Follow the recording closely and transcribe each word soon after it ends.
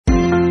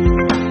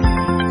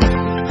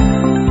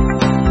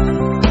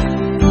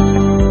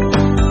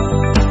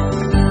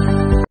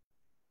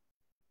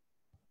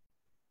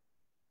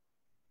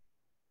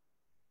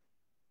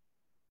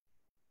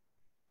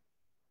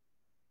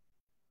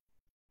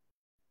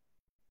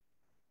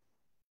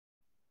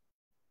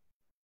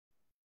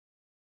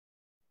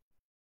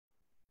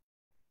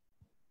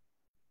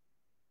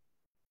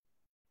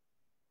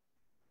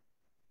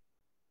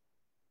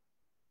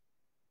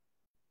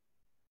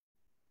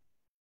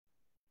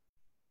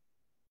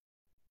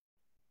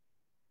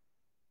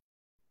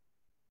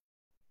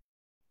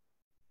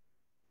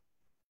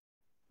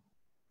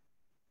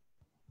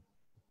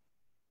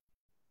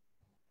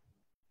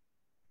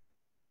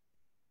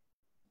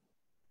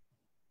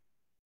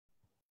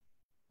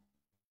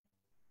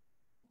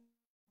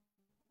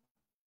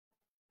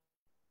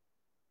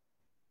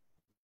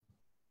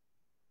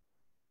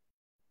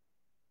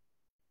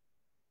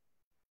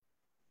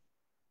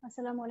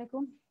আসসালামু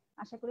আলাইকুম।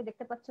 আশা করি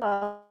দেখতে পাচ্ছ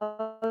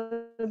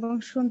এবং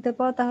শুনতে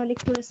পাও, তাহলে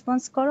একটু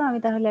রেসপন্স করো, আমি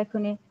তাহলে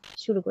এখনই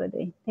শুরু করে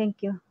দেই। Thank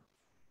you.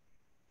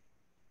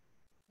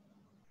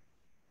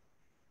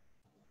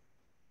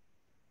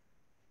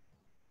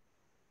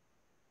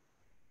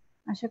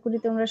 আশা করি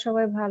তোমরা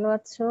সবাই ভালো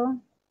আছো।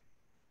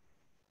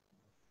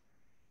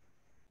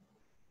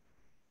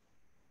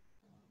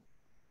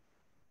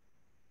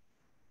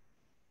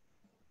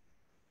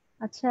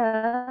 আচ্ছা,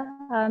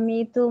 আমি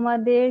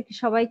তোমাদের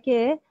সবাইকে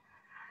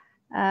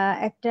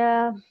একটা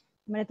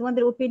মানে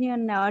তোমাদের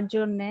ওপিনিয়ন নেওয়ার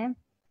জন্য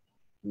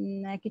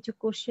কিছু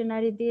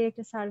কোশ্চেনারি দিয়ে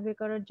একটা সার্ভে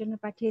করার জন্য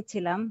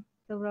পাঠিয়েছিলাম।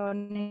 তোমরা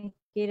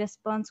অনেকে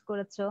রেসপন্স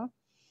করেছো।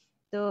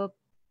 তো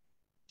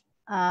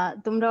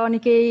তোমরা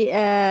অনেকেই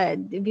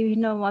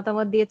বিভিন্ন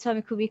মতামত দিয়েছো,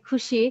 আমি খুবই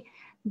খুশি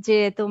যে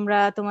তোমরা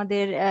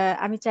তোমাদের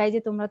আমি চাই যে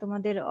তোমরা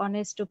তোমাদের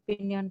অনেস্ট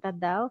ওপিনিয়নটা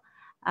দাও।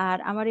 আর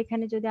আমার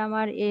এখানে যদি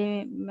আমার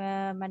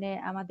মানে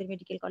আমাদের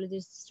মেডিকেল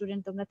কলেজের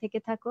স্টুডেন্ট তোমরা থেকে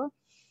থাকো,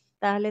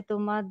 তাহলে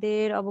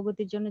তোমাদের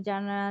অবগতির জন্য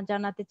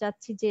জানাতে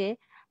চাচ্ছি যে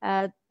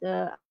আহ,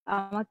 আহ,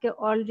 আমাকে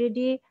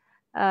অলরেডি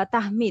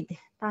তাহমিদ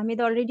তাহমিদ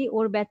অলরেডি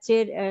ওর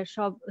ব্যাচের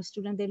সব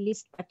স্টুডেন্টদের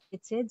লিস্ট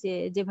পাঠিয়েছে, যে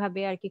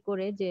যেভাবে আর কি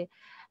করে যে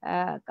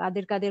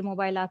কাদের কাদের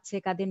মোবাইল আছে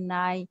কাদের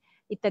নাই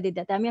ইত্যাদি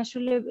ইত্যাদি। আমি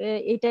আসলে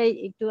এটাই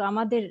একটু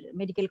আমাদের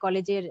মেডিকেল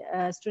কলেজের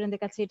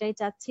স্টুডেন্টদের কাছে এটাই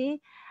চাচ্ছি।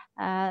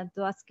 তো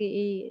আজকে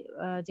এই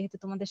যেহেতু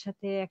তোমাদের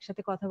সাথে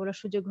একসাথে কথা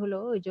বলার সুযোগ হলো,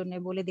 ওই জন্য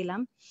বলে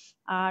দিলাম।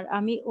 আর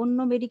আমি অন্য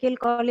মেডিকেল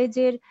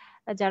কলেজের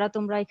যারা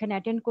তোমরা এখানে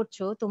অ্যাটেন্ড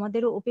করছো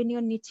তোমাদেরও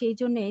ওপিনিয়ন নিচ্ছি এই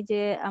জন্যই যে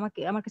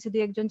আমার কাছে দু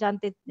একজন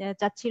জানতে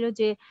চাচ্ছিল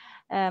যে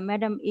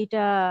ম্যাডাম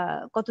এটা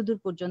কতদূর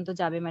পর্যন্ত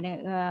যাবে, মানে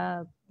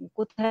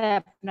কোথায়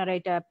আপনারা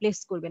এটা প্লেস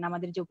করবেন,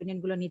 আমাদের যে ওপিনিয়ন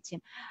গুলো নিচ্ছেন।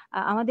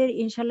 আমাদের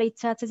ইনশাল্লাহ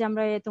ইচ্ছা আছে যে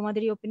আমরা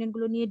তোমাদের এই ওপিনিয়ন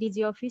গুলো নিয়ে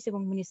ডিজি অফিস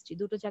এবং মিনিস্ট্রি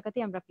দুটো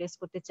জায়গাতেই আমরা প্লেস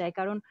করতে চাই।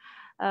 কারণ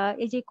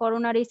এই যে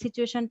করোনার এই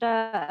সিচুয়েশনটা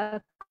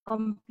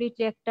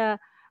কমপ্লিটলি একটা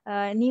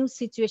নিউ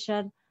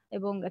সিচুয়েশন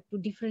এবং একটু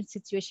ডিফারেন্ট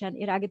সিচুয়েশন।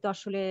 এর আগে তো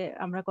আসলে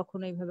আমরা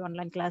কখনো এইভাবে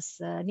অনলাইন ক্লাস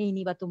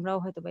নিইনি, বা তোমরাও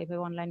হয়তো বা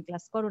এইভাবে অনলাইন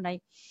ক্লাস করো নাই।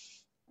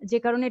 যে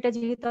কারণে এটা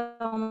যেহেতু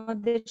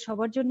আমাদের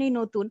সবার জন্যই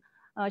নতুন,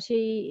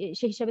 সেই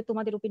সেই হিসাবে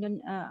তোমাদের ওপিনিয়ন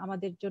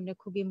আমাদের জন্য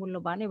খুবই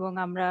মূল্যবান, এবং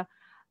আমরা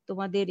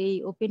তোমাদের এই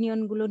ওপিনিয়ন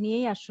গুলো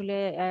নিয়েই আসলে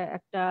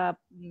একটা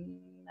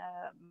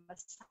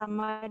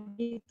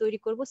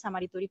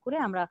সামারি তৈরি করে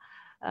আমরা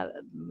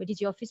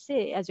ডিজি অফিসে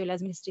অ্যাজ ওয়েল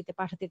অ্যাজ মিনিস্ট্রিতে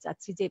পাঠাতে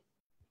চাচ্ছি যে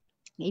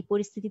এই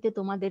পরিস্থিতিতে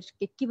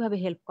তোমাদেরকে কিভাবে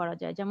হেল্প করা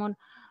যায়। যেমন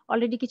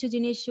অলরেডি কিছু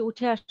জিনিস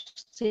উঠে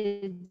আসছে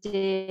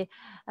যে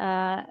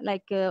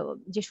লাইক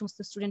যে সমস্ত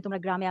স্টুডেন্ট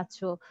তোমরা গ্রামে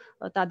আছো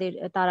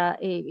তারা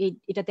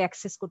এটাতে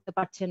অ্যাক্সেস করতে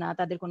পারছে না,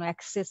 তাদের কোনো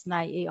অ্যাক্সেস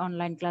নাই এই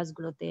অনলাইন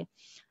ক্লাসগুলোতে।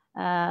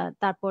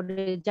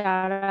 তারপরে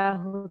যারা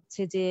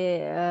হচ্ছে যে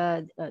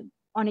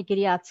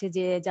অনেকেরই আছে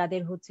যে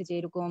যাদের হচ্ছে যে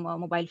এরকম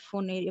মোবাইল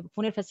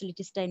ফোনের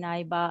ফ্যাসিলিটিসটাই নাই,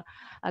 বা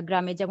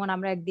গ্রামে যেমন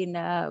আমরা একদিন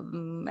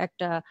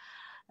একটা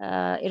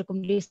এরকম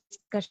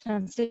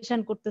ডিসকাশন সেশন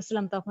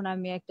করতেছিলাম, তখন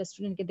আমি একটা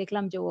স্টুডেন্টকে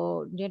দেখলাম যে ও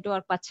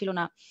নেটওয়ার্ক পাচ্ছিল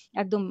না,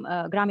 একদম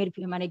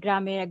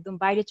গ্রামের একদম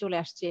বাইরে চলে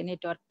আসছে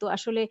নেটওয়ার্ক। তো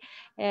আসলে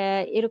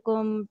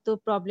এরকম তো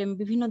প্রবলেম,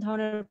 বিভিন্ন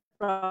ধরনের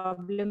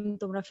প্রবলেম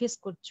তোমরা ফেস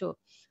করছো।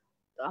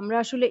 আমরা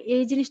আসলে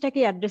এই জিনিসটাকে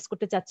অ্যাড্রেস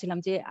করতে চাচ্ছিলাম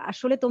যে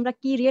আসলে তোমরা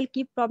কি রিয়েল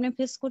কি প্রবলেম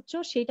ফেস করছো,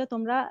 সেটা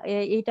তোমরা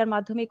এইটার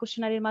মাধ্যমে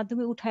কোশ্চেনারির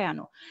মাধ্যমে উঠায়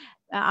আনো।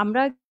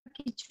 আমরা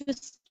কিছু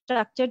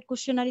স্ট্রাকচার্ড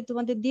কোশ্চেনারি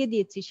তোমাদের দিয়ে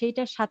দিয়েছি,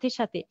 সেইটার সাথে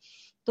সাথে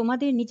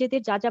তোমাদের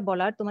নিজেদের যা যা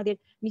বলার, তোমাদের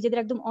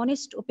নিজেদের একদম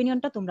অনেস্ট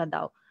ওপিনিয়নটা তোমরা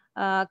দাও।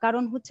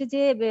 কারণ হচ্ছে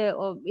যে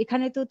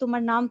এখানে তো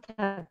তোমার নাম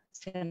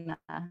থাকছে না,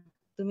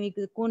 তুমি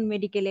কোন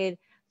মেডিকেলের,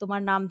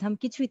 তোমার নাম ধাম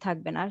কিছুই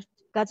থাকবে না।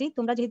 কাজেই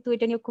তোমরা যেহেতু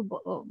এটা নিয়ে খুব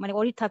মানে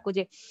অরিড থাকো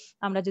যে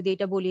আমরা যদি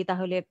এটা বলি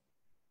তাহলে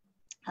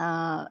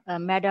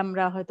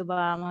ম্যাডামরা হয়তো বা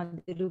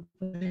আমাদের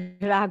উপরে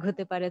রাগ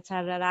হতে পারে,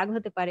 স্যাররা রাগ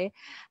হতে পারে।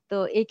 তো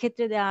এই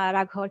ক্ষেত্রে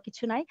রাগ হওয়ার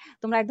কিছু নাই।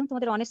 তোমরা একদম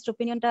তোমাদের অনেস্ট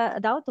ওপিনিয়নটা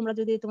দাও। তোমরা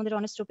যদি তোমাদের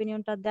অনেস্ট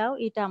ওপিনিয়নটা দাও,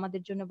 এটা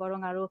আমাদের জন্য বরং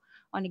আরো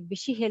অনেক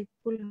বেশি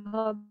হেল্পফুল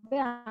হবে।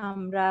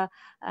 আমরা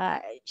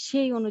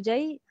সেই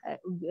অনুযায়ী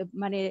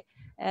মানে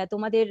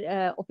তোমাদের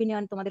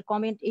ওপিনিয়ন, তোমাদের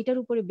কমেন্ট,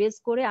 এটার উপরে বেস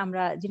করে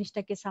আমরা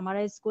জিনিসটাকে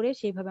সামারাইজ করে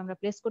সেইভাবে আমরা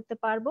প্লেস করতে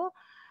পারবো,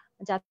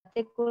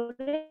 যাতে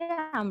করে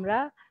আমরা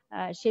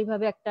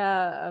সেইভাবে একটা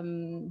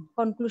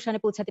কনক্লুশনে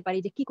পৌঁছাতে পারি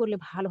যে কি করলে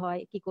ভালো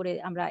হয়, কি করে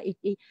আমরা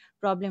এই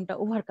প্রবলেমটা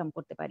ওভারকাম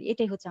করতে পারি।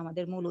 এটাই হচ্ছে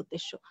আমাদের মূল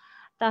উদ্দেশ্য।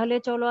 তাহলে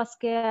চলো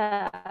আজকে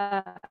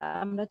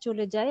আমরা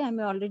চলে যাই।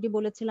 আমি অলরেডি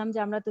বলেছিলাম যে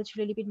আমরা তো ছিল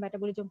লিপিড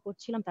মেটাবলিজম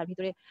পড়ছিলাম, তার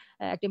ভিতরে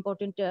একটা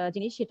ইম্পর্টেন্ট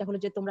জিনিস সেটা হলো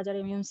যে তোমরা যারা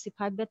এমএমসি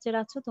 5 ব্যাচের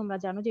আছো তোমরা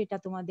জানো যে এটা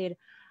তোমাদের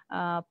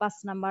 5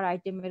 নাম্বার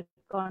আইটেমের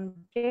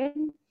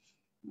কন্টেন্ট।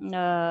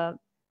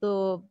 তো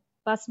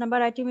 5 নাম্বার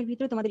আইটেমের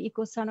ভিতরে তোমাদের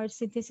ইকোসানোয়েড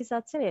সিনথেসিস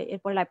আছে,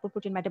 এরপর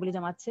লাইপোপ্রোটিন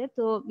মেটাবলিজম আছে।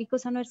 তো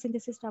ইকোসানোয়েড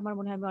সিনথেসিসটা আমার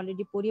মনে হয় আমি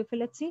অলরেডি পড়িয়ে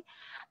ফেলেছি।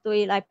 তো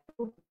এই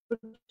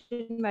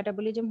লাইপোপ্রোটিন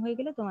মেটাবলিজম হয়ে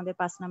গেলে তোমাদের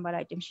 5 নাম্বার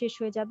আইটেম শেষ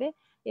হয়ে যাবে।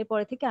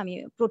 এরপরে থেকে আমি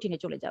প্রোটিনে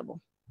চলে যাব।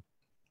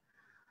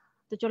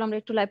 তো চলো আমরা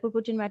একটু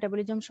লাইপোপ্রোটিন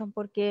মেটাবলিজম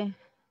সম্পর্কে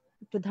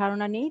একটু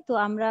ধারণা নেই। তো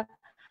আমরা 5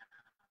 নাম্বার আইটেমের ভিতরে তোমাদের ইকোসানোয়েড সিনথেসিস আছে, এরপর লাইপোপ্রোটিন মেটাবলিজম আছে। তো এই লাইপোপ্রোটিন মেটাবলিজম হয়ে গেলে তোমাদের 5 নাম্বার আইটেম শেষ হয়ে যাবে। এরপরে থেকে আমি প্রোটিনে চলে যাব। তো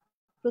চলো আমরা একটু লাইপোপ্রোটিন মেটাবলিজম সম্পর্কে একটু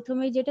ধারণা নেই। তো আমরা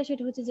প্রথমেই যেটা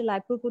সেটা হচ্ছে যে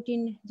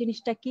লাইপোপ্রোটিন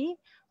জিনিসটা কি।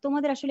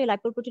 তোমাদের আসলে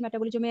লাইপোপ্রোটিন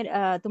মেটাবলিজমের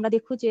তোমরা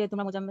দেখো যে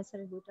তোমরা মোজাম্মেল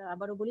স্যারের বইটা,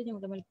 আবারও বলি যে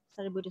মোজাম্মেল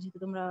স্যারের বইটা যেহেতু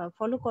তোমরা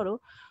ফলো করো,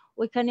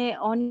 ওইখানে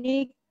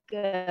অনেক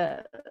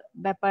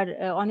ব্যাপার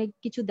অনেক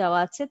কিছু দেওয়া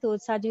আছে। তো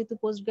স্যার যেহেতু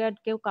পোস্ট গ্রাড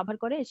কেউ কভার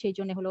করে, সেই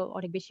জন্য হলো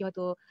অনেক বেশি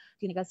হয়তো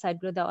ক্লিনিক্যাল সাইড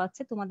গুলো দেওয়া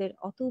আছে, তোমাদের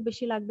অত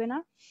বেশি লাগবে না।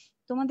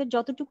 তোমাদের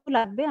যতটুকু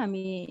লাগবে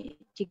আমি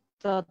ঠিক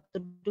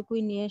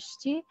ততটুকুই নিয়ে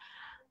এসেছি।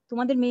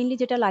 তোমাদের মেইনলি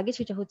যেটা লাগে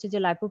সেটা হচ্ছে যে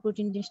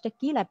লাইপোপ্রোটিন জিনিসটা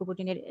কি,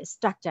 লাইপোপ্রোটিনের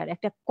স্ট্রাকচার,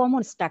 একটা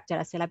কমন স্ট্রাকচার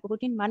আছে।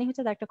 লাইপোপ্রোটিন মানে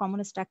হচ্ছে তার একটা কমন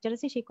স্ট্রাকচার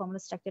আছে। সেই কমন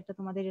স্ট্রাকচারটা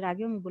তোমাদের এর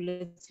আগেও আমি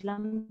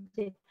বলেছিলাম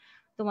যে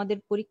তোমাদের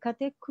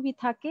পরীক্ষাতে খুবই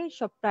থাকে,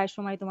 সব প্রায়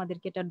সময়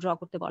তোমাদেরকে এটা ড্র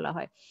করতে বলা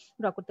হয়,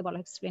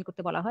 এক্সপ্লেন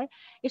করতে বলা হয়।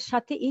 এর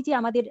সাথে এই যে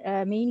আমাদের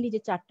মেইনলি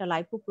যে 4টা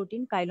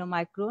লাইপোপ্রোটিন,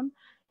 কাইলোমাইক্রন,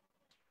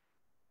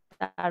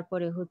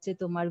 তারপরে হচ্ছে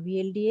তোমার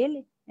ভিএলডিএল,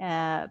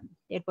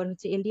 এরপর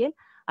হচ্ছে এলডিএল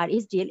আর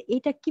এইচডিএল,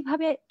 এটা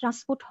কিভাবে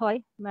ট্রান্সপোর্ট হয়,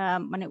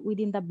 মানে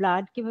উইদিন দা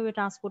ব্লাড কিভাবে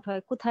ট্রান্সপোর্ট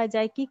হয়, কোথায়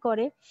যায়, কি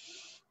করে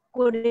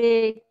করে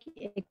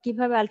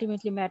কিভাবে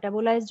আলটিমেটলি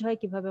মেটাবোলাইজড হয়,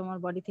 কিভাবে আমার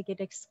বডি থেকে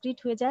এটা এক্সক্রিট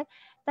হয়ে যায়,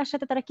 তার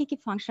সাথে তারা কি কি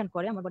ফাংশন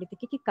করে, আমার বডিতে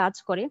কি কি কাজ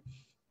করে,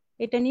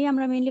 এটা নিয়ে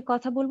আমরা মেইনলি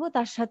কথা বলবো।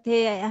 তার সাথে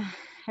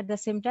এট দ্য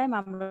সেম টাইম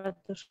আমরা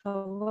তো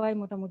সবাই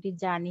মোটামুটি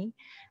জানি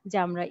যে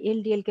আমরা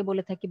এলডিএল কে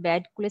বলে থাকি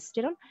ব্যাড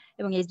কোলেস্টেরল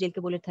এবং এইচডিএল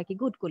কে বলে থাকি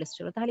গুড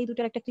কোলেস্টেরল। তাহলে এই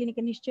দুটোর একটা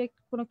ক্লিনিক্যাল নিশ্চয়ই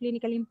কোনো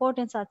ক্লিনিক্যাল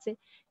ইম্পর্টেন্স আছে।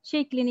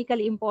 সেই ক্লিনিক্যাল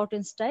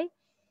ইম্পর্টেন্সটাই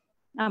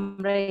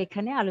আমরা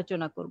এখানে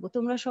আলোচনা করব।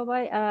 তোমরা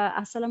সবাই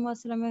আসসালামু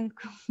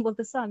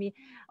বলতেছো, আমি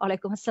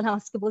ওয়ালাইকুম আসসালাম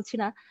আজকে বলছি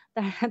না।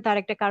 তার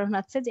একটা কারণ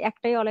আছে, যে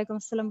একটাই ওয়ালাইকুম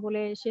আসসালাম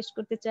বলে শেষ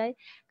করতে চাই,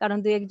 কারণ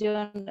দু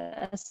একজন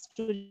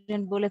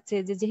স্টুডেন্ট বলেছে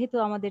যে যেহেতু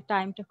আমাদের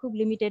টাইমটা খুব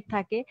লিমিটেড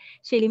থাকে,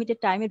 সেই লিমিটেড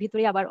টাইমের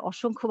ভিতরে আবার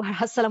অসংখ্যবার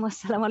আসসালামু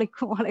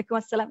আলাইকুম, ওয়ালাইকুম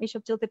আসসালাম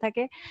এসব চলতে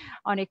থাকে,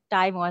 অনেক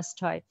টাইম ওয়েস্ট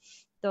হয়।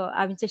 তো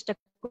আমি চেষ্টা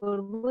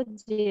করব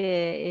যে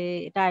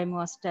টাইম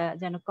ওয়েস্টটা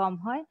যেন কম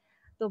হয়।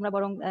 তোমরা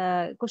বরং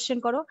কোশ্চেন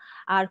করো।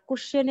 আর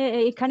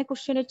এখানে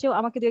কোশ্চেনের চেয়েও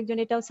আমাকে দু একজন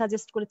এটাও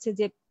সাজেস্ট করেছে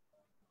যে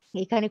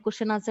এখানে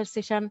কোশ্চেন আনসার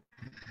সেশন,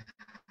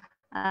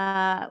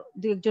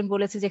 দু একজন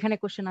বলেছে যে এখানে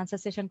কোশ্চেন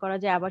আনসার সেশন করা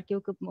যায়, আবার কেউ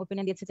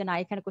ওপিনিয়ন দিয়েছে যে না,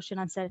 এখানে কোশ্চেন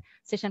আনসার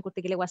সেশন করতে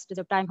গেলে ওয়েস্টেজ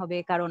অফ টাইম হবে,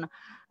 কারণ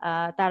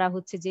তারা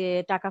হচ্ছে যে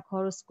টাকা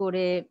খরচ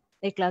করে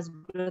এই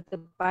ক্লাসগুলোতে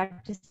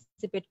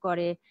পার্টিসিপেট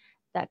করে,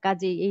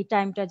 কাজে এই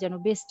টাইমটা যেন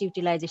বেস্ট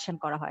ইউটিলাইজেশন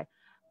করা হয়।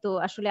 তো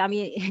আসলে আমি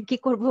কি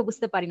করব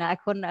বুঝতে পারি না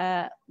এখন।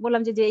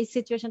 বললাম যে এই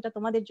সিচুয়েশনটা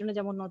তোমাদের জন্য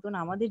যেমন নতুন,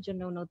 আমাদের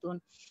জন্য নতুন।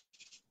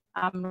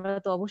 আমরা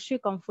তো অবশ্যই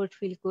কমফোর্ট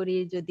ফিল করি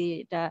যদি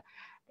এটা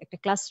একটা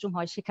ক্লাসরুম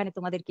হয়, সেখানে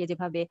তোমাদেরকে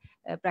যেভাবে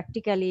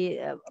প্র্যাকটিক্যালি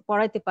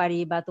পড়াইতে পারি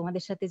বা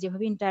তোমাদের সাথে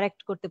যেভাবে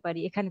ইন্টারঅ্যাক্ট করতে পারি,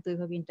 এখানে তো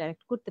ওইভাবে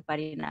ইন্টারঅ্যাক্ট করতে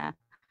পারি না।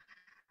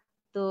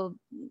 তো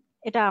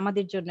এটা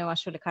আমাদের জন্য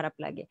আসলে খারাপ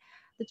লাগে।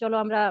 তো চলো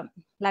আমরা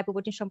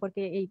লাইপোপ্রোটিন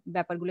সম্পর্কে এই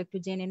ব্যাপারগুলো একটু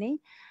জেনে নেই।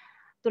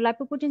 তো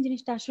লাইপোপ্রোটিন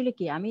জিনিসটা আসলে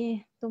কি, আমি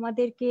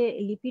তোমাদেরকে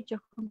লিপিড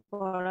যখন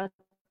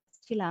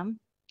পড়াচ্ছিলাম,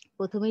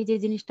 প্রথমেই যে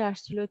জিনিসটা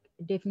আসছিল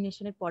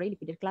ডেফিনিশনের পরে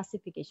লিপিডের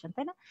ক্লাসিফিকেশন,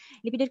 তাই না?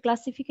 লিপিডের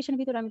ক্লাসিফিকেশনের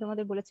ভিতরে আমি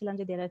তোমাদের বলেছিলাম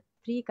যে দেয়ার আর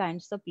 3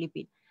 কাইন্ডস অফ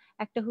লিপিড।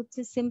 একটা হচ্ছে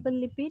সিম্পল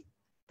লিপিড,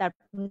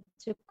 তারপর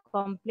হচ্ছে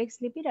কমপ্লেক্স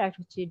লিপিড, আর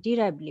হচ্ছে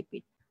ডিরাইভড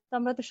লিপিড। তো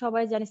আমরা তো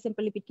সবাই জানি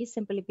সিম্পল লিপিড কি।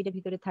 সিম্পল লিপিডের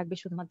ভিতরে থাকবে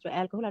শুধুমাত্র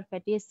অ্যালকোহল আর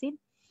ফ্যাটি অ্যাসিড।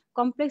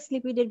 কমপ্লেক্স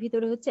লিপিডের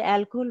ভিতরে হচ্ছে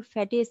অ্যালকোহল,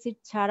 ফ্যাটি অ্যাসিড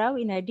ছাড়াও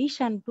ইন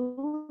অ্যাডিশন টু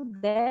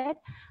দ্যাট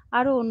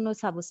আরো অন্য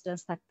সাবস্টেন্স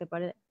থাকতে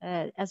পারে।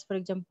 অ্যাজ ফর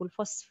এক্সাম্পল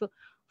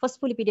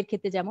ফসফোলিপিডের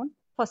ক্ষেত্রে যেমন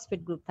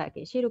ফসফেট গ্রুপ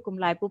থাকে, সেরকম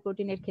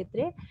লাইপোপ্রোটিনের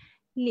ক্ষেত্রে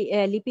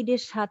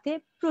লিপিডের সাথে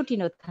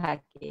প্রোটিনও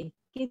থাকে।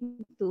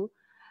 কিন্তু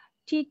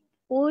ঠিক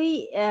ওই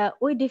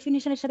ওই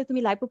ডেফিনিশনের সাথে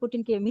তুমি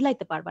লাইপোপ্রোটিনকে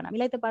মিলাইতে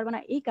পারবা না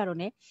এই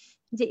কারণে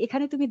যে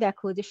এখানে তুমি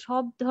দেখো যে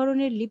সব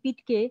ধরনের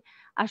লিপিডকে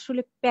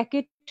আসলে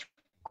প্যাকেট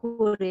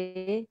করে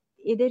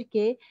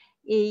এদেরকে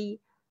এই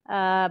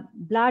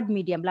ব্লাড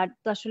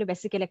তো আসলে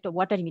বেসিক্যালি একটা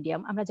ওয়াটার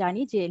মিডিয়াম। আমরা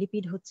জানি যে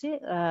লিপিড হচ্ছে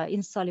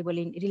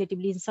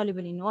রিলেটিভলি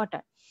ইনসলিবল ইন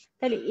ওয়াটার।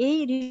 তাহলে এই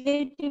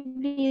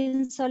রিলেটিভলি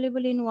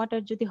ইনসলিবল ইন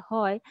ওয়াটার যদি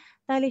হয়,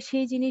 তাহলে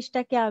সেই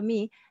জিনিসটাকে আমি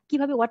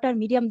কিভাবে ওয়াটার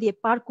মিডিয়াম দিয়ে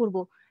পার করব,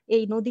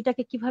 এই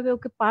নদীটাকে কিভাবে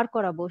ওকে পার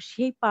করাবো,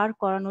 সেই পার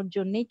করানোর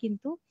জন্যই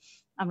কিন্তু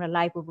আমরা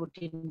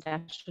লাইপোপ্রোটিনটা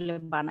আসলে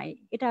বানাই।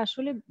 এটা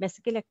আসলে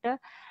বেসিক্যালি একটা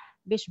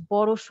বেশ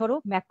বড় সড়ো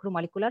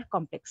ম্যাক্রোমলিকুলার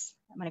কমপ্লেক্স,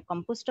 মানে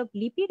compost of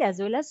lipid as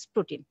well as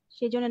protein.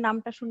 সেই জন্য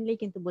নামটা শুনলেই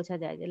কিন্তু বোঝা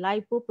যায় যে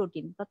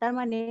লাইপোপ্রোটিন, তার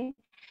মানে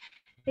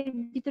এর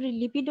ভিতরে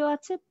লিপিডও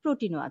আছে,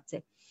 প্রোটিনও আছে।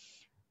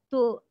 তো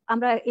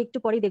আমরা একটু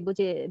পরেই দেখবো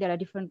যে দেয়ার আর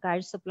ডিফারেন্ট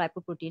কাইন্ডস অফ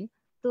লাইপোপ্রোটিন।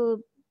 তো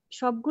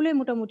সবগুলোই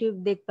মোটামুটি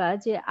দেখবা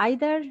যে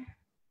আইদার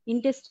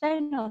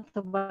ইন্টেস্টাইন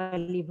অথবা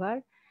লিভার,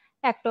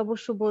 একটা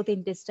অবশ্য বোথ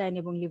ইন্টেস্টাইন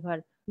এবং লিভার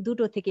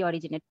দুটো থেকে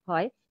অরিজিনেট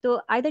হয়। তো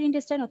আইদার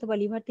ইন্টেস্টাইন অথবা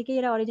লিভার থেকে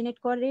এরা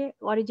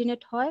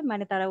অরিজিনেট হয়,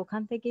 মানে তারা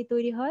ওখান থেকেই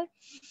তৈরি হয়।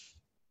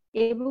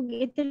 এবং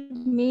এদের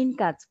মেইন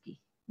কাজ কি?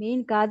 মেইন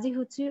কাজই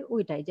হচ্ছে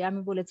ওইটাই যে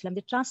আমি বলেছিলাম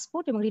যে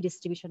ট্রান্সপোর্ট এবং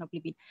রিডিস্ট্রিবিউশন অফ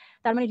লিপিড।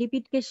 তার মানে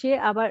লিপিডকে সে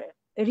আবার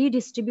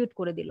রিডিস্ট্রিবিউট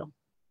করে দিল।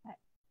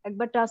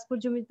 একবার ট্রান্সপোর্ট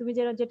তুমি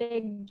যেটা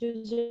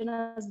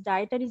এক্সোজেনাস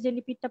ডায়েটারি যে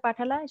লিপিডটা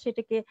পাঠালা,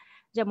 সেটাকে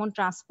যেমন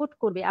ট্রান্সপোর্ট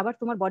করবে, আবার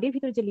তোমার বডির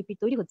ভিতরে যে লিপিড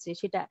তৈরি হচ্ছে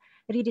সেটা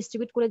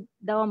রিডিস্ট্রিবিউট করে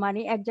দেওয়া, মানে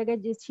এক জায়গায়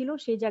যে ছিল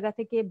সেই জায়গা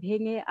থেকে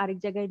ভেঙে আরেক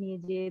জায়গায় নিয়ে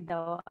যেয়ে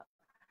দেওয়া।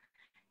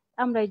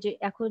 আমরা এই যে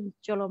এখন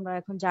চলো আমরা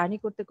এখন জার্নি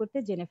করতে করতে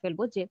জেনে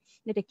ফেলবো যে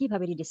এটা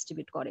কিভাবে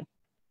রিডিস্ট্রিবিউট করে।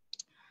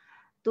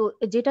 তো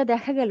যেটা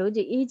দেখা গেল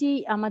যে এই যে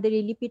আমাদের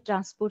এই লিপিড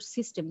ট্রান্সপোর্ট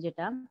সিস্টেম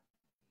যেটা,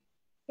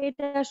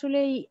 এটা আসলে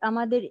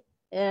আমাদের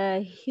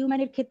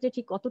হিউম্যানের ক্ষেত্রে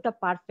ঠিক অতটা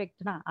পারফেক্ট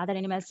না। আদার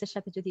অ্যানিমালস এর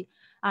সাথে যদি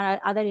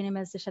আদার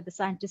অ্যানিমালস এর সাথে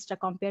সায়েন্টিস্টরা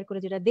কম্পেয়ার করে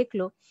যেটা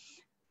দেখলো,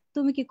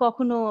 তুমি কি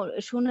কখনো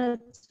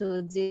শুনেছো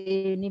যে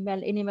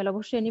এনিম্যাল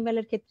অবশ্যই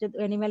এনিম্যালের ক্ষেত্রে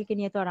এনিম্যালকে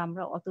নিয়ে তো আর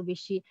আমরা অত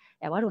বেশি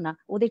অ্যাওয়ারও না,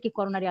 ওদের কি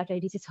করোনারি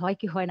আর্টারি ডিজিজ হয়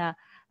কি হয় না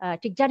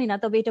ঠিক জানি না,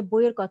 তবে এটা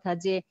বইয়ের কথা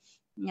যে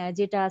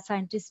যেটা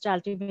সায়েন্টিস্ট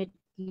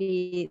আলটিমেটলি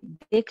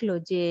দেখলো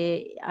যে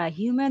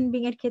হিউম্যান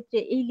বিং এর ক্ষেত্রে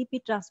এই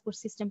লিপিড ট্রান্সপোর্ট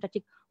সিস্টেমটা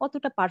ঠিক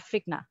অতটা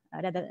পারফেক্ট না,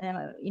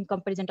 in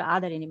comparison to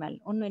other animal.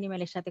 অন্য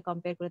এনিম্যালের সাথে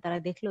কম্পেয়ার করে তারা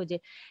দেখলো যে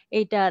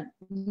এইটা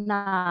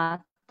না।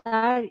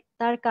 তার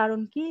তার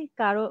কারণ কি,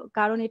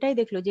 কারণ এটাই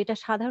দেখলো যে এটা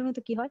সাধারণত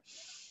কি হয়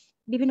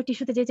বিভিন্ন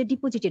টিস্যুতে যে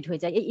ডিপোজিটেড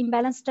হয়ে যায়। এই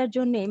ইমব্যালেন্সটার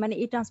জন্য মানে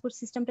এই ট্রান্সপোর্ট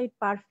সিস্টেমটা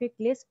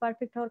লেস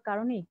পারফেক্ট হওয়ার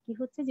কারণে কি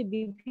হচ্ছে যে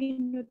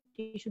বিভিন্ন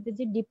টিস্যুতে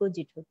যে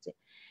ডিপোজিট হচ্ছে,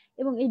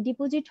 এবং এই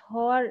ডিপোজিট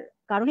হওয়ার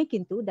কারণে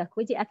কিন্তু দেখো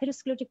যে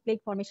অ্যাথেরোস্ক্লেরোটিক প্লেগ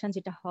ফর্মেশন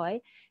যেটা হয়,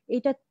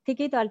 এটা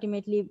থেকেই তো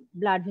আলটিমেটলি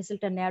ব্লাড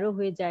ভেসেলটা ন্যারো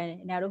হয়ে যায়,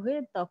 ন্যারো হয়ে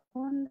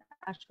তখন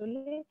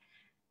আসলে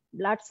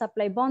ব্লাড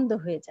সাপ্লাই বন্ধ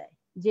হয়ে যায়।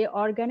 যে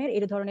অর্গানের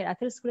এই ধরনের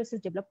অ্যাথেরোস্ক্লেরোসিস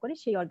ডেভেলপ করে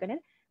সেই অর্গানের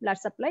ব্লাড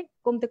সাপ্লাই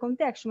কমতে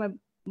কমতে একসময়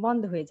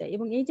বন্ধ হয়ে যায়,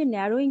 এবং এই যে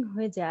ন্যারোইং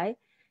হয়ে যায়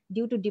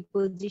due to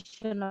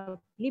deposition of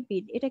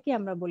lipid, এটাকে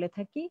আমরা বলে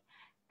থাকি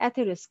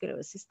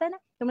অ্যাথেরোস্ক্লেরোসিস, তাই না?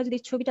 তোমরা যদি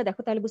ছবিটা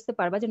দেখো তাহলে বুঝতে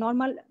পারবা যে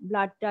নর্মাল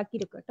ব্লাডটা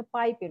কিরকম একটা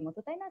পাইপের মতো,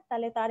 তাই না?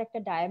 তাহলে তার একটা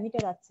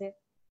ডায়ামিটার আছে,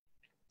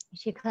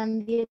 সেখান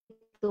দিয়ে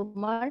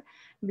তোমার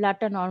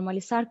ব্লাডটা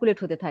নরমালি সার্কুলেট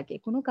হতে থাকে।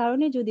 কোনো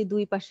কারণে যদি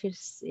দুই পাশের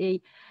এই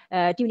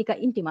টিউনিকা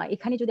ইন্টিমা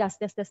এখানে যদি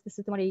আস্তে আস্তে আস্তে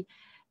আস্তে তোমার এই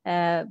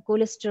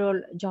কোলেস্টেরল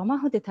জমা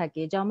হতে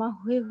থাকে, জমা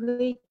হয়ে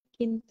হয়ে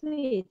কিন্তু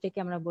এটাকে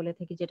আমরা বলে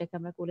থাকি, যেটাকে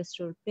আমরা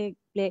কোলেস্টেরল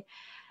প্লেগ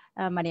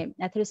মানে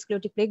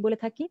অ্যাথেরোস্ক্লেরোটিক প্লেগ বলে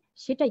থাকি,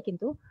 সেটাই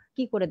কিন্তু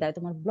কি করে দেয়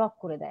তোমার ব্লক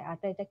করে দেয়,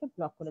 আর্টারিটাকে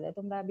ব্লক করে দেয়।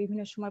 তোমরা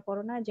বিভিন্ন সময়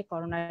পড়ো না যে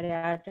করোনারি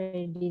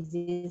আর্টারি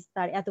ডিজিজ,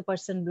 তার এত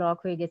পার্সেন্ট ব্লক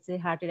হয়ে গেছে,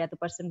 হার্টের এত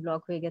পার্সেন্ট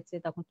ব্লক হয়ে গেছে,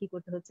 তখন কি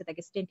করতে হচ্ছে,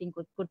 তাকে স্টেন্টিং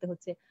করতে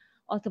হচ্ছে,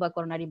 অথবা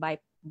করোনারি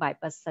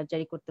বাইপাস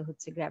সার্জারি করতে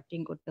হচ্ছে, গ্রাফটিং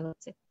করতে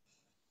হচ্ছে।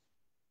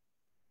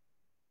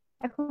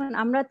 এখন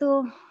আমরা তো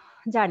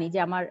জানি যে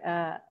আমার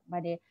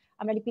মানে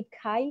আমরা লিপিড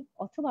খাই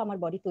অথবা আমার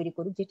বডি তৈরি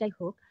করুক, যেটাই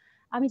হোক,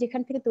 আমি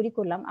যেখান থেকে তৈরি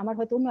করলাম আমার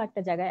হয়তো অন্য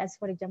একটা জায়গায়, অ্যাজ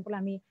ফর এক্সাম্পল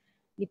আমি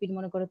লিপিড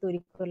মনে করে তৈরি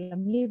করলাম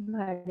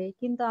লিভারে,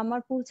 কিন্তু আমার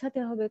পৌঁছাতে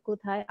হবে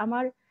কোথায়?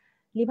 আমার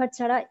লিভার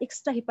ছাড়া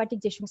এক্সট্রা হেপাটিক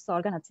যে সমস্ত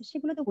অর্গান আছে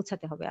সেগুলো তো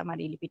পৌঁছাতে হবে আমার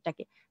এই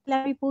লিপিডটাকে। তাহলে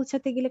আমি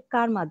পৌঁছাতে গেলে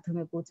কার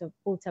মাধ্যমে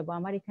পৌঁছাবো?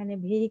 আমার এখানে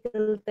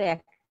ভেহিকল তো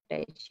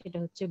একটাই, সেটা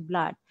হচ্ছে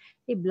ব্লাড।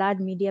 এই ব্লাড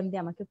মিডিয়াম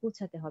দিয়ে আমাকে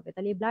পৌঁছাতে হবে।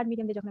 তাহলে এই ব্লাড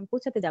মিডিয়াম দিয়ে যখন আমি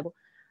পৌঁছাতে যাব,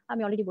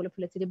 আমি অলরেডি বলে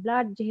ফেলেছি যে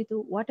ব্লাড যেহেতু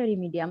ওয়াটারি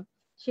মিডিয়াম,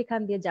 সেখান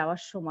দিয়ে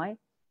যাওয়ার সময়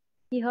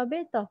কি হবে,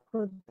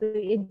 তখন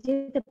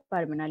যেতে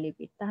পারবে না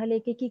লিপিড। তাহলে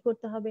একে কি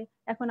করতে হবে?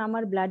 এখন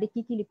আমার ব্লাডে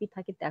কি কি লিপিড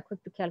থাকে দেখো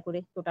একটু খেয়াল করে।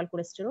 টোটাল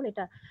কোলেস্টেরল,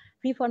 এটা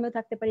ফ্রি ফর্মেও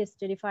থাকতে পারে,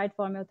 স্টেরিফাইড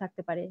ফর্মেও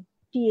থাকতে পারে,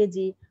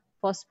 TAG,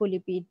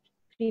 phospholipid,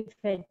 free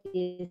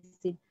fatty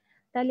acid.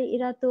 তাহলে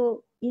এরা তো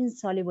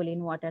ইনসলিবল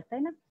ইন ওয়াটার,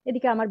 তাই না?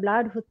 এদিকে আমার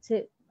ব্লাড হচ্ছে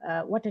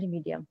ওয়াটারি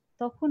মিডিয়াম।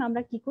 তখন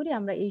আমরা কি করি,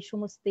 আমরা এই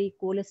সমস্ত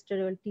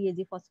কোলেস্টেরল,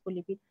 টিএজি,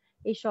 ফসফোলিপিড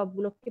এই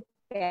সবগুলোকে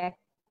প্যাক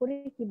করে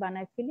কি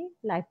বানায় ফেলি,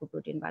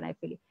 লাইপোপ্রোটিন বানায়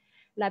ফেলি।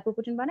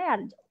 লাইপোপ্রোটিন বানায়। আর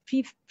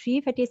ফ্রি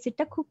ফ্যাটি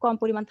অ্যাসিডটা খুব কম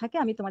পরিমাণ থাকে।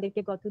 আমি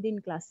তোমাদেরকে গতদিন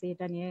ক্লাসে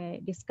এটা নিয়ে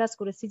ডিসকাস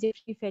করেছি যে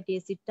ফ্রি ফ্যাটি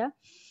অ্যাসিডটা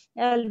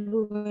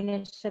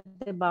অ্যালবুমিনের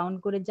সাথে বাউন্ড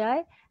করে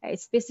যায়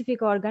স্পেসিফিক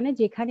অর্গানে,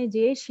 যেখানে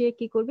যে সে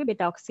কি করবে,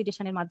 বেটা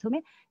অক্সিডেশনের মাধ্যমে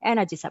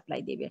এনার্জি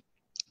সাপ্লাই দিবে।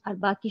 আর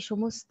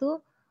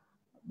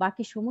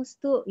বাকি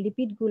সমস্ত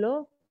লিপিড গুলো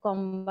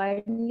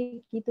কম্বাইনলি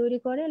কি তৈরি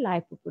করে,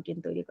 লাইপোপ্রোটিন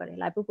তৈরি করে।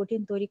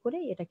 লাইপোপ্রোটিন তৈরি করে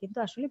এটা কিন্তু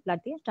আসলে ব্লাড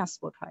দিয়ে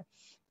ট্রান্সপোর্ট হয়।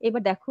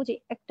 এবার দেখো যে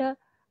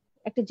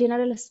একটা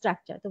জেনারেল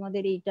স্ট্রাকচার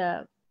তোমাদের, এইটা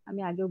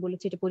আমি আগেও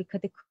বলেছি, এটা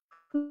পরীক্ষাতে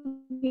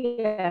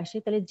আসে।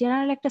 তাহলে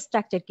জেনারেল একটা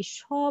স্ট্রাকচার কি,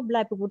 সব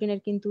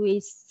লাইপোপ্রোটিনের কিন্তু এই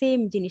সেম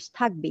জিনিস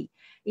থাকবেই।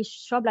 এই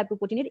সব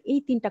লাইপোপ্রোটিনের এই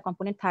তিনটা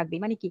কম্পোনেন্ট থাকবে।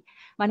 মানে কি,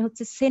 মানে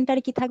হচ্ছে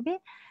সেন্টারে কি থাকবে,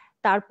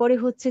 তারপরে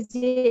হচ্ছে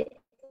যে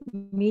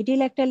মিডিল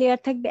একটা লেয়ার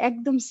থাকবে,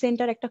 একদম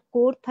সেন্টার একটা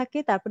কোর থাকে,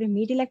 তারপরে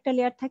মিডিল একটা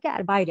লেয়ার থাকে,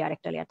 আর বাইরে আর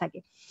একটা লেয়ার থাকে।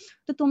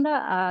 তো তোমরা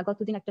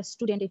গতদিন একটা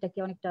স্টুডেন্ট এটাকে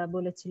অনেকটা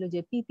বলেছিল যে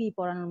পিপি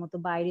পড়ানোর মতো,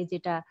 বাইরে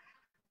যেটা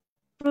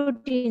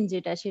প্রোটিন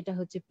যেটা, সেটা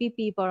হচ্ছে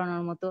পিপি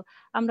পড়ানোর মতো।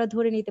 আমরা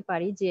ধরে নিতে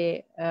পারি যে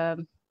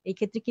এই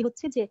ক্ষেত্রে কি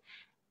হচ্ছে যে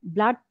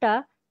ব্লাডটা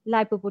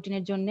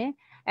লাইপোপ্রোটিনের জন্য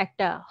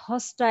একটা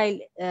হস্টাইল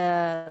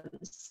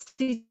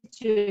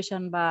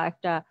সিচুয়েশন বা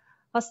একটা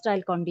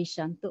হস্টাইল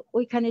কন্ডিশন। তো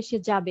ওইখানে সে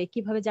যাবে,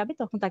 কিভাবে যাবে,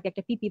 তখন তাকে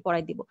একটা পিপি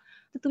পড়াই দিব।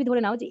 তো তুমি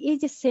ধরে নাও যে এই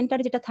যে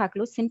সেন্টারে যেটা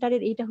থাকলো,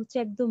 সেন্টারের এইটা হচ্ছে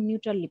একদম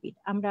নিউট্রাল লিপিড।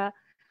 আমরা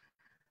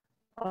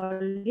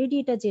অলরেডি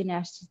এটা জেনে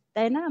আসছি,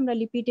 তাই না? আমরা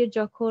লিপিডের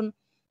যখন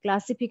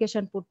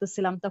ক্লাসিফিকেশন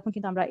পড়তেছিলাম তখন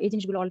কিন্তু আমরা এই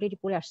জিনিসগুলো অলরেডি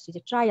পড়ে আসছি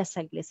যে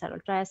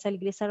ট্রাইঅ্যাসাইল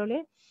গ্লিসারলে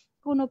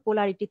কোনো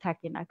পোলারিটি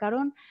থাকে না,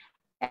 কারণ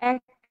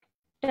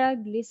একটা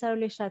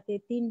গ্লিসারলের সাথে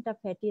তিনটা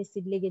ফ্যাটি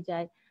অ্যাসিড লেগে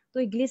যায়। তো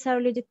এই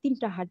গ্লিসারলের যে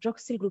 3টা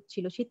হাইড্রক্সিল গ্রুপ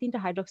ছিল সেই 3টা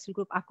হাইড্রক্সিল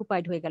গ্রুপ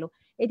অকুপাইড হয়ে গেল।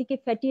 এদিকে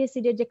ফ্যাটি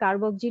অ্যাসিডের যে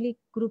কার্বক্সিলিক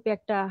গ্রুপে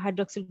একটা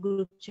হাইড্রক্সিল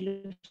গ্রুপ ছিল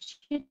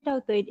সেটাও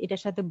তো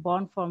এটার সাথে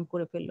বন্ড ফর্ম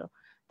করে ফেললো।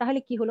 তাহলে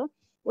কি হলো,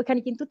 ওখানে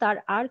কিন্তু তার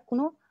আর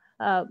কোনো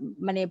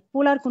মানে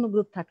পোলার কোনো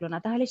গ্রুপ থাকলো না,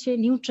 তাহলে সে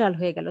নিউট্রাল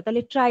হয়ে গেল।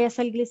 তাহলে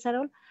ট্রাইঅ্যাসাইল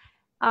গ্লিসারল।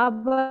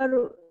 আবার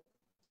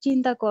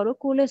চিন্তা করো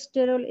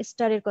কোলেস্টেরল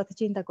এস্টারের কথা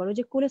চিন্তা করো,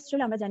 যে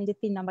কোলেস্টেরল আমরা জানি যে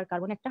 3 নাম্বার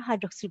কার্বন একটা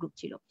হাইড্রক্সিল গ্রুপ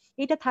ছিল,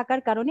 এটা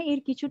থাকার কারণে এর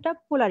কিছুটা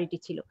পোলারিটি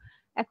ছিল।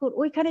 এখন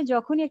ওইখানে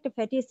যখনই একটা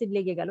ফ্যাটি অ্যাসিড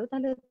লেগে গেল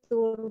তাহলে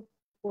তোর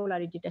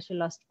পোলারিটিটা সে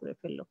লস্ট করে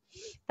ফেললো।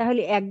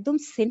 তাহলে একদম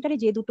সেন্টারে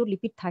যে দুটো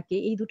লিপিড থাকে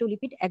এই দুটো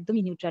লিপিড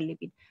একদমই নিউট্রাল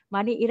লিপিড,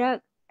 মানে এরা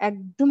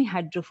একদমই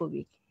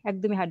হাইড্রোফোবিক,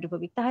 একদমই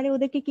হাইড্রোফোবিক। তাহলে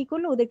ওদেরকে কি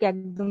করলো, ওদেরকে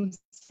একদম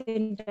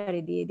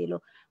সেন্টারে দিয়ে দিল,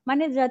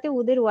 মানে যাতে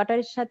ওদের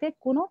ওয়াটারের সাথে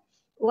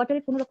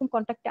ওয়াটারের কোনো রকম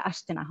কন্ট্যাক্টে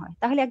আসতে না হয়।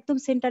 তাহলে একদম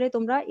সেন্টারে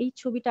তোমরা এই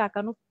ছবিটা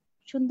আঁকানো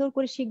সুন্দর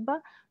করে শিখবা।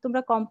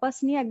 তোমরা কম্পাস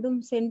নিয়ে একদম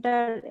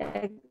সেন্টার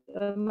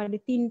মানে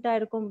 3টা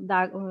এরকম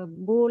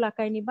গোল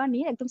আকারে নিবা,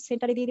 নিয়ে একদম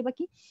সেন্টারে দিয়ে দিবা,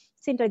 কি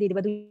সেন্টারে দিয়ে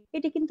দিবা 2।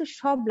 এটা কিন্তু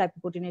সব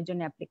লাইপোপ্রোটিনের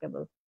জন্য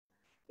অ্যাপ্লিকেবল।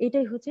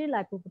 এটাই হচ্ছে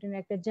লাইপোপ্রোটিনের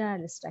একটা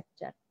জেনারেল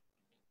স্ট্রাকচার।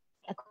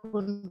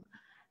 এখন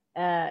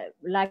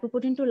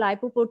লাইপোপ্রোটিন টু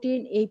লাইপোপ্রোটিন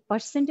এই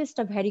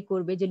পার্সেন্টেজটা ভ্যারি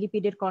করবে, যে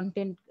লিপিডের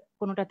কন্টেন্ট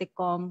কোনোটাতে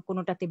কম,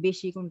 কোনোটাতে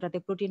বেশি, কোনোটাতে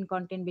প্রোটিন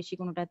কন্টেন্ট বেশি,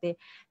 কোনোটাতে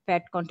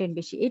ফ্যাট কন্টেন্ট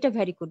বেশি, এটা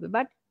ভ্যারি করবে।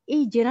 বাট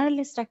এই জেনারেল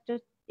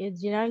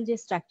যে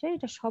স্ট্রাকচার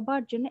এটা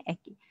সবার জন্য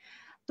একই।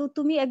 তো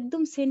তুমি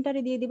একদম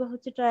সেন্টারে দিয়ে দিবা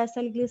হচ্ছে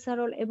ট্রাইঅ্যাসাইল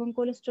গ্লিসারল এবং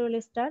কোলেস্টেরল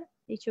এস্টার।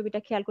 এই ছবিটা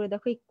খেয়াল করে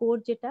দেখো, এই কোর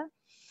যেটা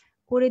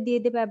করে দিয়ে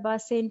দেবা বা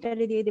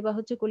সেন্টারে দিয়ে দেবা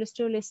হচ্ছে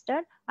কোলেস্টেরল এস্টার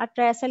আর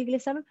ট্রাইঅ্যাসাইল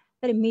গ্লিসারল।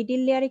 তাহলে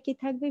মিডিল লেয়ারে কি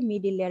থাকবে,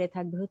 মিডিল লেয়ারে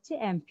থাকবে হচ্ছে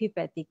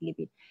অ্যামফিপ্যাথিক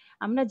লিপিড।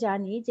 আমরা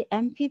জানি যে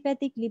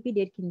অ্যামফিপ্যাথিক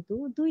লিপিডের কিন্তু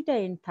 2টা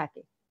এন্ড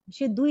থাকে,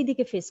 সে 2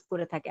 দিকে ফেস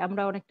করে থাকে।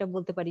 আমরা অনেকটা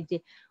বলতে পারি যে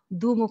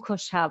দুমুখ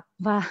সাপ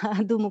বা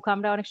দুমুখ।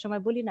 আমরা অনেক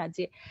সময় বলি না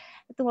যে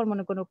তোমার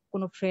মনে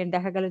কোনো ফ্রেন্ড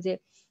দেখা গেল যে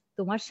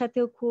তোমার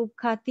সাথেও খুব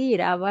খাতির,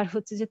 আবার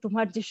হচ্ছে যে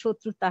তোমার যে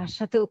শত্রু তার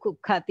সাথেও খুব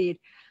খাতির।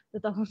 তো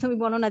তখন তুমি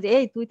বলো না যে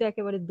এই তুই তো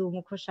একেবারে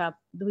দুমুখ সাপ,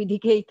 2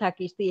 দিকেই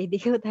থাকিস, তুই এই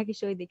দিকেও থাকিস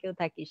ওই দিকেও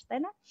থাকিস, তাই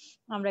না?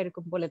 আমরা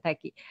এরকম বলে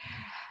থাকি।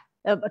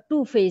 টু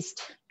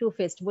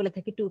ফেস্ট বলে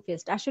থাকি, টু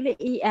ফেস্ট। আসলে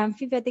এই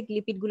অ্যামফিপ্যাথিক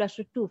লিপিড গুলো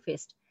আসলে টু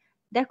ফেস্ট।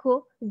 দেখো,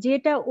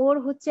 যেটা ওর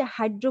হচ্ছে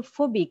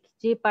হাইড্রোফোবিক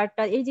যে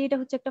পার্টটা, এই যে এটা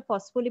হচ্ছে একটা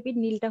ফসফোলিপিড,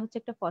 নীলটা হচ্ছে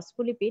একটা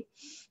ফসফোলিপিড।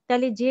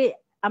 তাহলে যে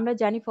আমরা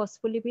জানি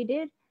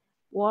ফসফোলিপিডের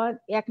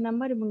 1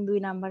 নাম্বার এবং 2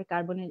 নাম্বার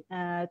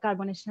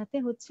কার্বনের সাথে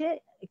হচ্ছে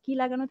কি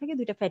লাগানো থাকে,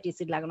 2টা ফ্যাটি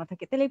অ্যাসিড লাগানো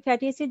থাকে। তাহলে এই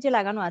ফ্যাটি অ্যাসিড যে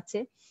লাগানো আছে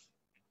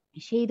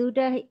সেই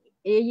 2টা,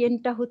 এই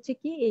এনটা হচ্ছে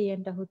কি, এই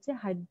এনটা হচ্ছে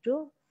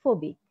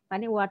হাইড্রোফোবিক,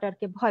 মানে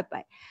ওয়াটারকে ভয়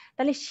পায়।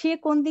 তাহলে সে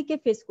কোন দিকে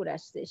ফেস করে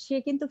আসছে, সে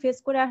কিন্তু ফেস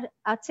করে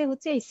আছে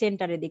হচ্ছে এই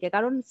সেন্টারের দিকে,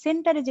 কারণ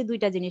সেন্টারে যে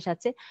 2টা জিনিস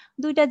আছে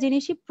 2টা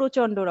জিনিসই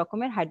প্রচন্ড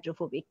রকমের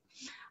হাইড্রোফোবিক।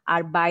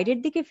 আর বাইরের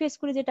দিকে ফেস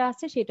করে যেটা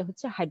আছে সেটা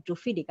হচ্ছে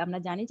হাইড্রোফিলিক। আমরা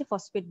জানি যে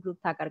ফসফেট গ্রুপ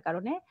থাকার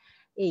কারণে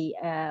এই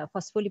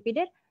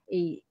ফসফোলিপিডের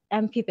এই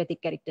অ্যামফিপ্যাথিক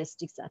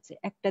ক্যারেক্টারিস্টিক্স আছে।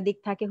 একটা দিক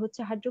থাকে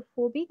হচ্ছে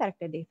হাইড্রোফোবিক আর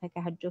একটা দিক থাকে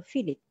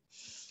হাইড্রোফিলিক।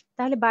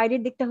 তাহলে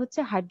বাইরের দিকটা হচ্ছে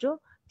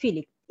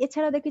হাইড্রোফিলিক।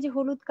 এছাড়া দেখি যে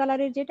হলুদ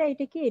কালারের যেটা,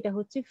 এটা কি, এটা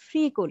হচ্ছে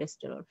ফ্রি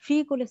কোলেস্টেরল। ফ্রি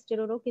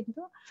কোলেস্টেরলও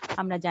কিন্তু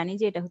আমরা জানি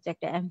যে এটা হচ্ছে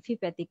একটা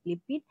অ্যামফিপ্যাথিক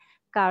লিপিড।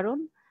 কারণ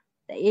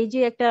এই যে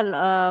একটা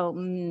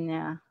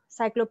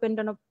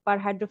সাইক্লোপেন্টান পার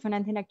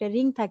হাইড্রোফেনান্থিন একটা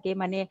রিং থাকে,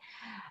 মানে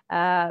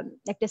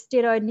একটা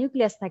স্টেরয়েড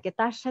নিউক্লিয়াস থাকে,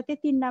 তার সাথে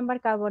 3 নাম্বার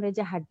কার্বনের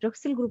যে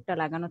হাইড্রোক্সিল গ্রুপটা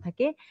লাগানো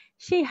থাকে,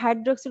 সেই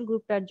হাইড্রোক্সিল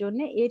গ্রুপটার জন্য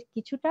এর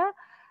কিছুটা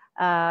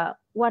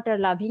ওয়াটার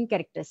লাভিং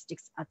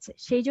ক্যারেক্টারিস্টিক্স আছে।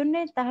 সেই জন্য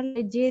তাহলে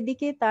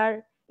যেদিকে তার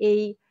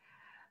এই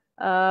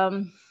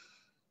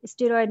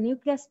স্টেরয়েড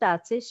নিউক্লিয়াসটা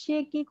আছে, সে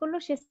কি করলো,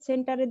 সে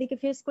সেন্টারের দিকে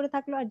ফেস করে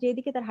থাকলো, আর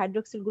যেদিকে তার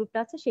হাইড্রোক্সিল গ্রুপটা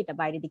আছে সেটা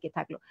বাইরের দিকে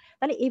থাকলো।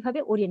 তাহলে এইভাবে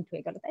ওরিয়েন্ট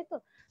হয়ে গেল, তাই তো?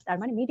 তার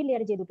মানে মিডল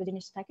লেয়ারে যে দুটো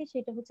জিনিস থাকে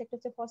সেটা হচ্ছে, একটা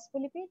হচ্ছে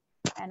phospholipid,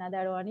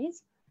 another one is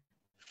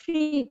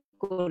free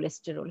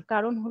cholesterol.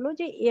 কারণ হলো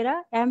যে এরা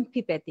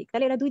অ্যামফিপ্যাথিক,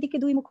 তাহলে এরা 2 দিকে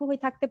 2 মুখ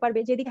হয়ে থাকতে পারবে।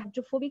 যেদিকে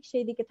হাইড্রোফোবিক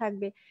সেই দিকে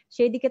থাকবে,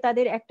 সেই দিকে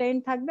তাদের একটা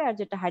এন্ড থাকবে, আর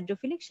যেটা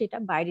হাইড্রোফিলিক সেটা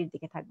বাইরের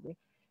দিকে থাকবে।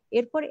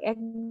 এরপর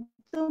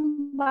একদম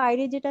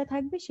বাইরে যেটা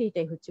থাকবে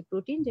সেইটাই হচ্ছে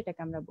প্রোটিন, যেটাকে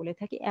আমরা বলে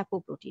থাকি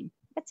অ্যাপোপ্রোটিন।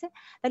 ঠিক আছে?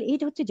 তাহলে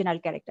এইটা হচ্ছে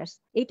জেনারেল ক্যারেক্টারস।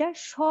 এটা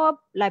সব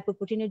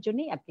লাইপোপ্রোটিনের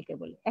জন্যই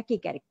অ্যাপ্লিকেবল, একই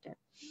ক্যারেক্টার।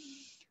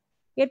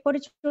 এরপরে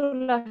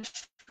চলে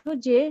আসো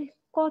যে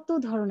কত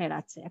ধরনের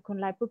আছে। এখন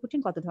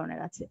লাইপোপ্রোটিন কত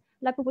ধরনের আছে?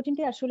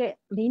 লাইপোপ্রোটিনকে আসলে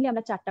মেইনলি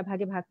আমরা 4টা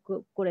ভাগে ভাগ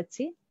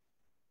করেছি।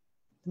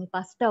 তুমি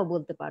 5টাও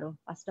বলতে পারো,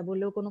 5টা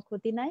বললেও কোনো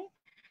ক্ষতি নাই।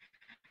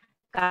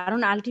 কারণ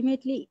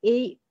আলটিমেটলি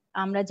এই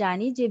আমরা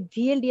জানি যে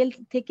ভিএলডিএল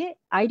থেকে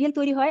আইডিয়াল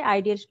তৈরি হয়।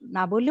 আইডিয়াল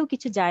না বললেও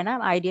কিছু যায় না,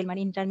 আইডিয়াল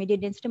মানে ইন্টারমিডিয়েট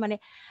ডেন্সিটি। মানে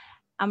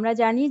আমরা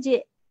জানি যে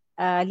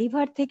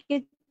লিভার থেকে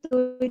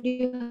তৈরি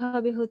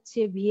হবে হচ্ছে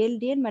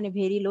ভিএলডিএন, মানে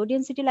ভেরি লো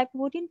ডেন্সিটি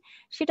লাইপোপ্রোটিন।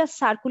 সেটা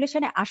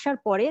সার্কুলেশনে আসার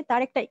পরে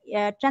তার একটা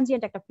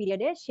ট্রানজিয়েন্ট একটা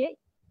পিরিয়ডে সে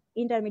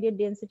ইন্টারমিডিয়েট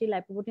ডেন্সিটি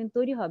লাইপোপ্রোটিন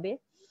তৈরি হবে,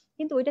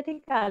 কিন্তু ওইটা থেকে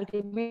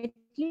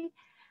আলটিমেটলি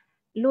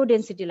লো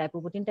ডেন্সিটি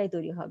লাইপোপ্রোটিনটাই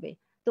তৈরি হবে।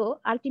 তো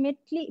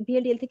আলটিমেটলি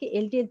ভিএলডিএল থেকে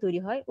এলডিএল তৈরি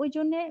হয়। ওই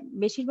জন্য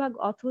বেশিরভাগ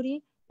অথরই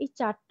এই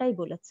 4টাই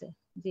বলেছে,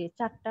 যে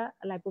 4টা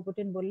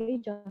লাইপোপ্রোটিন বললেই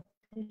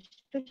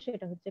যথেষ্ট।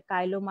 সেটা হচ্ছে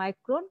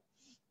কাইলোমাইক্রন,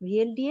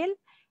 VLDL,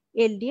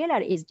 LDL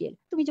আর HDL।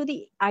 তুমি যদি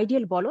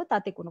আইডিয়াল বলো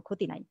তাতে কোনো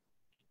ক্ষতি নাই।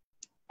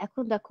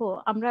 এখন দেখো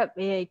আমরা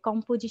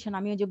কম্পোজিশন,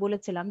 আমি যে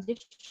বলেছিলাম যে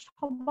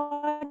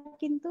সবার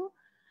কিন্তু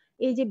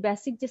এই যে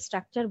বেসিক যে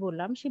স্ট্রাকচার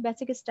বললাম, সেই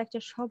বেসিক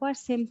স্ট্রাকচার সবার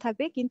সেম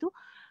থাকবে, কিন্তু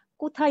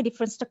কোথায়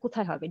ডিফারেন্সটা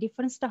কোথায় হবে?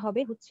 ডিফারেন্সটা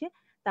হবে হচ্ছে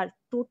তার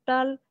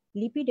টোটাল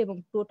লিপিড এবং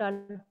টোটাল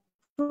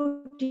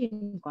প্রোটিন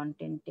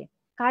কন্টেন্টে।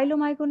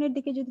 কাইলোমাইক্রনের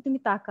দিকে যদি তুমি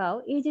তাকাও,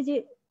 এই যে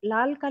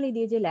লাল কালি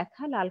দিয়ে যে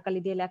লেখা, লাল কালি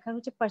দিয়ে লেখা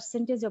হচ্ছে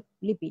পার্সেন্টেজ অফ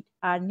লিপিড,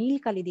 আর নীল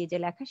কালি দিয়ে যে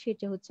লেখা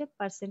সেটা হচ্ছে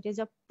পার্সেন্টেজ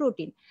অফ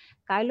প্রোটিন।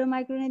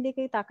 কাইলোমাইক্রনের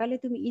দিকে তাকালে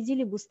তুমি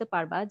ইজিলি বুঝতে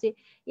পারবা যে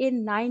এর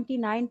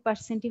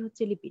 99%ই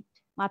হচ্ছে লিপিড,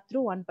 মাত্র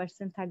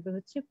 1% থাকবে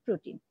হচ্ছে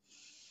প্রোটিন।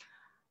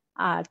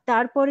 আর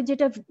তারপরে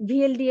যেটা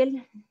VLDL,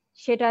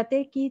 সেটাতে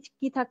কি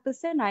কি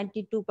থাকতেছে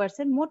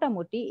 92%।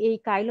 মোটামুটি এই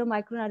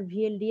কাইলোমাইক্রন আর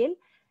VLDL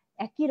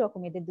একই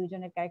রকম, এদের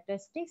দুজনের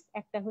ক্যারেক্টারিস্টিক্স।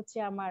 একটা হচ্ছে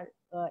আমার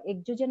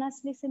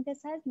এক্সোজেনাসলি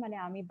সিনথেসাইজ, মানে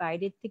আমি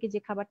বাইরের থেকে যে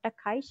খাবারটা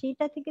খাই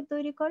সেইটা থেকে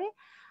তৈরি করে,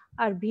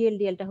 আর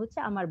VLDLটা হচ্ছে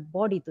আমার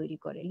বডি তৈরি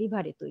করে,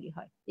 লিভারে তৈরি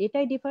হয়।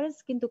 এটাই ডিফারেন্স,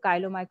 কিন্তু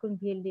কাইলোমাইক্রন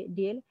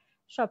VLDL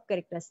সব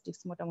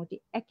ক্যারেক্টারিস্টিক্স মোটামুটি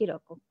একই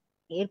রকম।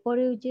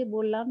 এরপরে ওই যে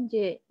বললাম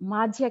যে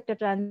মাঝে একটা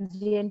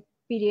ট্রানজিয়েন্ট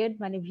পিরিয়ড,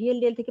 মানে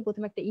VLDL থেকে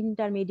প্রথমে একটা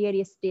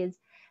ইন্টারমিডিয়ারি স্টেজ,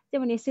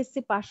 যেমন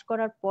এসএসসি পাস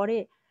করার পরে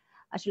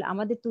আসলে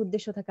আমাদের তো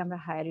উদ্দেশ্য থাকে আমরা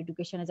হায়ার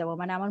এডুকেশনে যাব,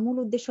 মানে আমার মূল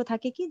উদ্দেশ্য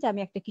থাকে কি যে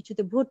আমি একটা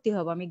কিছুতে ভর্তি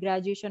হব, আমি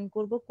গ্রাজুয়েশন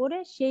করব, করে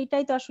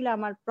সেইটাই তো আসলে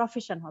আমার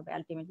প্রফেশন হবে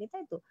আলটিমেটলি,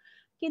 তাই তো?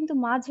 কিন্তু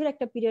মাঝের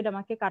একটা পিরিয়ড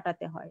আমাকে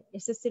কাটাতে হয়,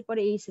 এসএসসির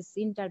পরে এইচএসসি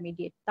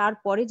ইন্টারমিডিয়েট,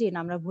 তারপরে যে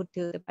আমরা ভর্তি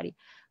হতে পারি।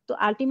 তো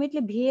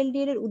আলটিমেটলি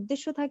VLDL এর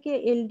উদ্দেশ্য থাকে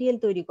LDL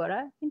তৈরি করা,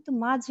 কিন্তু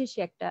মাঝে সে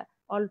একটা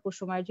অল্প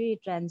সময়ের যে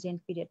ট্রানজিয়েন্ট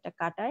পিরিয়ডটা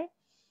কাটায়,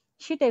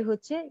 সেটাই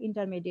হচ্ছে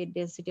ইন্টারমিডিয়েট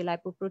ডেনসিটি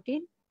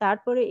লাইপোপ্রোটিন।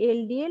 তারপরে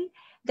LDL।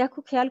 দেখো,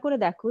 খেয়াল করে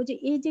দেখো যে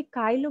এই যে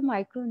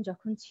কাইলোমাইক্রন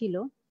যখন ছিল,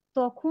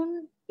 তখন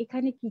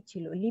এখানে কি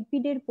ছিল?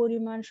 লিপিডের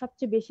পরিমাণ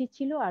সবচেয়ে বেশি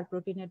ছিল আর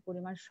প্রোটিনের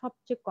পরিমাণ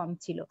সবচেয়ে কম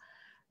ছিল।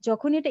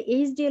 যখন এটা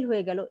HDL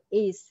হয়ে গেল,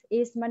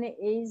 এস মানে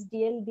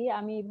HDL দিয়ে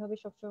আমি এইভাবে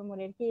সবসময়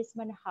মনে রাখি, এস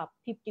মানে হাফ,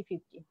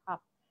 50-50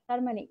 হাফ। তার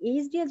মানে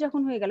HDL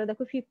যখন হয়ে গেল,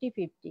 দেখো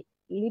 50-50,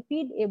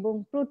 লিপিড এবং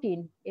প্রোটিন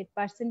এর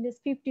পার্সেন্টেজ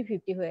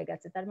 50-50 হয়ে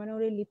গেছে। তার মানে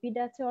ওর লিপিড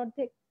আছে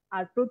অর্ধেক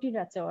আর প্রোটিন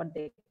আছে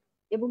অর্ধেক।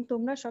 এবং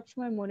তোমরা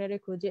সবসময় মনে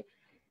রেখো যে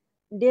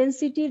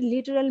ডেনসিটির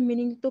লিটারাল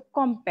মিনিং তো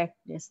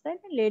কম্প্যাক্টনেস, তাই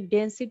না?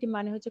 ডেনসিটি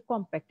মানে হচ্ছে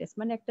কম্প্যাক্টনেস,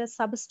 মানে একটা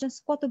সাবস্টেন্স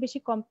কত বেশি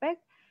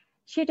কম্প্যাক্ট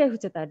সেটাই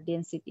হচ্ছে তার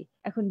ডেনসিটি।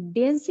 এখন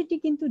ডেনসিটি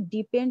কিন্তু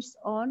depends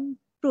on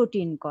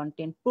protein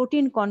content,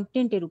 protein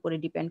কন্টেন্টের উপরে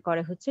ডিপেন্ড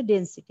করে হচ্ছে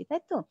ডেনসিটি,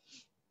 তাই তো?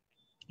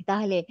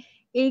 তাহলে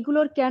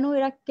এইগুলোর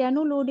এরা কেন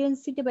লো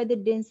ডেনসিটি, বা এদের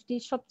ডেনসিটি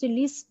সবচেয়ে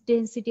লিস্ট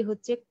ডেনসিটি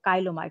হচ্ছে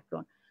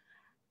কাইলোমাইক্রন।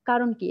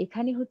 কারণ কি,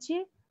 এখানে হচ্ছে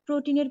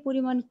প্রোটিনের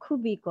পরিমাণ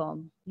খুবই কম,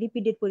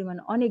 লিপিডের পরিমাণ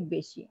অনেক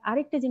বেশি।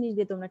 আরেকটা জিনিস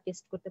দিয়ে তোমরা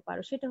টেস্ট করতে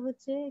পারো, সেটা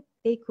হচ্ছে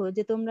দেখো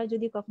যে তোমরা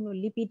যদি কখনো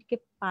লিপিডকে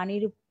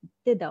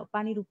পানিতে দাও,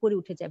 পানির উপরে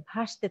উঠে যায়,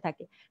 ভাসতে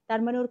থাকে, তার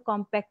মানে ওর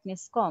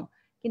কম্প্যাক্টনেস কম।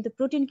 কিন্তু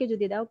প্রোটিনকে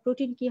যদি দাও,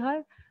 প্রোটিন কি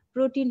হয়?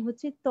 প্রোটিন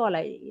হচ্ছে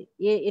তলায়,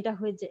 এটা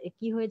হয়ে যায়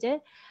কি হয়ে যায়,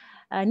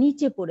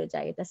 নিচে পড়ে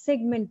যায়, এটা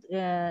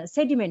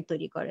সেডিমেন্ট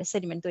তৈরি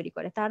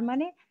করে। তার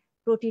মানে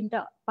প্রোটিনটা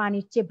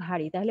পানির চেয়ে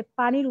ভারী। তাহলে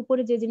পানির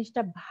উপরে যে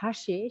জিনিসটা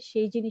ভাসে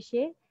সেই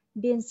জিনিসের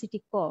ডেনসিটি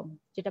কম,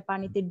 যেটা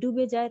পানিতে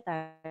ডুবে যায়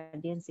তার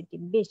ডেনসিটি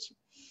বেশি।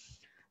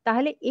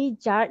 তাহলে এই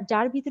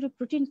যার ভিতরে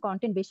প্রোটিন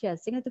কন্টেন্ট বেশি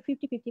আছে, এখানে তো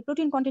 50-50,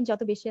 প্রোটিন কন্টেন্ট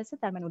যত বেশি আছে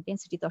তার মানে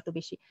ডেনসিটি তত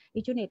বেশি।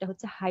 এই জন্য এটা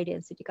হচ্ছে হাই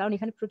ডেনসিটি, কারণ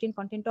এখানে প্রোটিন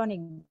কন্টেন্ট অনেক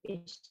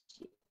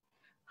বেশি,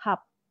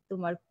 হাফ,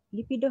 তোমার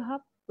লিপিডও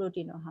হাফ,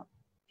 প্রোটিনও হাফ,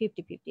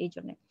 50-50 এই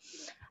জন্য।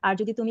 আর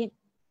যদি তুমি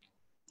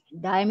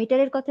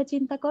ডায়ামিটারের কথা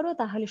চিন্তা করো,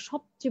 তাহলে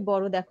সবচেয়ে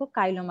বড় দেখো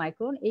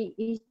কাইলোমাইক্রন।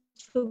 এই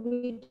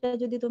ছবিটা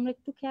যদি তোমরা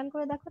একটু খেয়াল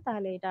করে দেখো,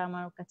 তাহলে এটা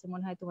আমার কাছে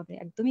মনে হয় তোমাদের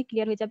একদমই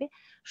ক্লিয়ার হয়ে যাবে।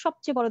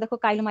 সবচেয়ে বড় দেখো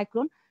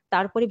কাইলোমাইক্রন,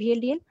 তারপরে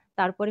VLDL,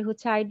 তারপরে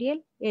হচ্ছে IDL,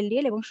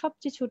 LDL, এবং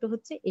সবচেয়ে ছোট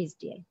হচ্ছে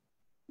HDL।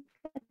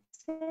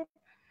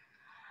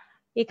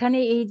 এখানে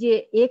এই যে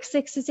এক্স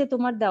এক্সিসে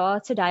তোমার দেওয়া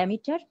আছে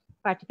ডায়ামিটার,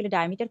 পার্টিকুলার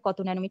ডায়ামিটার কত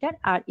ন্যানোমিটার,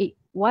 আর এই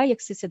ওয়াই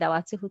এক্সিসে দেওয়া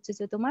আছে হচ্ছে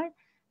যে তোমার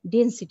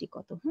ডেনসিটি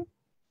কত। হ্যাঁ,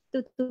 তো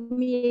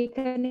তুমি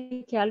এখানে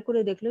খেয়াল করে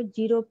দেখলো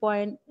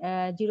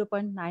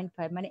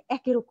 0.95, মানে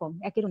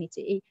একেরও নিচে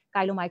এই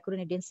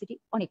কাইলোমাইক্রনের ডেনসিটি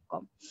অনেক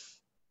কম।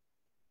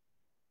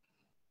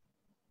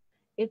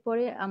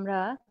 এরপরে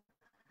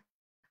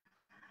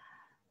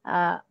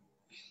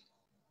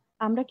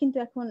আমরা কিন্তু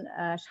এখন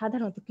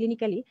সাধারণত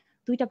ক্লিনিক্যালি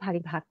দুইটা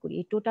ভাগে ভাগ করি,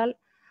 এই টোটাল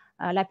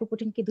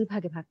লাইপোপ্রোটিনকে দুই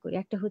ভাগে ভাগ করি।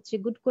 একটা হচ্ছে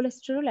good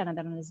cholesterol,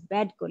 another one is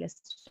bad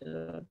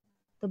cholesterol.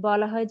 তো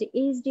বলা হয় যে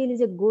HDL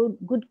is a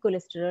good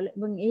cholesterol,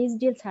 এবং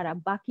HDL ছাড়া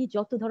বাকি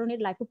যত ধরনের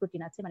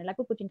লাইপোপ্রোটিন আছে, মানে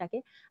লাইপোপ্রোটিনটাকে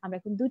আমরা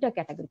এখন দুইটা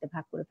ক্যাটাগরিতে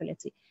ভাগ করে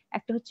ফেলেছি।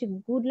 একটা হচ্ছে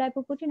good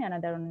lipoprotein,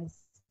 another one is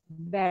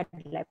bad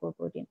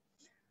lipoprotein.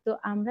 তো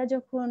আমরা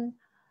যখন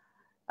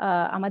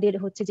আমাদের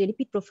হচ্ছে যে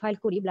লিপিড প্রোফাইল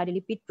করি, ব্লাডে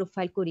লিপিড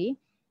প্রোফাইল করি,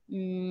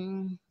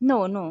 নো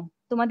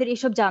তোমাদের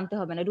এসব জানতে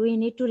হবে না, do you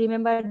need to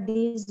remember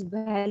this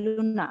value,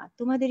 না,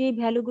 তোমাদের এই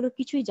ভ্যালুগুলো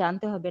কিছুই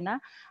জানতে হবে না।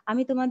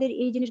 আমি তোমাদের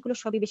এই জিনিসগুলো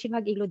সবই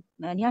বেশিরভাগ এগুলো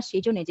নিয়ে আসছি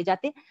এই জন্য যে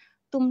যাতে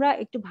তোমরা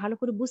একটু ভালো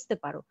করে বুঝতে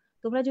পারো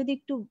তোমরা যদি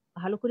একটু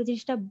ভালো করে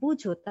জিনিসটা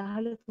বুঝো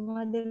তাহলে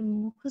তোমাদের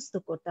মুখস্থ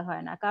করতে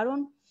হয় না, কারণ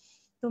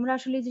তোমরা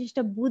আসলে এই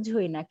জিনিসটা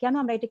বুঝোই না। কেন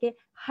আমরা এটাকে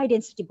হাই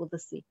ডেন্সিটি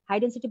বলতেছি? হাই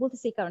ডেন্সিটি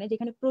বলতেছি এই কারণে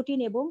যেখানে প্রোটিন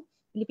এবং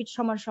লিপিড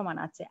সমান সমান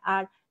আছে।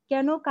 আর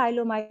কেন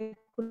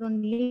কাইলোমাইক্রন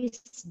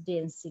লিস্ট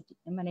ডেন্সিটি,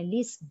 মানে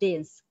লিস্ট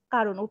ডেন্স,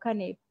 কারণ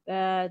ওখানে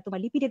তোমার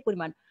লিপিডের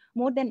পরিমাণ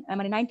মোর দেন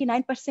মানে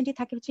 99%ই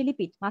থাকে হচ্ছে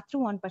লিপিড, মাত্র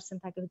 1%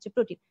 থাকে হচ্ছে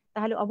প্রোটিন।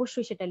 তাহলে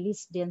অবশ্যই সেটা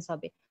লিস্ট ডেন্স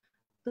হবে।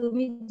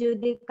 তুমি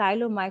যদি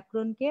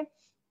কাইলোমাইক্রনকে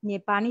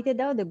নিয়ে পানিতে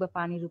দাও, দেখবে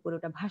পানির উপর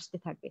ওটা ভাসতে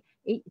থাকবে।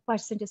 এই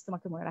পার্সেন্টেজ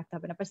তোমাকে মনে রাখতে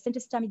হবে না,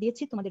 পার্সেন্টেজটা আমি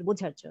দিয়েছি তোমাদের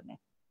বোঝার জন্য।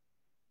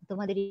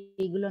 তোমাদের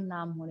এইগুলোর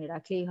নাম মনে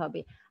রাখলেই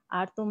হবে।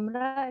 আর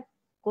তোমরা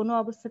কোনো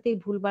অবস্থাতেই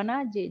ভুলবা না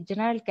যে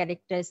জেনারেল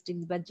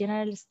ক্যারেক্টারিস্টিক্স বা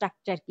জেনারেল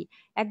স্ট্রাকচার কি,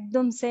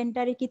 একদম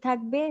সেন্টারে কি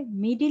থাকবে,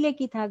 মিডিলে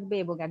কি থাকবে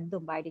এবং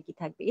একদম বাইরে কি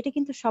থাকবে, এটা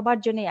কিন্তু সবার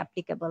জন্যই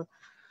অ্যাপ্লিকেবল।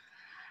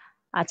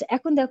 আচ্ছা,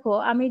 এখন দেখো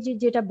আমি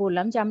যেটা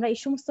বললাম যে আমরা এই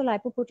সমস্ত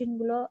লাইপোপ্রোটিন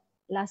গুলো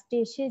লাস্টে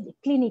এসে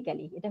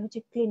ক্লিনিক্যালি, এটা হচ্ছে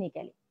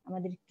ক্লিনিক্যালি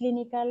আমাদের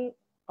ক্লিনিক্যাল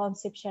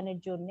কনসেপশনের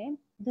জন্য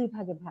দুই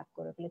ভাগে ভাগ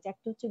করে ফেলেছে।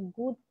 একটা হচ্ছে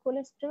good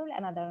cholesterol,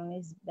 another one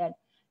is bad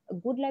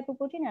good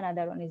lipoprotein,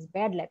 another one is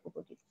bad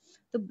lipoprotein.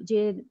 তো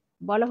যে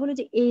বলা হলো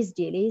যে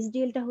এইচডিএল,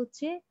 এইচডিএলটা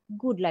হচ্ছে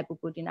গুড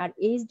লাইপোপ্রোটিন। আর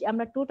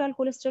আমরা টোটাল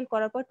কোলেস্টেরল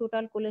করার পর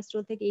টোটাল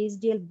কোলেস্টেরল থেকে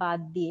এইচডিএল বাদ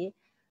দিয়ে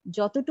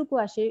যতটুকু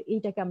আসে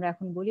এইটাকে আমরা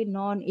এখন বলি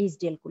নন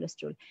এইচডিএল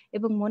কোলেস্টেরল।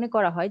 এবং মনে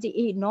করা হয় যে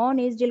এই নন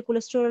এইচডিএল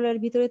কোলেস্টেরলের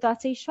ভিতরে তো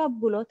আছে এই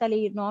সবগুলো, তাহলে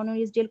এই নন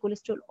HDL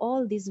cholesterol,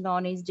 all this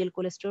non HDL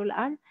cholesterol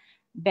R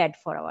bad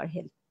for our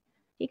health.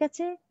 ঠিক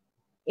আছে,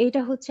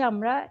 এইটা হচ্ছে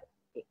আমরা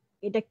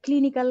এটা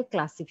ক্লিনিক্যাল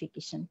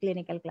ক্লাসিফিকেশন।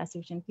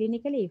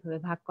 ক্লিনিক্যালি এইভাবে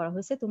ভাগ করা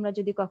হয়েছে। তোমরা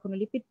যদি কখনো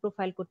লিপিড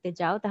প্রোফাইল করতে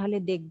যাও তাহলে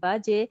দেখবা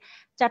যে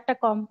 4টা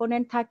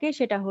কম্পোনেন্ট থাকে,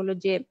 সেটা হলো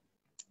যে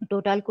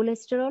total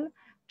cholesterol,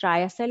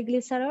 ট্রাইঅ্যাসাইল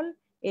glycerol,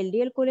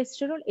 LDL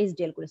cholesterol,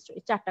 HDL cholesterol,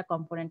 4টা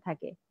কম্পোনেন্ট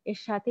থাকে। এর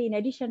সাথে ইন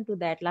এডিশন টু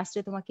দ্যাট লাস্টে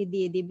তোমাকে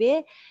দিয়ে দিবে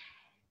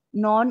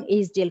নন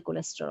এইচডিএল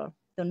কোলেস্টেরল।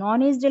 তো নন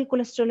এইচডিএল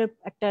কোলেস্টেরলের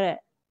একটা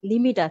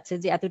লিমিট আছে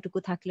যে এতটুকু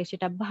থাকলে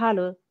সেটা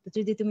ভালো। তো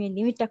যদি তুমি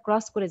লিমিটটা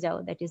ক্রস করে যাও,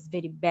 that is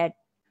very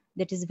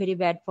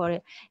bad, for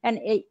and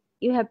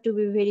you have to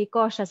be very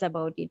কশাস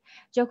about it.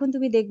 যখন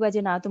তুমি দেখবা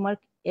যে না তোমার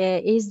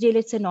এইচডিএল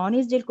এর চেয়ে নন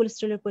এইচডিএল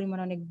কোলেস্টেরলের পরিমাণ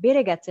অনেক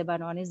বেড়ে গেছে, বা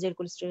নন এইচডিএল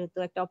কোলেস্টেরল তো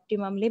একটা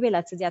অপটিমাম লেভেল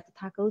আছে যে এত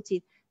থাকা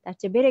উচিত, তার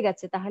চেয়ে বেড়ে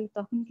গেছে, তাহলে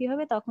তখন কি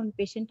হবে, তখন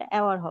পেশেন্টটা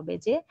অ্যাওয়ার হবে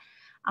যে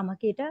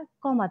আমাকে এটা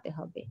কমাতে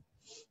হবে।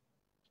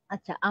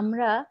 আচ্ছা,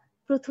 আমরা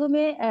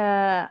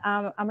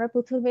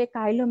প্রথমে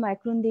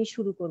কাইলোমাইক্রন দিয়ে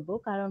শুরু করব,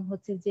 কারণ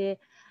হচ্ছে যে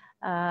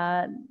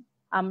আহ,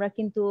 আমরা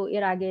কিন্তু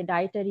এর আগে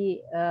ডায়েটারি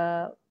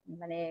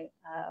মানে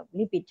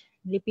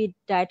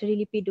ডায়েটারি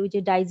লিপিড ওই যে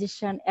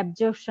ডাইজেশন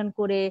অ্যাবজর্পশন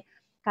করে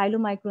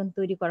কাইলোমাইক্রন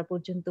তৈরি করা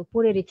পর্যন্ত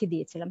পড়ে রেখে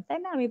দিয়েছিলাম, তাই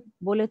না? আমি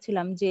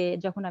বলেছিলাম যে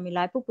যখন আমি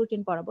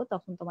লাইপোপ্রোটিন পড়াবো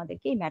তখন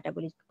তোমাদেরকে এই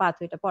মেটাবলিক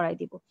পাথওয়েটা পড়াই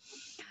দিব।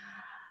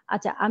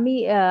 আচ্ছা,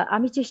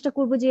 আমি চেষ্টা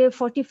করব যে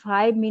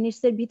 45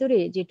 মিনিটস এর ভিতরে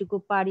যেটুকু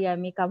পারি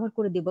আমি কভার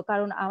করে দিব,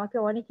 কারণ আমাকে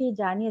অনেকেই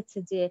জানিয়েছে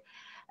যে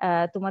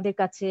তোমাদের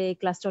কাছে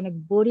ক্লাসটা অনেক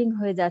বোরিং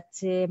হয়ে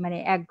যাচ্ছে, মানে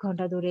 1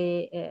 ঘন্টা ধরে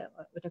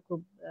ওটা খুব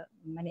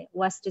মানে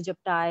wastage of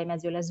time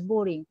as well as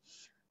boring.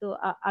 তো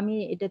আমি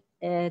এটা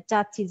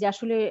চাচ্ছি যে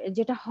আসলে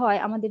যেটা হয়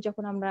আমাদের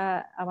যখন আমরা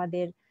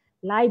আমাদের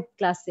লাইভ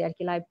ক্লাসে আর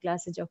কি,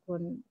 যখন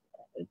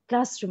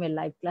ক্লাসরুমের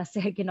লাইভ ক্লাসে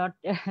আর কি, নট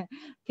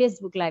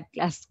ফেসবুক লাইভ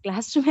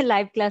ক্লাসরুমের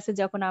লাইভ ক্লাসে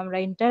যখন আমরা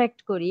ইন্টারাক্ট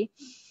করি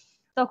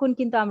তখন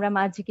কিন্তু আমরা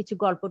মাঝে কিছু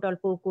গল্প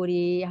টল্প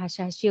করি,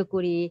 হাসাহাসিও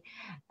করি।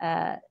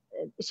 আহ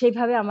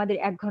সেইভাবে আমাদের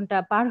 1 ঘন্টা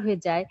পার হয়ে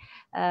যায়।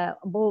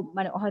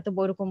 মানে হয়তো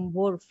ওরকম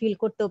বোর ফিল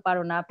করতেও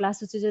পারো না। প্লাস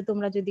হচ্ছে যে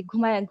তোমরা যদি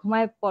ঘুমায়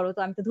ঘুমায় পড়ো তো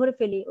আমি তো ধরে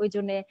ফেলি, ওই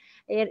জন্য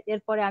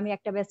এরপরে আমি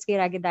একটা ব্যাচকে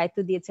এর আগে দায়িত্ব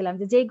দিয়েছিলাম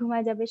যে যেই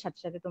ঘুমায় যাবে সাথে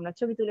সাথে তোমরা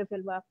ছবি তুলে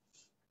ফেলবা,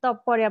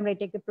 তারপরে আমরা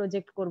এটাকে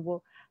প্রজেক্ট করব।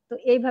 তো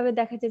এইভাবে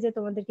দেখা যায় যে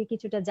তোমাদেরকে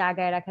কিছুটা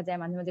জায়গায় রাখা যায়,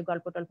 মাঝে মাঝে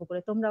গল্প টল্প করে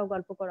তোমরাও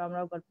গল্প করো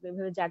আমরাও গল্প করি,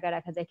 এইভাবে জায়গায়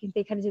রাখা যায়। কিন্তু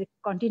এখানে যদি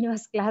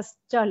কন্টিনিউয়াস ক্লাস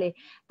চলে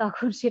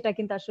তখন সেটা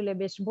কিন্তু আসলে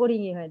বেশ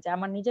বোরিংই হয়ে যায়।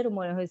 আমার নিজেরও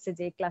মনে হয়েছে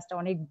যে এই ক্লাসটা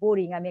অনেক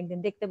বোরিং, আমি একদিন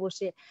দেখতে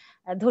বসে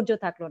ধৈর্য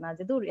থাকলো না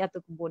যে দূর এত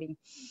বোরিং।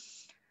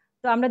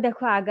 তো আমরা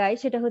দেখো আগাই,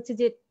 সেটা হচ্ছে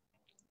যে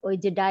ওই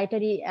যে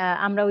ডায়েটারি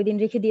আমরা ওই দিন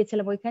রেখে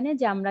দিয়েছিলাম ওইখানে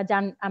যে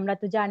আমরা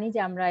তো জানি যে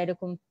আমরা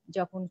এরকম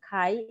যখন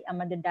খাই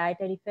আমাদের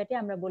ডায়েটারি ফ্যাটে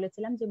আমরা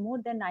বলেছিলাম যে মোর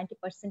দ্যান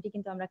 90%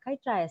 কিন্তু আমরা খাই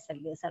ট্রাইঅ্যাসাইল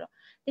গ্লিসারল।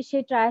 তো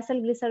সেই ট্রাইঅ্যাসাইল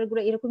গ্লিসারল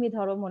গুলো এরকমই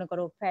ধরো মনে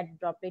করো ফ্যাট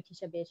ড্রপলেট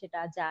হিসেবে সেটা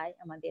যায়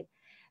আমাদের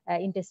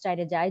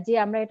ইন্টেস্টাইনে যায়, যে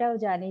আমরা এটাও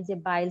জানি যে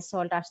বাইল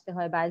সল্ট আসতে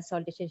হয়, বাইল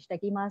সল্ট এসে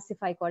সেটাকে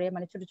ইমাসিফাই করে,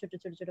 মানে ছোট ছোট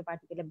ছোট ছোট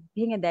পার্টিকেলে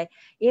ভেঙে দেয়।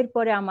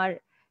 এরপরে আমার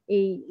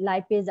এই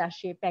লাইপেজ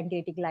আসে,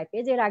 প্যানক্রিয়াটিক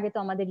লাইপেজ। এর আগে তো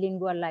আমাদের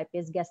লিঙ্গুয়াল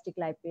লাইপেজ, গ্যাস্ট্রিক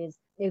লাইপেজ,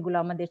 এগুলো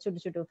আমাদের ছোট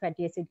ছোট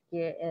ফ্যাটি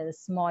অ্যাসিডকে,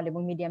 স্মল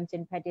এবং মিডিয়াম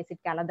চেইন ফ্যাটি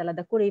অ্যাসিডকে আলাদা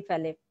আলাদা করে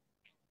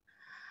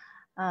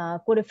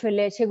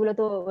ফেলে সেগুলো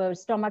তো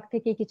স্টমাক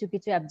থেকে কিছু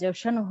কিছু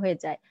অ্যাবজর্পশন হয়ে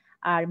যায়।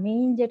 আর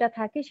মেইন যেটা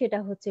থাকে সেটা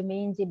হচ্ছে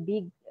মেইন যে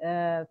বিগ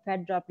ফ্যাট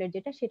ড্রপলেট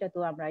যেটা, সেটা তো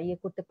আমরা ইয়ে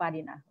করতে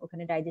পারি না,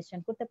 ওখানে ডাইজেশন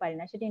করতে পারি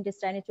না, সেটা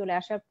ইন্টেস্টাইনে চলে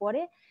আসার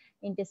পরে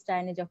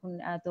ইন্টেস্টাইনে যখন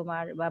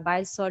তোমার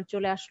বাইল সল্ট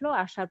চলে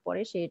আসার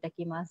পরে সে এটাকে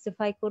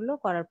ইমাসিফাই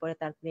করার পরে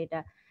তারপরে এটা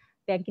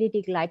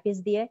প্যানক্রিয়াটিক লাইপেজ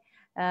দিয়ে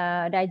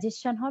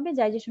ডাইজেশন হবে।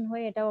 ডাইজেশন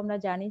হয়ে এটাও আমরা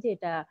জানি যে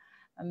এটা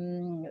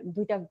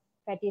দুইটা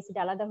ফ্যাটি অ্যাসিড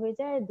আলাদা হয়ে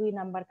যায়, 2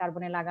 নাম্বার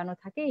কার্বনে লাগানো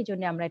থাকে, এই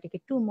জন্য আমরা এটাকে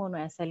 2 মোনো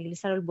অ্যাসাইল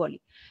গ্লিসারল বলি।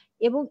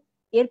 এবং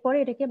এরপরে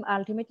এটাকে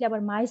আলটিমেটলি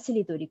আবার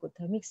মাইসিলি তৈরি করতে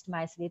হয়, মিক্সড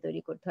মাইসিলি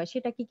তৈরি করতে হয়।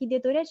 সেটা কি কি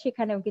দিয়ে তৈরি হয়,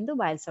 সেখানেও কিন্তু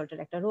বাইল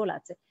সল্টের একটা রোল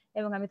আছে।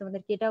 এবং আমি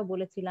তোমাদেরকে এটাও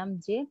বলেছিলাম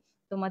যে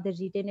তোমাদের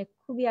রিটেনে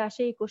খুবই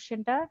আসে এই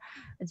কোশ্চেনটা,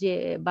 যে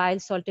বাইল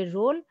সল্টের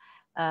role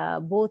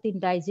both in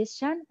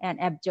digestion and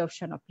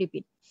absorption of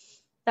lipid।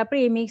 তারপরে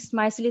এই মিক্সড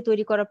মাইসিলি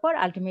তৈরি করার পর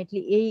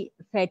আলটিমেটলি এই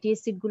ফ্যাটি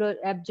অ্যাসিড গুলো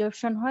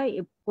অ্যাবজর্পশন হয়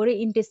করে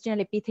ইন্টেস্টিনাল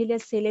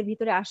এপিথেলিয়াল সেলের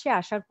ভিতরে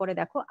আসার পরে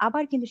দেখো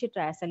আবার কিন্তু সে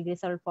ট্রায়াসাইল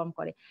গ্লিসারল ফর্ম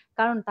করে,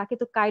 কারণ তাকে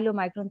তো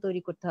কাইলোমাইক্রন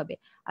তৈরি করতে হবে।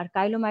 আর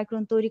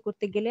কাইলোমাইক্রন তৈরি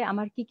করতে গেলে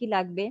আমার কি কি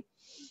লাগবে,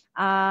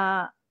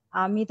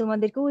 আমি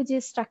তোমাদেরকে ওই যে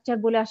স্ট্রাকচার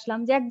বলে আসলাম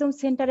যে একদম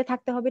সেন্টারে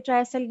থাকতে হবে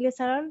ট্রায়াসাইল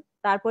গ্লিসারল,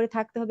 তারপরে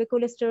থাকতে হবে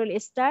কোলেস্টেরল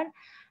এস্টার,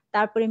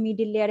 তারপরে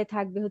মিডল লেয়ারে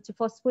থাকবে হচ্ছে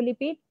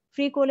ফসফোলিপিড,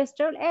 ফ্রি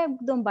কোলেস্টেরল,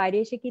 একদম বাইরে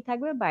এসে কি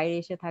থাকবে, বাইরে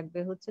এসে থাকবে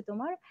হচ্ছে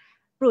তোমার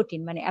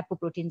প্রোটিন, মানে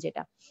অ্যাপোপ্রোটিন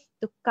যেটা।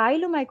 তো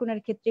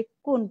কাইলোমাইক্রনের ক্ষেত্রে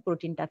কোন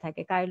প্রোটিনটা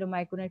থাকে,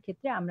 কাইলোমাইক্রনের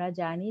ক্ষেত্রে আমরা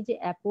জানি যে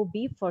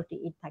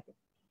ApoB48 থাকে,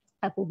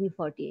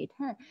 ApoB48।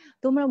 হ্যাঁ,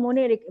 তোমরা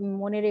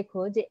মনে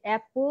রেখো যে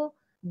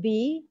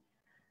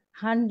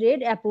ApoB100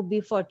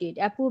 ApoB48,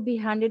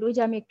 ApoB100 ওই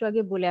যে আমি একটু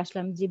আগে বলে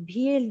আসলাম যে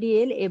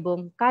VLDL এবং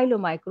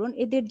কাইলোমাইক্রন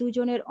এদের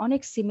দুজনের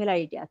অনেক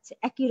সিমিলারিটি আছে,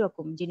 একই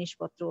রকম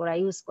জিনিসপত্র ওরা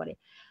ইউজ করে।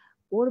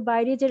 ওর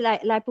বাইরে যে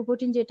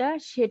লাইপোপ্রোটিন যেটা,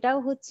 সেটাও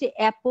হচ্ছে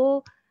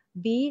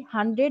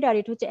ApoB100 আর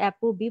এটা হচ্ছে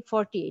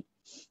ApoB48।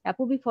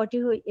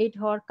 ApoB48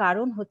 হওয়ার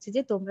কারণ হচ্ছে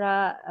যে তোমরা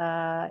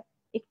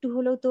একটু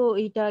হলেও তো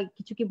এইটা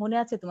কিছু কি মনে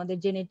আছে তোমাদের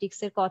জেনেটিক্স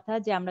এর কথা,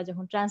 যে আমরা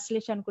যখন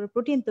ট্রান্সলেশন করে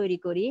প্রোটিন তৈরি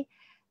করি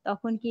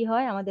তখন কি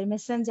হয়, আমাদের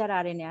মেসেঞ্জার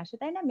আরএনএ আসে,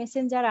 তাই না?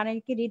 মেসেঞ্জার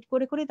আরএনএ কে রিড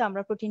করে করে তো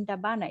আমরা প্রোটিনটা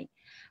বানাই।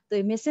 তো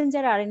এই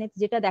মেসেঞ্জার আরএনএ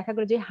যেটা দেখা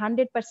গেল যে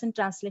 100%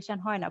 ট্রান্সলেশন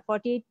হয় না,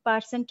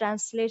 48%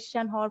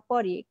 ট্রান্সলেশন হওয়ার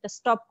পরই একটা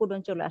স্টপ কোডন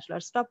চলে আসলো।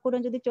 আর স্টপ কোডন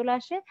যদি চলে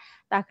আসে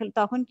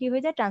তখন কি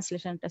হয়ে যায়,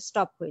 ট্রান্সলেশনটা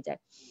স্টপ হয়ে যায়।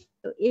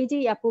 তো এই যে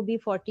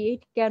ApoB48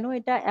 কেন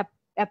এটা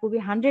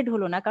ApoB100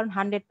 হলো না, কারণ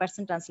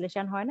 100%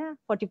 ট্রান্সলেশন হয় না,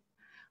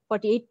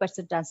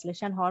 48%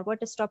 ট্রান্সলেশন হওয়ার পর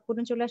একটা স্টপ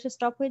কোডন চলে আসে,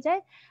 স্টপ হয়ে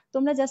যায়।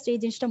 তোমরা জাস্ট এই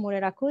জিনিসটা মনে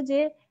রাখো যে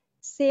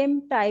সেম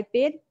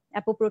টাইপের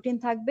অ্যাপোপ্রোটিন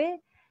থাকবে,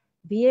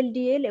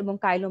 VLDL এবং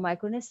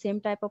কাইলোমাইক্রনের সেম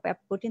টাইপ অফ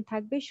অ্যাপোপ্রোটিন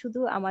থাকবে, শুধু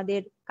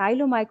আমাদের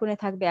কাইলোমাইক্রনে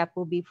থাকবে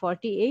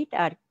ApoB48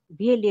 আর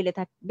VLDL এ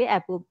থাকবে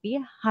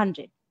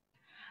ApoB100।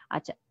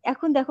 আচ্ছা,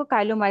 এখন দেখো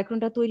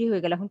কাইলোমাইক্রনটা তৈরি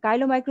হয়ে গেল। এখন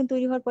কাইলোমাইক্রন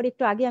তৈরি হওয়ার পরে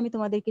একটু আগে আমি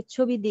তোমাদেরকে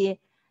ছবি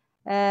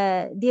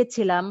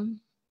দিয়েছিলাম।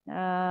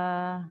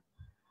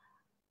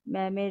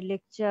 ম্যামের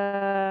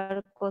লেকচার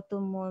কত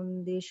মন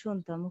দিয়ে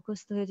শুনতাম,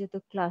 মুখস্থ হয়ে যেত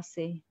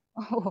ক্লাসে।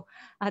 ও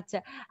আচ্ছা,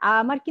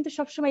 আমার কিন্তু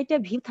সবসময় এটা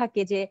ভিউ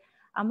থাকে যে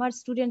আমার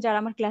স্টুডেন্ট যারা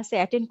আমার ক্লাসে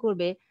অ্যাটেন্ড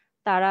করবে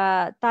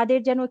তাদের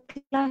যেন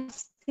ক্লাস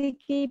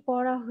থেকেই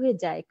পড়া হয়ে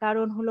যায়।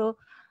 কারণ হলো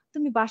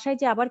তুমি বাসায়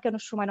যে আবার কেন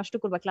সময় নষ্ট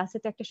করবা, ক্লাসে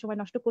তো একটা সময়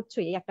নষ্ট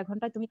করছোই, এই একটা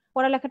ঘন্টায় তুমি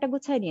পড়ালেখাটা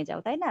গুছায় নিয়ে যাও,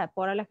 তাই না?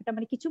 পড়ালেখাটা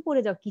মানে কিছু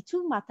পড়ে যাও, কিছু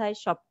মাথায়,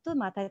 সব তো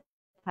মাথায়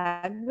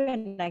থাকবে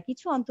না,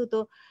 কিছু অন্তত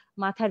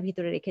মাথার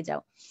ভিতরে রেখে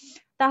যাও।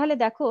 তাহলে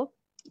দেখো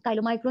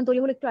কাইলোমাইক্রন তৈরি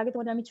হলো, একটু আগে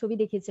তোমাদের আমি ছবি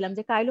দেখিয়েছিলাম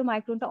যে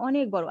কাইলোমাইক্রনটা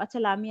অনেক বড়। আচ্ছা,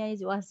 লামিয়া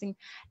ইজ ওয়াচিং।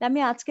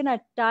 লামিয়া আজকে না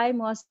টাইম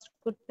ওয়াস্ট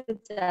করতে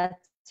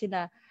চাচ্ছি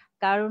না,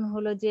 কারণ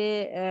হলো যে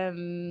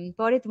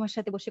পরে তোমার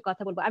সাথে বসে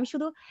কথা বলবো। আমি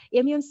শুধু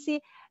MUMC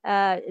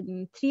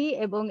 3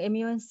 এবং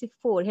MUMC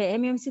 4, হ্যাঁ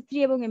MUMC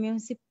 3 এবং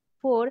MUMC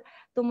 4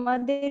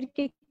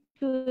 তোমাদেরকে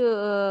একটু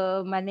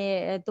মানে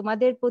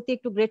তোমাদের প্রতি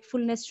একটু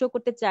গ্রেটফুলনেস শো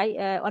করতে চাই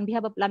অন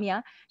বিহাফ অফ লামিয়া।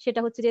 সেটা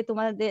হচ্ছে যে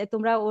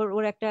তোমরা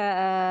ওর একটা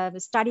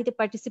স্টাডিতে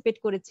পার্টিসিপেট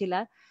করেছিলা,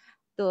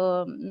 তো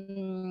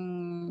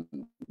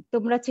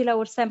তোমরা ছিল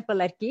ওর স্যাম্পল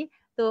আর কি।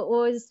 তো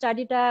ওই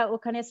স্টাডিটা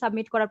ওখানে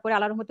সাবমিট করার পরে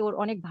আল্লাহর রহমতে ওর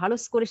অনেক ভালো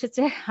স্কোর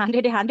এসেছে,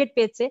 100-এ 100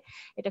 পেয়েছে।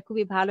 এটা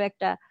খুবই ভালো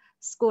একটা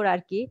স্কোর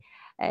আর কি।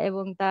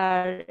 এবং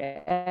তার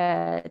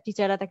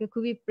টিচাররা তাকে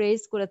খুবই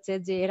প্রেজ করেছে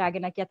যে এর আগে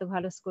নাকি এত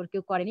ভালো স্কোর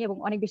কেউ করেনি, এবং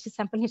অনেক বেশি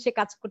স্যাম্পল নিয়ে সে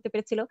কাজ করতে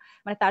পেরেছিল।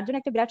 মানে তার জন্য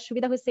একটা বিরাট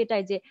সুবিধা হয়েছে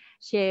এটাই যে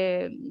সে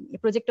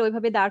প্রজেক্টটা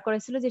ওইভাবে দাঁড়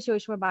করাইছিল যে সে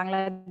ওই সময়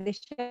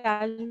বাংলাদেশে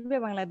আসবে,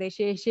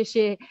 বাংলাদেশে এসে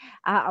সে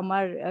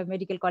আমার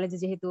মেডিকেল কলেজে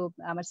যেহেতু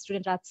আমার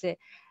স্টুডেন্ট আছে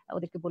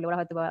ওদেরকে বলে ওরা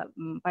হয়তো বা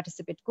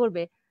পার্টিসিপেট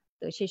করবে,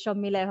 তো সেই সব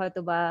মিলায় হয়তো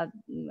বা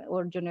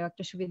ওর জন্য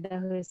একটা সুবিধা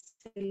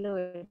হয়েছিল,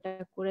 এটা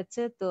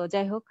করেছে। তো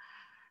যাই হোক,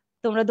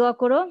 তোমরা দোয়া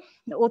করো।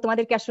 ও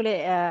তোমাদেরকে আসলে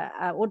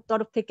ওর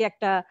তরফ থেকে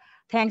একটা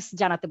থ্যাঙ্কস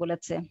জানাতে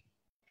বলেছে।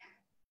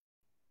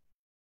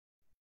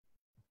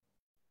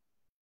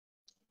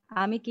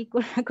 আমি কি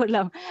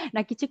করলাম না,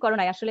 কিছু করো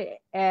নাই আসলে,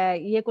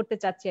 ইয়ে করতে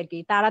চাচ্ছি আর কি,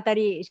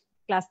 তাড়াতাড়ি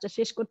ক্লাসটা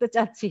শেষ করতে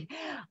চাচ্ছি।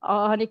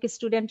 অনেক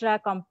স্টুডেন্টরা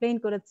কমপ্লেইন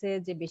করেছে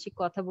যে বেশি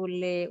কথা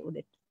বললে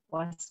ওদের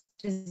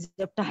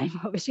টাইম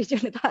হবে, সেই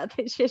জন্য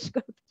তাড়াতাড়ি শেষ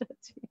করতে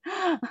চাচ্ছি।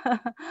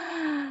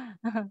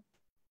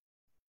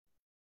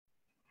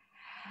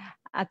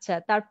 আচ্ছা,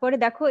 তারপরে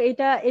দেখো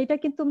এটা এটা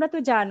কিন্তু তোমরা তো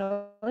জানো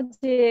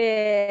যে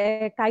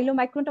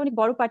কাইলোমাইক্রনটা অনেক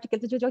বড় পার্টিকেল।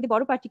 তো যদি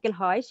বড় পার্টিকেল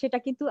হয় সেটা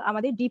কিন্তু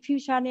আমাদের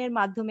ডিফিউশনের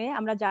মাধ্যমে,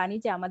 আমরা জানি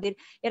যে আমাদের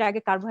এর আগে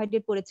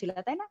কার্বোহাইড্রেট পড়েছিল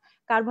তাই না?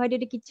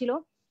 কার্বোহাইড্রেটে কি ছিল,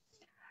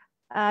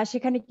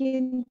 সেখানে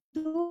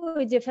কিন্তু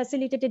ওই যে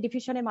ফ্যাসিলিটেটেড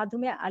ডিফিউশনের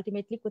মাধ্যমে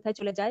আলটিমেটলি কোথায়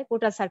চলে যায়,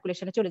 পোর্টাল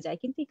সার্কুলেশনে চলে যায়।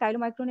 কিন্তু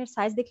কাইলোমাইক্রনের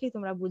সাইজ দেখলেই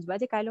তোমরা বুঝবা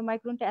যে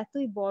কাইলোমাইক্রনটা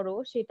এতই বড়,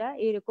 সেটা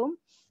এরকম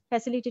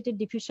ফ্যাসিলিটেটেড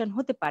ডিফিউশন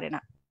হতে পারে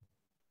না।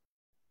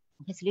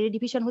 ফ্যাসিলিটেটেড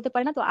ডিফিউশন হতে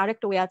পারে না, তো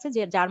আরেকটা ওয়ে আছে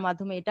যে যার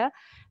মাধ্যমে এটা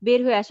বের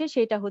হয়ে আসে,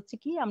 সেটা হচ্ছে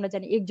কি আমরা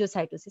জানি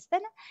এক্সোসাইটোসিস,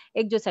 তাই না?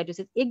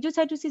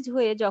 এক্সোসাইটোসিস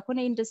হয়ে যখন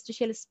এই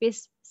ইন্টারস্টিশিয়াল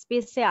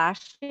স্পেসে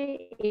আসে,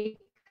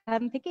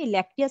 এখান থেকে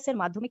ল্যাকটিয়াসের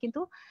মাধ্যমে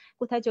কিন্তু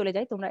কোথায় চলে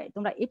যায়,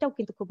 তোমরা এটাও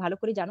কিন্তু খুব ভালো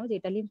করে জানো যে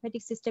এটা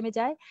লিম্ফ্যাটিক সিস্টেমে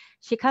যায়,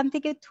 সেখান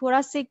থেকে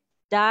থোরাসিক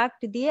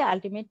ডাক্ট দিয়ে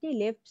আলটিমেটলি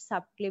লেফট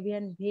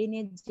সাবক্লেভিয়ান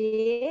ভেইনে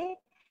যেয়ে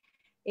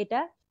এটা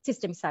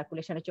সিস্টেমিক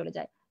সার্কুলেশনে চলে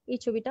যায়। এই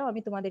ছবিটাও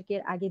আমি তোমাদেরকে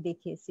আগে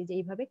দেখিয়েছি যে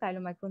এইভাবে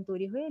কাইলোমাইক্রন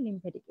তৈরি হয়ে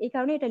লিম্ফ্যাটিক, এই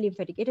কারণে এটা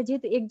লিম্ফ্যাটিক। এটা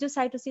যেহেতু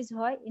এক্সোসাইটোসিস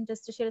হয়,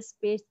 ইন্টারস্টিশিয়াল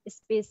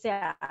স্পেসে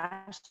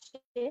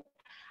আসে,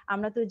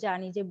 আমরা তো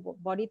জানি যে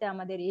বডিতে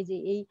আমাদের এই যে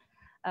এই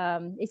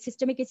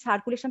সিস্টেমিক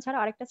সার্কুলেশন ছাড়া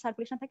আরেকটা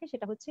সার্কুলেশন থাকে,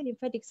 সেটা হচ্ছে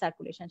লিম্ফ্যাটিক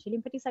সার্কুলেশন। সেই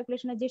লিম্ফ্যাটিক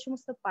সার্কুলেশনে যে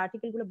সমস্ত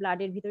পার্টিকেল গুলো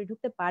ব্লাডের ভিতরে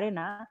ঢুকতে পারে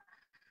না,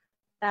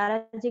 তারা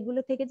যেগুলো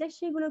থেকে যায়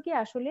সেগুলোকে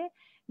আসলে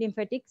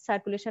লিম্ফ্যাটিক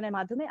সার্কুলেশনের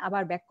মাধ্যমে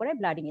আবার ব্যাক করে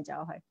ব্লাডিং এ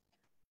যাওয়া হয়।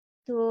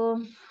 তো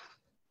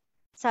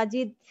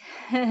সাজিদ,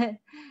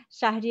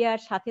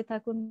 শাহরিয়ার সাথে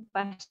থাকুন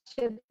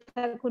পাশে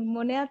থাকুন,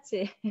 মনে আছে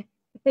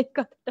এই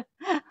কথাটা?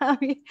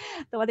 আমি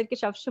তোমাদেরকে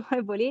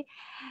সবসময় বলি।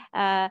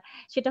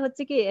 সেটা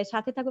হচ্ছে কি,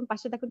 সাথে থাকুন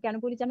পাশে থাকুন কেন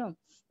বলি জানো?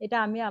 এটা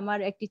আমি আমার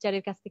এক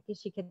টিচারের কাছ থেকে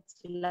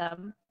শিখেছিলাম।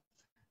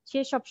 সে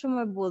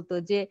সবসময় বলতো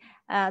যে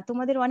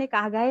তোমাদের অনেক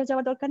আগায়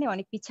যাওয়ার দরকার নেই,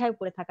 অনেক পিছায়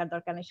পড়ে থাকার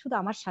দরকার নেই, শুধু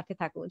আমার সাথে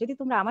থাকো। যদি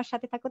তোমরা আমার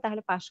সাথে থাকো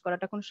তাহলে পাস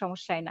করাটা কোনো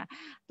সমস্যাই না।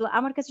 তো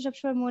আমার কাছে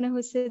সবসময় মনে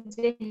হয়েছে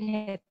যে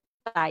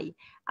তাই,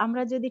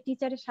 আমরা যদি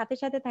টিচারের সাথে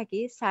সাথে থাকি,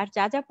 স্যার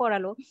যা যা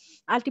পড়ালো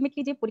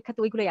আলটিমেটলি যে পরীক্ষাতে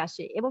ওইগুলোই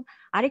আসে। এবং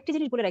আরেকটা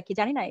জিনিস বলে রাখি,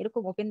 জানি না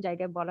এরকম ওপেন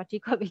জায়গায় বলা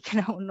ঠিক হবে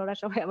কিনা, অন্যরা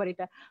সবাই আবার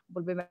এটা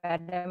বলবে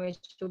ম্যাডাম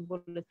এসব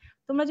বললে।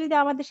 তোমরা যদি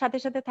আমাদের সাথে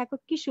সাথে থাকো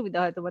কি সুবিধা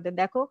হয় তোমাদের,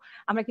 দেখো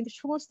আমরা কিন্তু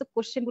সমস্ত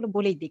কোশ্চেন গুলো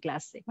বলেই দিই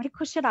ক্লাসে, মানে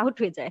কোশ্চেন আউট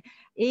হয়ে যায়।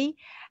 এই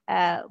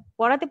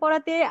পড়াতে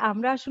পড়াতে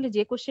আমরা আসলে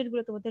যে কোশ্চেন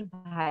গুলো তোমাদের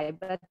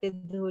ভাইভাতে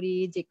ধরি,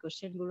 যে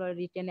কোশ্চেন গুলো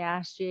রিটেনে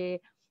আসে,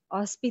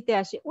 অস্পিতে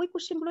আসে, ওই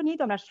কোশ্চেন গুলো নিয়ে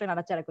তো আমরা আসলে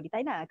নাড়াচাড়া করি,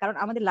 তাই না? কারণ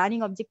আমাদের লার্নিং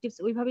অবজেক্টিভস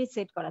ওইভাবেই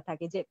সেট করা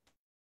থাকে যে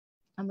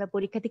আমরা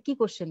পরীক্ষাতে কি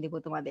কোশ্চেন দিব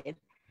তোমাদের,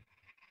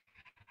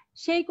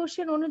 সেই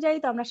কোশ্চেন অনুযায়ী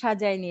তো আমরা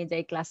সাজায় নিয়ে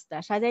যাই, ক্লাসটা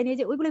সাজায় নিয়ে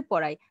যাই, ওইগুলোই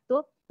পড়াই। তো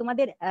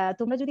তোমাদের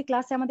তোমরা যদি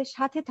ক্লাসে আমাদের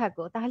সাথে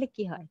থাকো তাহলে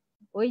কি হয়,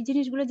 ওই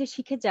জিনিসগুলো যে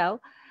শিখে যাও,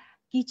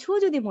 কিছু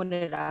যদি মনে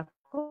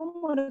রাখো,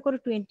 মনে করো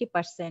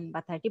 20% বা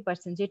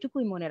 30%,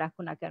 যেটুকুই মনে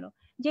রাখো না কেন,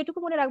 যেটুকু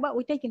মনে রাখবা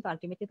ওইটাই কিন্তু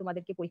আলটিমেটলি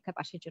তোমাদেরকে পরীক্ষা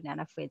পাশের জন্য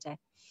এনাফ হয়ে যায়।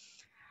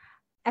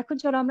 এখন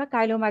চলো আমরা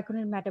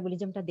কাইলোমাইক্রনের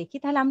মেটাবলিজমটা দেখি।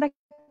 তাহলে আমরা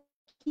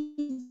কি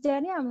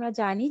জানি? আমরা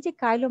জানি যে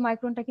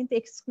কাইলোমাইক্রনটা কিন্তু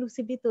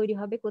এক্সক্লুসিভলি তৈরি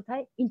হবে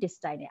কোথায়?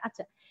 ইন্টেস্টাইনে।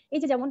 আচ্ছা, এই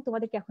যে যেমন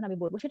তোমাদেরকে এখন আমি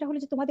বলবো, সেটা হলো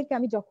যে তোমাদেরকে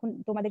আমি যখন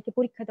তোমাদেরকে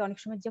পরীক্ষাতে অনেক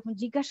সময় যখন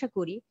জিজ্ঞাসা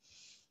করি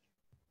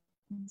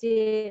যে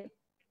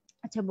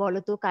আচ্ছা বলো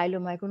তো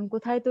কাইলোমাইক্রন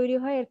কোথায় তৈরি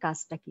হয়, এর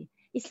কাজটা কি,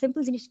 এই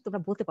সিম্পল জিনিস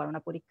তোমরা বলতে পারো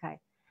না পরীক্ষায়।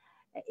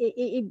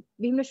 এই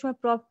বিভিন্ন সময়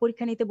প্রফ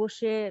পরীক্ষা নিতে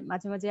বসে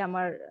মাঝে মাঝে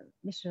আমার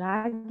বেশ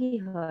রাগই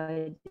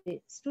হয় যে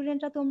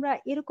স্টুডেন্টরা তোমরা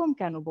এরকম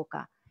কেন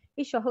বোকা,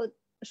 এই সহজ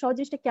সহজ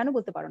জিনিসটা কেন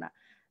বলতে পারো না?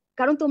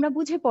 কারণ তোমরা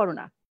বুঝে পড়ো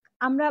না।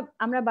 আমরা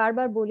আমরা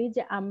বারবার বলি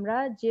যে আমরা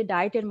যে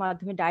ডায়েটের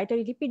মাধ্যমে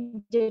ডায়েটারি লিপিড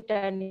যেটা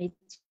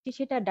নিচ্ছি,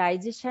 সেটা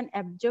ডাইজেশন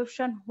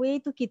অ্যাবজর্পশন হয়েই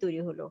তো কি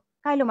তৈরি হলো,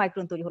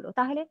 কাইলোমাইক্রন তৈরি হলো।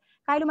 তাহলে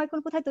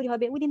কাইলোমাইক্রন কোথায় তৈরি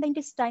হবে? উইদিন দ্য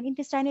ইন্টেস্টাইন,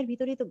 ইন্টেস্টাইনের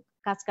ভিতরেই তো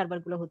কাজ কারবার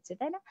গুলো হচ্ছে,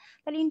 তাই না?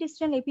 তাহলে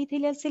ইন্টেস্টাইনাল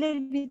এপিথেলিয়াল সেলের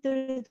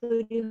ভিতরে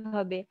তৈরি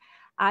হবে।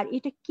 আর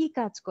এটা কি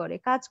কাজ করে?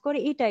 কাজ করে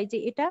এটাই যে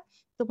এটা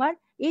তোমার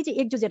এই যে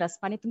এক্সোজেনাস,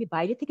 মানে তুমি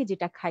বাইরে থেকে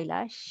যেটা খাইলা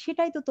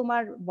সেটাই তো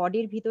তোমার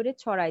বডির ভিতরে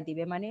ছড়ায়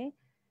দিবে। মানে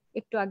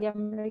একটু আগে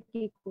আমরা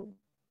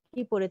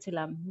কি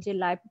পড়েছিলাম যে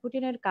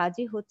লাইপোপ্রোটিনের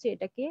কাজই হচ্ছে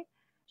এটাকে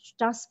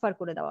ট্রান্সফার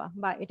করে দেওয়া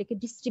বা এটাকে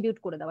ডিস্ট্রিবিউট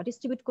করে দেওয়া।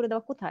 ডিস্ট্রিবিউট করে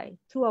দেওয়া কোথায়?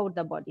 Through out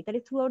the body.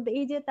 তাহলে থ্রু আউট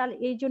এই যে তার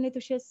এই জন্য তো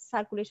সে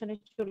সার্কুলেশনে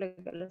চলে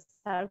গেল,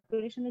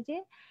 সার্কুলেশনে যে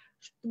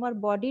তোমার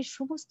বডির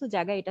সমস্ত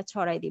জায়গায় এটা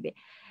ছড়াই দিবে।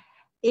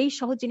 এই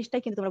সহজ জিনিসটা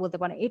কিন্তু তোমরা বলতে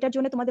পারো না, এটার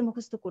জন্য তোমাদের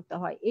মুখস্থ করতে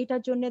হয়,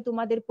 এটার জন্য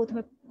তোমাদের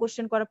প্রথমে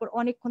কোশ্চেন করার পর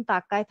অনেকক্ষণ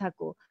তাকায়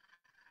থাকো,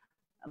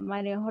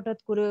 মানে হঠাৎ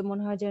করে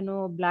মনে হয় যেন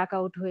ব্ল্যাক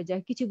আউট হয়ে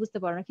যায়, কিছু বুঝতে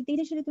পারো না। কিন্তু এই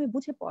জিনিসটা তুমি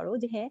বুঝে পড়ো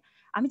যে হ্যাঁ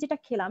আমি যেটা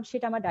খেলাম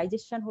সেটা আমার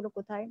ডাইজেশন হলো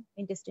কোথায়?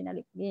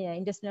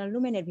 ইন্টেস্টিনাল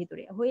লুমেনের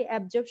ভিতরে, হয়ে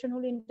অ্যাবজর্পশন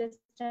হলো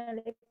ইন্টেস্টিনাল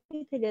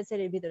এপিথেলিয়াল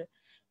সেলের ভিতরে,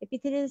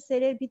 এপিথেলিয়াল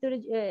সেলের ভিতরে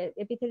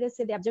এপিথেলিয়াল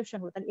সেলে অ্যাবজর্পশন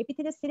হলো, তাহলে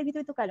এপিথেলিয়াল সেলের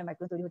ভিতরে তো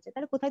কাইলোমাইক্রন তৈরি হচ্ছে।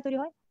 তাহলে কোথায় তৈরি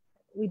হয়?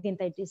 Within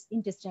the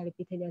intestinal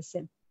epithelial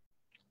cell.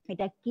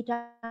 এটা কি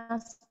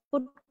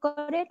ট্রান্সপোর্ট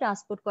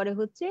করে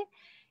হচ্ছে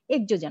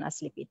এক্সোজেনাস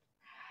লিপিড।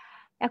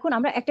 এখন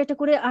আমরা একটা একটা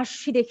করে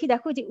আসি দেখি।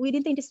 দেখো যে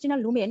উইদিন দ্য ইন্টেস্টিনাল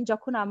লুমেন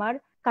যখন আমার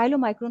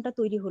কাইলোমাইক্রনটা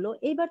তৈরি হলো,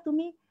 এবার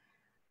তুমি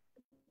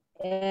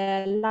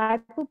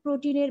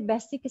লাইপোপ্রোটিনের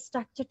বেসিক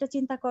স্ট্রাকচারটা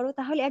চিন্তা করো।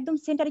 তাহলে একদম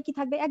সেন্টারে কি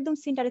থাকবে? একদম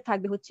সেন্টারে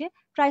থাকবে হচ্ছে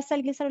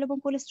ট্রাইসাইক্লিসারল এবং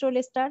কোলেস্টেরল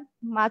এস্টার,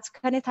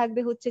 মাঝখানে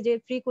থাকবে হচ্ছে যে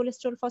ফ্রি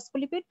কোলেস্টেরল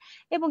ফসফোলিপিড,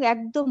 এবং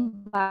একদম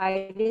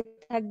বাইরে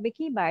থাকবে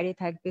কি? বাইরে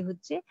থাকবে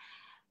হচ্ছে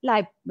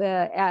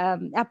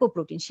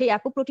অ্যাপোপ্রোটিন। সেই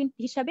অ্যাপোপ্রোটিন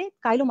হিসাবে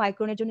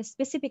কাইলোমাইক্রনের জন্য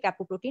স্পেসিফিক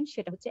অ্যাপোপ্রোটিন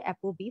সেটা হচ্ছে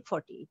অ্যাপোবি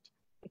 48।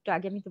 একটু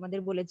আগে আমি তোমাদের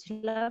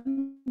বলেছিলাম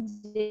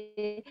যে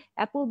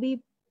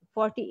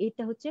ApoB48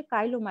 টা হচ্ছে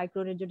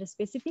কাইলোমাইক্রনের জন্য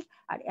স্পেসিফিক,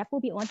 আর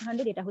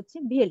ApoB100 এটা হচ্ছে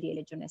VLDL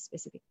এর জন্য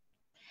স্পেসিফিক।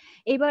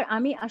 এবার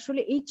আমি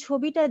আসলে এই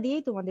ছবিটা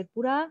দিয়েই তোমাদের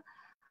পুরা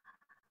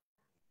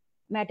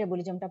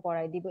মেটাবলিজমটা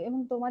পড়াই দিব, এবং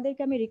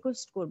তোমাদেরকে আমি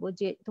রিকোয়েস্ট করব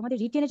যে তোমাদের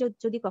রিটেনে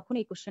যদি কখনো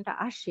এই কোশ্চেনটা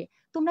আসে,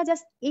 তোমরা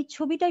জাস্ট এই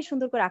ছবিটাই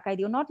সুন্দর করে আঁকাই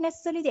দিও, নট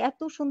নেসেসারি যে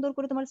এত সুন্দর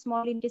করে তোমার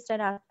স্মল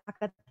ইন্টেস্টাইন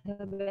আঁকাতে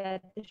হবে,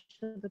 এত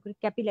সুন্দর করে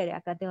ক্যাপিলারি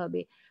আঁকাতে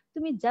হবে।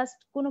 তুমি জাস্ট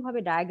কোনোভাবে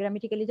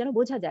ডায়াগ্রামেটিক্যালি যেন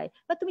বোঝা যায়,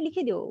 বা তুমি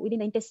লিখে দিও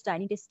উইদিন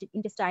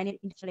ইন্টেস্টাইনের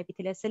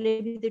এপিথেলিয়াল সেলের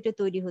ভিতরে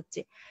তৈরি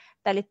হচ্ছে।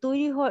 তাহলে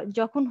তৈরি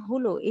যখন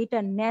হলো এটা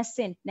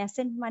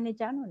ন্যাসেন্ট মানে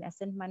জানো,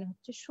 ন্যাসেন্ট মানে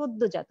হচ্ছে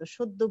সদ্যজাত,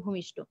 সদ্য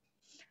ভূমিষ্ঠ,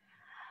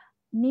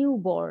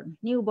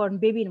 নিউবর্ন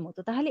বেবির মতো।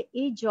 তাহলে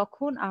এই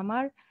যখন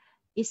আমার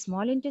এই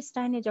স্মল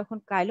ইন্টেস্টাইনে যখন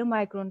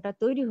কাইলোমাইক্রনটা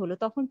তৈরি হলো,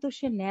 তখন তো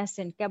সে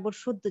ন্যাসেন্ট, কেবল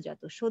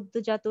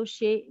সদ্যজাত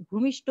সে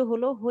ভূমিষ্ঠ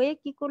হলো, হয়ে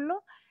কি করলো,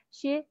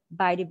 সে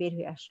বাইরে বের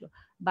হয়ে আসলো।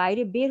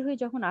 বাইরে বের হয়ে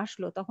যখন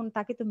আসলো তখন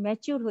তাকে তো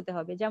ম্যাচিউর হতে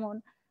হবে। যেমন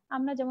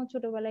আমরা যেমন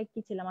ছোটবেলায় কি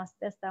ছিলাম,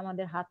 আস্তে আস্তে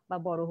আমাদের হাত পা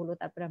বড় হলো,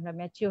 তারপরে আমরা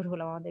ম্যাচিউর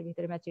হলাম, আমাদের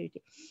ভিতরে ম্যাচুরিটি।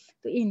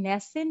 তো এই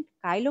ন্যাসেন্ট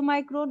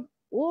কাইলোমাইক্রন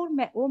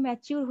ও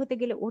ম্যাচিউর হতে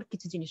গেলে ওর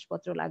কিছু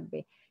জিনিসপত্র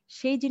লাগবে।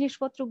 সেই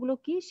জিনিসপত্রগুলো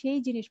কি? সেই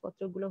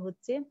জিনিসপত্রগুলো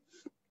হচ্ছে,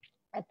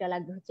 একটা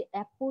লাগবে হচ্ছে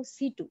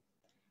অ্যাপোসি2।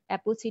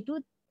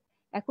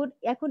 এখন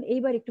এখন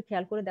এইবার একটু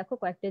খেয়াল করে দেখো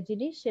কয়েকটা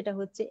জিনিস, সেটা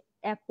হচ্ছে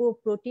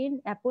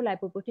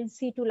অ্যাপোলাইপোপ্রোটিন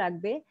C2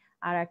 লাগবে,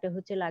 আর একটা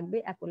হচ্ছে লাগবে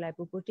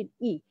অ্যাপোলাইপোপ্রোটিন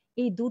E।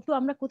 এই দুটো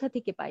আমরা কোথা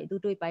থেকে পাই?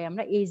 দুটোই পাই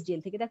আমরা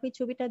HDL থেকে। দেখো এই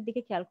ছবিটার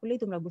দিকে খেয়াল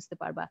করলেই তোমরা বুঝতে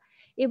পারবা।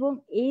 এবং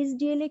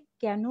HDL এ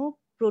কেন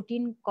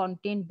প্রোটিন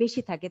কন্টেন্ট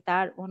বেশি থাকে,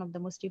 তার one of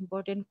the most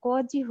important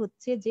কজই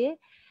হচ্ছে যে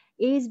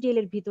HDL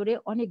এর ভিতরে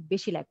অনেক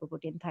বেশি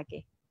লাইপোপ্রোটিন থাকে।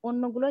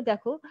 অন্যগুলো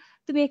দেখো,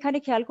 তুমি এখানে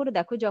খেয়াল করে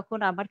দেখো, যখন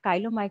আমার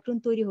কাইলোমাইক্রন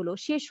তৈরি হলো,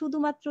 সে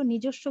শুধুমাত্র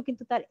নিজস্ব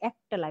কিন্তু তার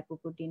একটা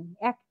লাইপোপ্রোটিন,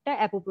 একটা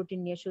অ্যাপোপ্রোটিন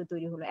নিয়ে সে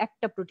তৈরি হলো,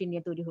 একটা প্রোটিন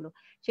নিয়ে তৈরি হলো,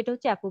 সেটা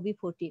হচ্ছে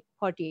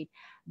ApoB48।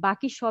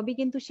 বাকি সবই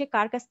কিন্তু সে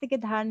কার কাছ থেকে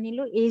ধার নিল?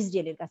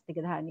 HDL এর কাছ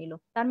থেকে ধার নিল।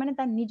 তার মানে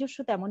তার নিজস্ব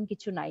তেমন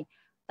কিছু নাই।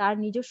 তার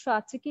নিজস্ব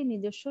আছে কি?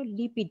 নিজস্ব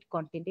লিপিড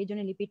কন্টেন্ট। এই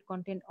জন্য লিপিড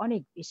কন্টেন্ট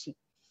অনেক বেশি।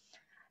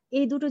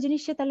 এই দুটো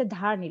জিনিস সে তাহলে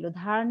ধার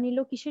নিল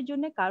কিসের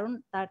জন্য? কারণ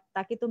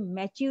তাকে তো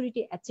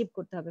ম্যাচিউরিটি অ্যাচিভ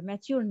করতে হবে।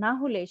 ম্যাচিউর না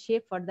হলে সে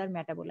ফার্দার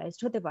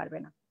মেটাবোলাইজড হতে পারবে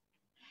না।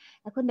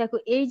 এখন দেখো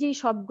এই যে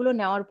সবগুলো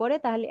নেওয়ার পরে,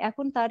 তাহলে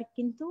এখন তার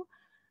কিন্তু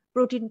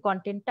প্রোটিন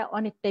কন্টেন্টটা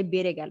অনেকটাই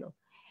বেড়ে গেল।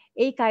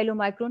 এই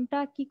কাইলোমাইক্রনটা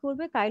কি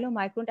করবে?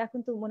 কাইলোমাইক্রনটা এখন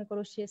তো মনে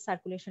করো সে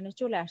সার্কুলেশনে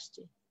চলে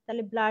আসছে,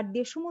 তাহলে ব্লাড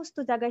দিয়ে সমস্ত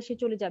জায়গায় সে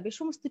চলে যাবে,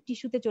 সমস্ত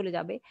টিস্যুতে চলে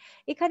যাবে।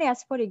 এখানে অ্যাজ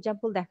ফর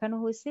এক্সাম্পল দেখানো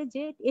হয়েছে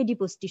যে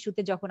এডিপোস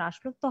টিস্যুতে যখন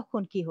আসলো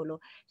তখন কি হলো,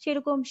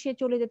 সেরকম সে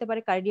চলে যেতে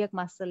পারে কার্ডিয়াক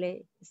মাসেলে,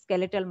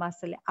 স্কেলেটাল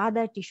মাসেলে,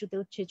 আদার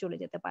টিস্যুতেও সে চলে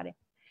যেতে পারে।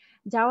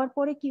 যাওয়ার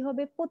পরে কি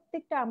হবে?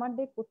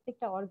 আমাদের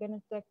প্রত্যেকটা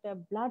অর্গানের তো একটা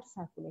ব্লাড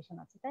সার্কুলেশন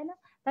আছে, তাই না?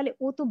 তাহলে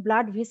ও তো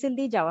ব্লাড ভেসেল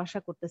দিয়ে যাওয়া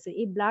আসা করতেছে।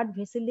 এই ব্লাড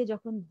ভেসেল দিয়ে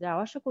যখন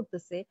যাওয়া আসা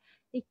করতেছে,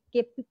 এই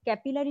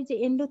ক্যাপিলারি যে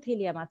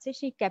এন্ডোথেলিয়াম আছে,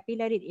 সেই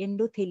ক্যাপিলারির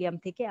এন্ডোথেলিয়াম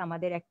থেকে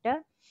আমাদের একটা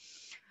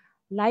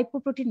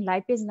লাইপোপ্রোটিন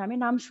লাইপেজ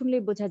নাম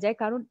শুনলেই বোঝা যায়,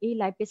 কারণ এই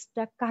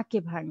লাইপেজটা কাকে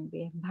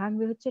ভাঙবে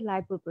হচ্ছে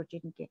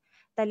লাইপোপ্রোটিনকে।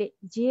 তাহলে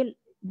যে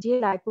যে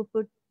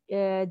লাইপোপ্রোটিন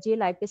যে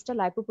লাইপেজটা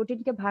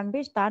লাইপোপ্রোটিনকে ভাঙবে,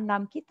 তার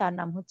নাম কি? তার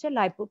নাম হচ্ছে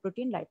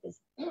lipoprotein lipase.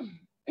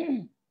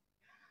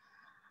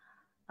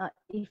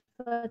 if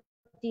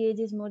TAG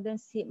is more than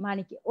C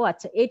মানে কি? ও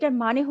আচ্ছা, এটার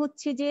মানে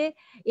হচ্ছে যে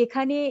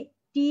এখানে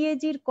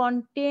TAG এর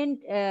কন্টেন্ট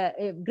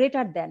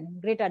গ্রেটার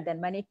দেন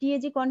মানে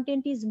TAG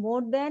content is more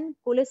then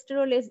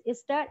cholesterol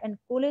ester, and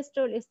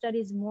cholesterol ester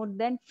is more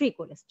then free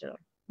cholesterol.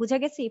 বুঝা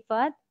গেছে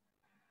ইফাত?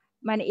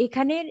 মানে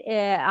এখানে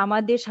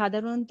আমাদের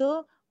সাধারণত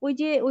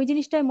ওই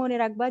জিনিসটাই মনে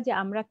রাখবা যে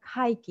আমরা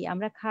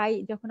খাই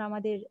যখন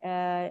আমাদের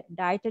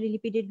ডায়েটারি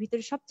লিপিডের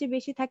ভিতরে সবচেয়ে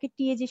বেশি থাকে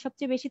TAG,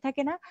 সবচেয়ে বেশি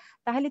থাকে না?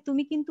 তাহলে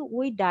তুমি কিন্তু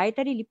ওই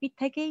ডায়েটারি লিপিড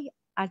থেকেই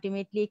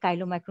আলটিমেটলি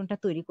কাইলোমাইক্রনটা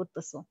তৈরি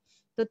করতেছো।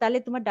 তো তাহলে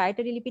তোমার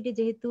ডায়েটারি লিপিডে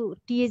যেহেতু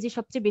TAG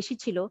সবচেয়ে বেশি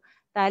ছিল,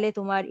 তাহলে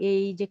তোমার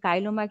এই যে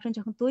কাইলোমাইক্রন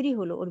যখন তৈরি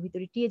হলো, ওর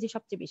ভিতরে TAG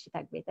সবচেয়ে বেশি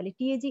থাকবে। তাহলে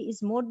TAG is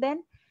more then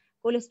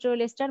cholesterol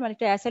ester, মানে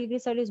একটা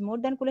অ্যাসাইলগ্লিসারল is more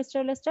then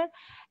cholesterol ester,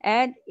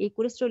 and a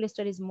cholesterol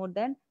ester is more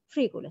than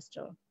free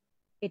cholesterol।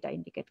 এটা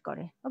ইন্ডিকেট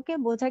করে। ওকে,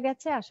 বোঝা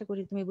গেছে? আশা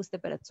করি তুমি বুঝতে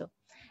পেরেছো।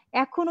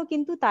 এখনো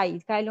কিন্তু তাই,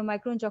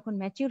 কাইলোমাইক্রন যখন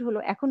ম্যাচিউর হলো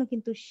এখনো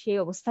কিন্তু সেই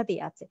অবস্থাতেই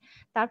আছে।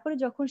 তারপরে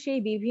যখন সেই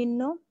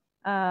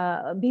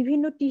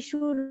বিভিন্ন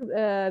টিস্যুর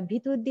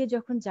ভিতর দিয়ে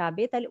যখন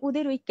যাবে, তাহলে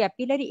ওদের ওই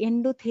ক্যাপিলারি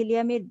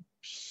এন্ডোথেলিয়ামের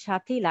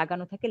সাথেই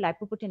লাগানো থাকে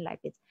লাইপোপ্রোটিন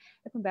লাইপেজ।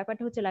 এখন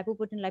ব্যাপারটা হচ্ছে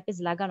লাইপোপ্রোটিন লাইপেজ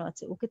লাগানো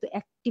আছে, ওকে তো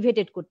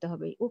অ্যাক্টিভেটেড করতে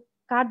হবে। ও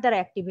কার দ্বারা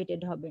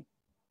অ্যাক্টিভেটেড হবে?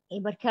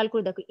 এবার খেয়াল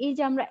করে দেখো, এই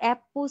যে আমরা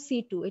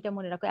ApoC2, এটা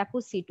মনে রাখো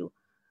ApoC2,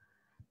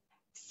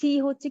 সি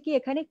হচ্ছে কি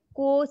এখানে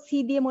সি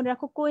দিয়ে মনে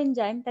রাখো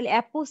কোএনজাইম, তাহলে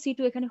ApoC2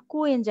 এখানে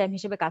কোএনজাইম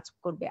হিসেবে কাজ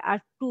করবে। আর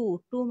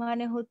টু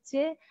মানে হচ্ছে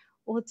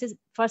ও হচ্ছে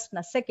ফার্স্ট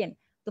না সেকেন্ড।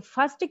 তো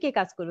ফার্স্টে কে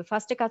কাজ করবে?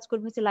 ফার্স্টে কাজ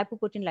করবে হচ্ছে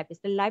লাইপোপ্রোটিন লাইপেজ।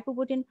 তাহলে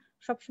লাইপোপ্রোটিন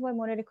সবসময়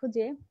মনে রেখো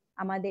যে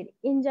আমাদের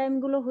এনজাইম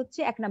গুলো হচ্ছে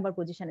 1 নাম্বার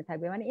পজিশনে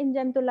থাকবে, মানে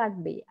এনজাইম তো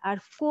লাগবেই। আর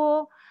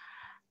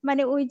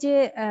মানে ওই যে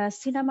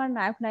সিনেমার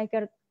নায়ক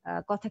নায়িকার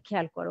কথা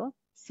খেয়াল করো,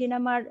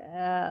 সিনেমার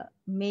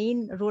মেইন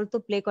রোল তো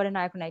প্লে করে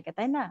নায়ক নায়িকা,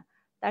 তাই না?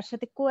 তার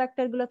সাথে কো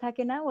অ্যাক্টর গুলো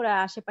থাকে না, ওরা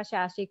আশেপাশে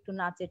আসে একটু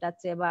নাচে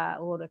টাচে বা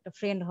ওর একটা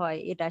ফ্রেন্ড হয়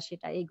এটা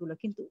সেটা এইগুলো,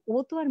 কিন্তু ও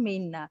তো আর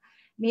মেইন না।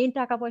 মেইন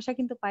টাকা পয়সা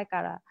কিন্তু পায়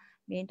কারা?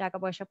 মেইন টাকা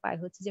পয়সা পায়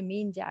হচ্ছে যে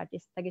মেইন যে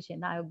আর্টিস্ট থাকে সে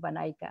নায়ক বা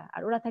নায়িকা,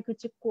 আর ওরা থাকে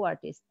হচ্ছে কো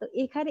আর্টিস্ট। তো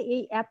এখানে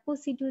এই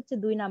অ্যাপোসিটু হচ্ছে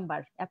 2 নাম্বার,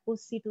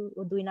 অ্যাপোসিটু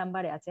 2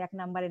 নাম্বারে আছে, 1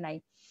 নাম্বারে নাই।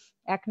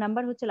 1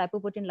 নাম্বার হচ্ছে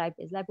লাইপোপ্রোটিন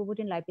লাইপেজ,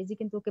 লাইপোপ্রোটিন লাইপেজই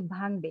কিন্তু ওকে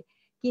ভাঙবে,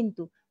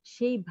 কিন্তু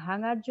সেই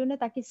ভাঙার জন্য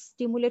তাকে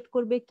স্টিমুলেট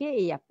করবে কে?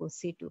 এই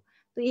অ্যাপোসিটু।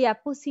 তো এই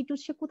অ্যাপোসিটু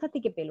সে কোথা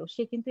থেকে পেলো?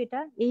 সে কিন্তু এটা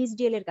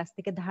এইচডিএল এর কাছ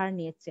থেকে ধার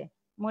নিয়েছে,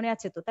 মনে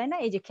আছে তো তাই না?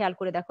 এই যে খেয়াল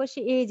করে দেখো, সে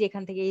এই যে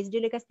এখান থেকে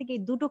এইচডিএল এর কাছ থেকে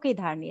এই দুটোকেই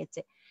ধার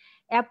নিয়েছে।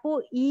 অ্যাপো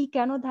ই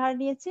কেন ধার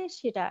নিয়েছে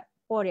সেটা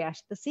পরে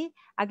আসতেছি,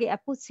 আগে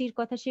অ্যাপো সির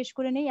কথা শেষ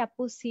করে নেই।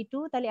 অ্যাপো সি টু,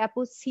 তাহলে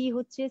অ্যাপো সি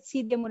হচ্ছে, সি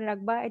দিয়ে মনে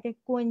রাখবা এটা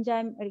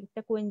কোএনজাইম,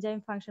 একটা কোএনজাইম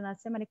ফাংশন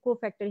আছে, মানে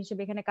কোফ্যাক্টর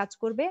হিসেবে এখানে কাজ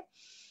করবে।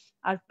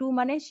 আর 2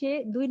 মানে সে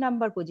 2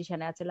 নাম্বার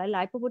পজিশনে আছে,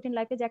 লাইপোপ্রোটিন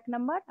লাইপেজ 1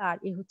 নাম্বার আর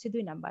এ হচ্ছে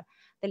 2 নাম্বার।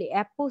 তাহলে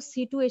অ্যাপো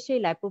সি টু এসে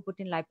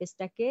লাইপোপ্রোটিন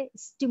লাইপেজটাকে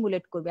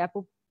স্টিমুলেট করবে।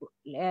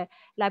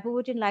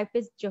 লাইপোপ্রোটিন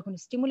লাইপেজ যখন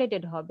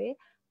স্টিমুলেটেড হবে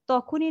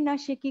তখনই না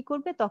সে কি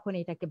করবে, তখন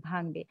এটাকে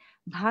ভাঙবে।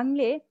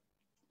 ভাঙলে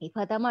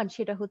ইফাদামান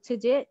সেটা হচ্ছে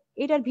যে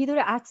এটার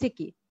ভিতরে আছে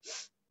কি?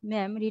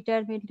 ম্যাম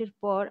রিটায়ারমেন্টের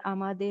পর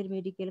আমাদের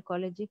মেডিকেল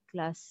কলেজে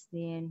ক্লাস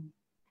নেন।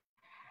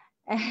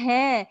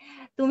 হ্যাঁ,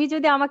 তুমি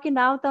যদি আমাকে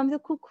নাও তো আমি তো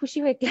খুব খুশি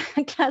হয়ে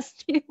ক্লাস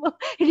নিব।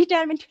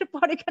 রিটায়ারমেন্টের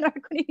পরে কেন,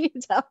 এখনই নিয়ে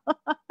যাও।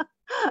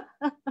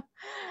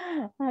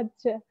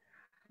 আচ্ছা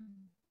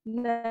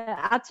না,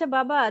 আচ্ছা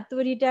বাবা,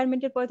 তুমি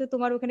রিটায়ারমেন্টের পরে তো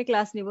তোমার ওখানে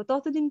ক্লাস নিব,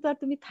 ততদিন তো আর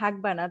তুমি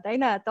থাকবা না তাই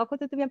না? তখন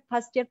তো তুমি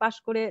ফার্স্ট ইয়ার পাশ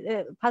করে,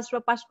 ফার্স্ট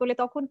পাশ করলে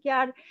তখন কি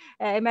আর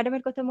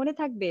ম্যাডামের কথা মনে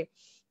থাকবে?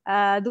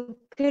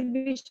 দুঃখের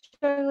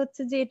বিষয়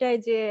হচ্ছে যে এটাই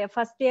যে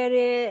ফার্স্ট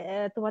ইয়ারে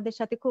তোমাদের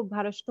সাথে খুব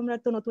ভালো, তোমরা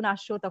তো নতুন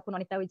আসছো তখন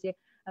অনেকটা ওই যে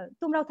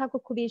তোমরাও থাকো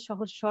খুবই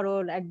সহজ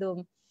সরল একদম,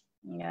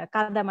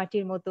 কাদা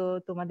মাটির মতো,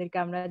 তোমাদেরকে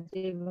আমরা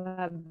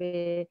যেভাবে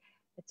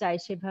চাই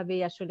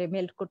সেভাবেই আসলে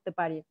মেল্ট করতে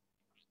পারি,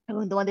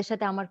 এবং তোমাদের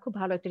সাথে আমার খুব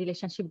ভালো একটা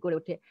রিলেশনশিপ গড়ে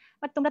ওঠে।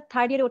 বাট তোমরা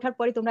থার্ড ইয়ারে ওঠার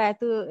পরে তোমরা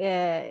এত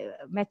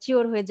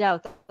ম্যাচিওর হয়ে যাও,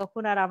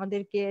 তখন আর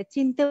আমাদেরকে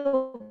চিনতেও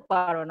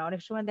পারো না।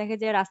 অনেক সময় দেখে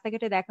যে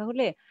রাস্তাঘাটে দেখা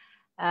হলে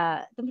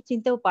তুমি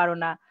চিনতেও পারো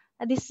না।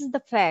 This is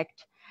the fact.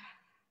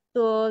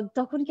 তো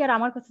তখন কি আর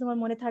আমার কথা তোমার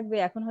মনে থাকবে?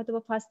 এখন হয়তো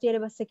বা ফার্স্ট ইয়ারে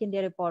বা সেকেন্ড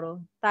ইয়ারে পড়ো,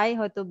 তাই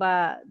হয়তো বা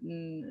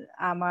উম,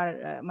 আমার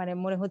মানে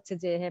মনে হচ্ছে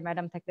যে হ্যাঁ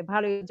ম্যাডাম থাকতে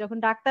ভালোই, যখন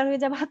ডাক্তার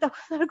হয়ে যাবা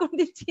তখন আর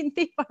কোনদিন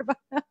চিনতেই পারবা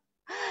না।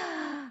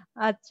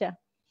 আচ্ছা,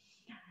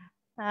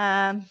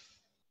 আহ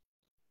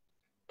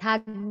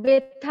থাকবে,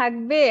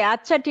 থাকবে।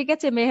 আচ্ছা ঠিক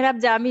আছে মেহরাব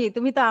জামি,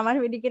 তুমি তো আমার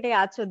মেডিকেলে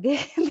আছো,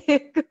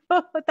 দেখো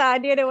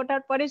থার্ড ইয়ারে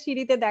ওঠার পরে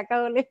সিঁড়িতে দেখা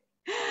হলে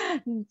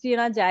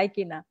চেনা যায়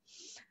কিনা।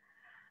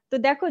 তো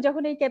দেখো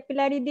যখন এই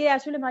ক্যাপিলারি দিয়ে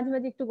আসলে মাঝে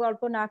মাঝে একটু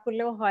গল্প না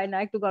করলেও হয় না,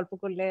 একটু গল্প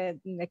করলে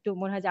একটু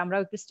মনে হয় যে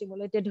আমরাও একটু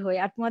স্টিমুলেটেড হই।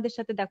 আর তোমাদের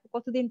সাথে দেখো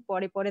কতদিন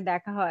পরে পরে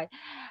দেখা হয়।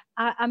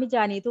 আমি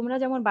জানি তোমরা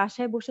যেমন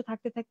বাসায় বসে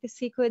থাকতে থাকতে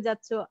সিক হয়ে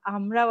যাচ্ছ,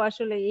 আমরাও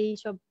আসলে এই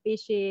সব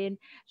পেশেন্ট,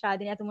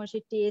 সারাদিন এত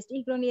মানুষের টেস্ট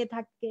এগুলো নিয়ে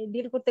থাকতে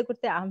ডিল করতে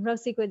করতে আমরাও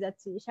সিক হয়ে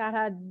যাচ্ছি।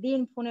 সারাদিন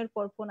ফোনের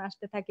পর ফোন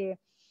আসতে থাকে,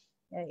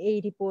 এই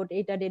রিপোর্ট,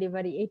 এইটা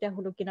ডেলিভারি, এইটা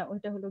হলো কিনা,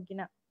 ওইটা হলো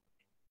কিনা,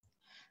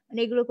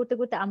 মানে এগুলো করতে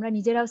করতে আমরা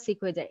নিজেরাও সিক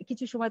হয়ে যাই।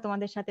 কিছু সময়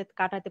তোমাদের সাথে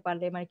কাটাতে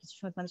পারলে, মানে কিছু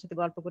সময় তোমাদের সাথে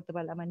গল্প করতে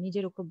পারলে আমার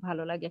নিজেরও খুব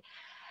ভালো লাগে।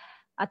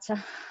 আচ্ছা,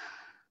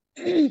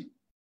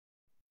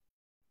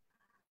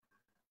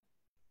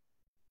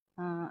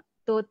 আহ,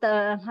 তো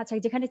আচ্ছা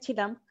যেখানে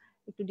ছিলাম,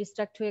 একটু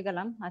ডিস্ট্রাক্ট হয়ে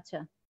গেলাম। আচ্ছা,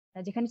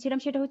 যেখানে ছিলাম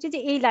সেটা হচ্ছে যে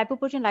এই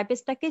লাইপোপ্রোটিন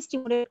লাইপেজটাকে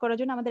স্টিমুলেট করার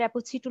জন্য আমাদের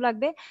অ্যাপোসি2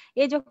 লাগবে।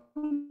 এই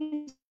যখন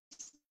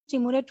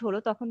স্টিমুলেট হলো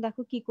তখন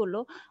দেখো কি করলো,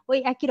 ওই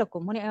একই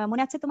রকম মনে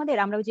মনে আছে তোমাদের?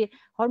 আমরা ওই যে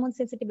হরমোন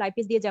সেনসিটিভ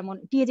লাইপেজ দিয়ে যেমন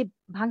টিএজে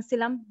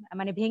ভাঙছিলাম,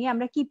 মানে ভেঙে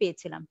আমরা কি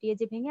পেয়েছিলাম?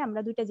 টিএজে ভেঙে আমরা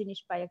দুইটা জিনিস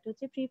পাই, একটা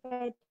হচ্ছে ফ্রি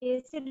ফ্যাটি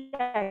অ্যাসিড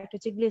আর একটা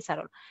হচ্ছে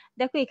গ্লিসারল।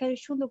 দেখো এখানে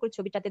সুন্দর করে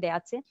ছবিটাতে দেয়া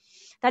আছে।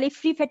 তাহলে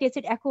ফ্রি ফ্যাটি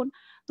অ্যাসিড এখন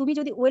তুমি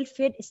যদি ওয়েল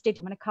ফেড স্টেট,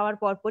 মানে খাওয়ার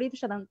পর পরই তো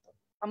সাধারণত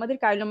আমাদের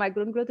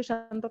কাইলোমাইগ্রেন গুলো তো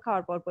সাধারণত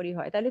খাওয়ার পর পরই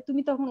হয়, তাহলে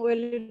তুমি তখন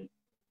ওয়েল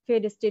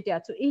ফেড স্টেটে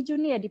আছো। এই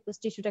জন্যই অ্যাডিপোজ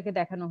টিস্যুটাকে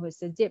দেখানো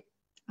হয়েছে যে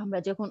আমরা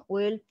যখন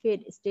ওয়েল ফেড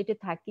স্টেটে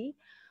থাকি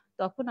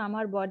তখন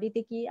আমার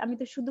বডিতে কি, আমি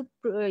তো শুধু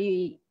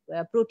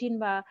প্রোটিন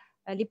বা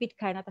লিপিড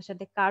খাই না, তার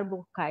সাথে কার্বও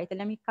খাই।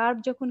 তাহলে আমি কার্ব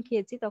যখন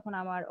খেয়েছি তখন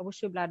আমার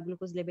অবশ্যই ব্লাড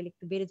গ্লুকোজ লেভেল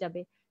একটু বেড়ে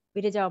যাবে।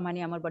 বেড়ে যাওয়া মানে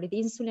আমার বডিতে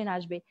ইনসুলিন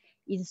আসবে।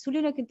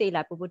 ইনসুলিনও কিন্তু এই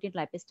লাইপোপ্রোটিন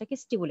লাইপেজটাকে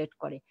স্টিমুলেট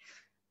করে।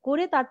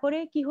 করে তারপরে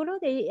কি হলো,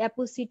 এই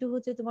অ্যাপোসি2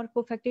 হচ্ছে তোমার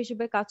কোফ্যাক্টর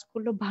হিসেবে কাজ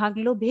করলো,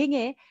 ভাঙলো,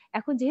 ভেঙে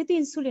এখন যেহেতু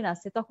ইনসুলিন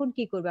আছে তখন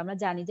কি করবে, আমরা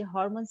জানি যে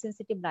হরমোন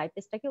সেনসিটিভ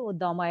লাইপেজটাকে ও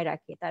দমায়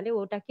রাখে, তাহলে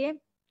ওটাকে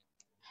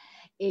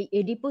এই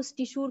এডিপোস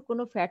টিস্যুর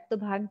কোনো ফ্যাট তো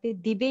ভাঙতে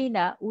দিবেই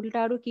না, উল্টা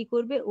আরো কি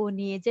করবে, ও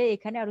নিয়ে যায়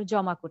এখানে আরো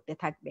জমা করতে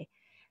থাকবে।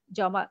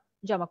 জমা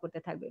জমা করতে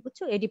থাকবে,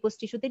 বুঝছো? এডিপোস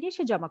টিস্যুতে নিয়ে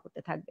সে জমা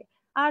করতে থাকবে।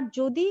 আর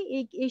যদি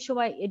এই এই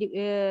সময়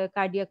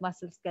কার্ডিয়াক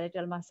মাসেল,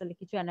 স্কেলেটাল মাসেলে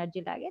কিছু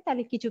এনার্জি লাগে,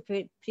 তাহলে কিছু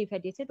ফ্রি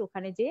ফ্যাটি অ্যাসিড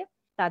ওখানে যে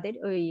তাদের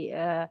ওই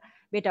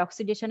বেটা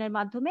অক্সিডেশনের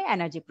মাধ্যমে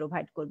এনার্জি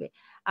প্রোভাইড করবে।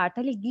 আর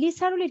তাহলে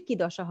গ্লিসারলের কি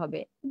দশা হবে?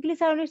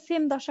 গ্লিসারলের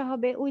সেম দশা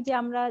হবে, ওই যে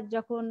আমরা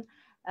যখন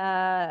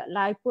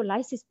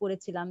লাইপোলাইসিস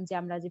পড়েছিলাম যে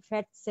আমরা যে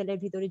ফ্যাট সেলের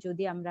ভিতরে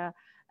যদি আমরা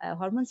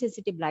হরমোন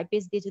সেনসিটিভ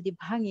লাইপেজ দিয়ে যদি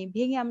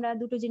ভেঙে আমরা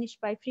দুটো জিনিস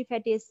পাই, ফ্রি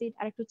ফ্যাটি অ্যাসিড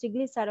আর একটা হচ্ছে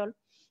গ্লিসারল।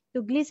 তো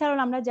গ্লিসারল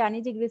আমরা জানি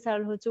যে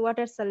গ্লিসারল হচ্ছে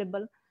ওয়াটার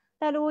সলিউবল,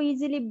 তাহলে ও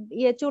ইজিলি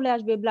চলে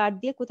আসবে ব্লাড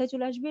দিয়ে, কোথায়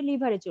চলে আসবে,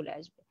 লিভারে চলে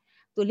আসবে।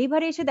 তো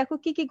লিভারে এসে দেখো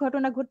কি কি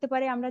ঘটনা ঘটতে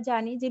পারে, আমরা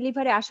জানি যে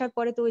লিভারে আসার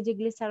পরে তো ওই যে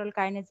গ্লিসারল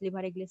কাইনেজ,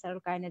 লিভারে গ্লিসারল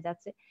কাইনেজ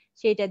আছে,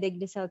 সেইটা দিয়ে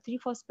গ্লিসারল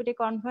 3-ফসফেটে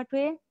কনভার্ট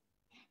হয়ে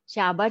সে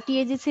আবার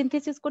টিএজি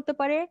সিনথেসিস করতে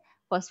পারে,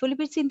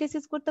 ফসফোলিপিড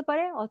সিনথেসিস করতে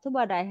পারে,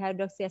 অথবা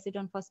ডাইহাইড্রক্সি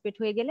অ্যাসিডন ফসফেট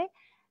হয়ে গেলে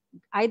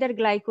আইদার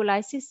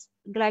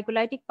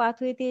গ্লাইকোলাইটিক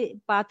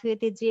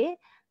পাথওয়েতে যে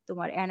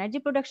তোমার এনার্জি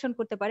প্রোডাকশন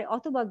করতে পারে,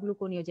 অথবা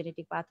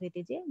গ্লুকোনিওজেনেটিক পাথওয়েতে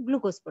যে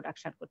গ্লুকোজ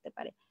প্রোডাকশন করতে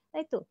পারে,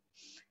 তাই তো?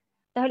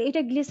 তাহলে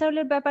এটা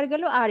গ্লিসারলের ব্যাপার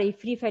গেল, আর এই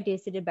ফ্রি ফ্যাটি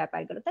অ্যাসিডের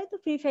ব্যাপার গেল, তাই তো?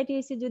 ফ্রি ফ্যাটি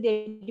অ্যাসিড যদি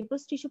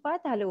এডিপোজ টিস্যু পায়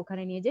তাহলে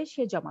ওখানে নিয়ে যায়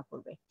সে জমা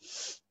করবে,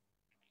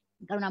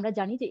 কারণ আমরা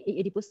জানি যে এই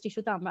এডিপোজ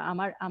টিস্যুতে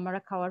আমরা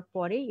খাওয়ার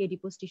পরে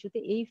এডিপোজ টিস্যুতে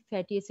এই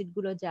ফ্যাটি অ্যাসিড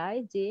গুলো যায়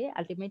যে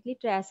আলটিমেটলি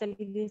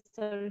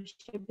ট্রাইসাইক্লিসাইড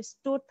হিসেবে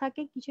স্টোর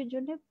থাকে, কিসের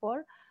জন্য? For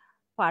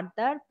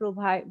further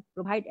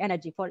provide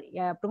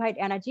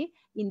energy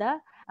in the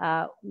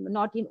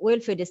not in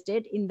well fed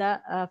state, in the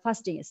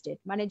fasting state,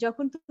 মানে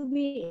যখন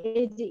তুমি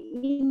এই যে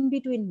ইন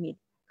বিটুইন মিল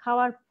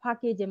খাওয়ার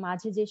ফাঁকে যে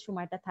মাঝে যে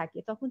সময়টা থাকে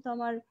তখন তো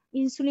আমার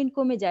ইনসুলিন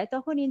কমে যায়,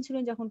 তখন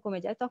ইনসুলিন যখন কমে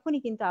যায় তখনই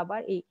কিন্তু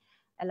আবার এই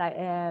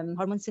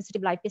হরমোন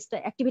সেনসিটিভ লাইপেজটা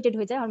অ্যাক্টিভেটেড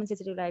হয়ে যায়, হরমোন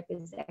সেনসিটিভ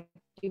লাইপেজ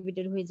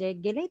অ্যাক্টিভেটেড হয়ে যায়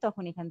গেলেই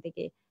তখন এখান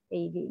থেকে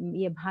এই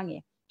ভাঙে,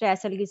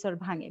 ট্রাইসাইক্লিসাইড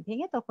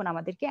ভেঙে তখন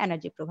আমাদেরকে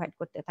এনার্জি প্রোভাইড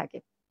করতে থাকে।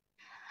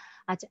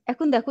 আচ্ছা,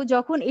 এখন দেখো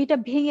যখন এটা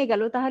ভেঙে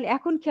গেল, তাহলে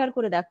এখন খেয়াল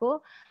করে দেখো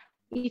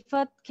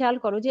ইফাত, খেয়াল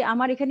করো যে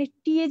আমার এখানে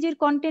টিএজি এর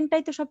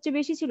কন্টেন্টটাই তো সবচেয়ে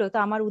বেশি ছিল, তো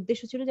আমার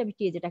উদ্দেশ্য ছিল যে আমি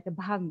টিএজিটাকে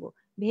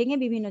ভেঙে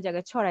বিভিন্ন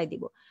জায়গায় ছড়াই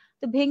দিব।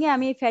 তো ভেঙে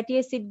আমি ফ্যাটি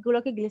অ্যাসিড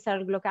গুলোকে,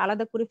 গ্লিসারল গুলোকে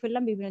আলাদা করে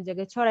ফেললাম, বিভিন্ন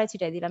জায়গায় ছড়াই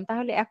ছিটাই দিলাম।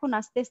 তাহলে এখন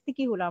আস্তে আস্তে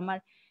কি হলো, আমার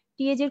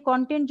টিএজি এর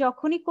কন্টেন্ট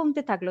যখনই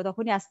কমতে থাকলো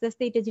তখনই আস্তে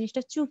আস্তে এটা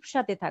জিনিসটা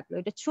চুপসাতে থাকলো,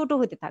 এটা ছোট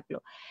হতে থাকলো।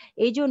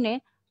 এই জন্য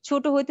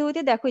ছোট হতে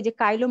হতে দেখো যে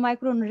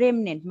কাইলোমাইক্রন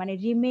রেমনেন্ট মানে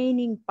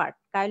রিমেইনিং পার্ট,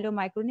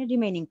 কাইলোমাইক্রনের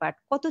রিমেইনিং পার্ট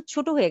কত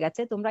ছোট হয়ে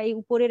গেছে। তোমরা এই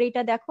উপরের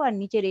এইটা দেখো আর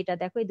নিচের এইটা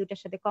দেখো, এই দুটার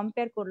সাথে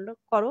কম্পেয়ার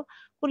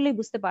করলেই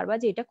বুঝতে পারবা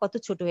যে এটা কত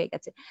ছোট হয়ে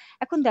গেছে।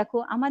 এখন দেখো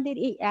আমাদের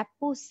এই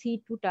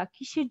অ্যাপোসি2টা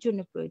কিসের জন্য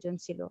প্রয়োজন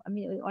ছিল, আমি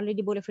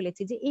অলরেডি বলে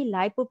ফেলেছি যে এই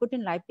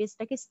লাইপোপ্রোটিন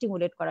লাইপেজটাকে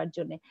স্টিমুলেট করার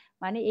জন্য,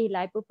 মানে এই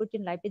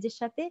লাইপোপ্রোটিন লাইপেজের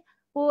সাথে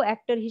কো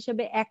অ্যাক্টর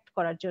হিসেবে অ্যাক্ট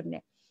করার জন্য।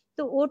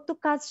 তো ওর তো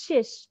কাজ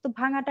শেষ, তো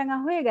ভাঙা টাঙা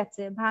হয়ে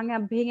গেছে,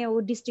 ভেঙে ও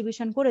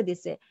ডিস্ট্রিবিউশন করে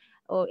দিছে,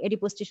 ও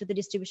এডিপোজ টিস্যুতে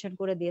ডিস্ট্রিবিউশন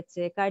করে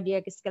দিয়েছে,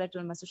 কার্ডিয়াক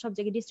স্কেলেটাল মাসল সব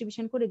জায়গায়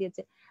ডিস্ট্রিবিউশন করে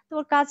দিয়েছে। তো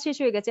ওর কাজ শেষ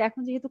হয়ে গেছে।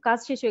 এখন যেহেতু কাজ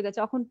শেষ হয়ে গেছে,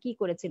 তখন কি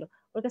করেছিল,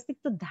 ওর কাছ থেকে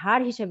তো ধার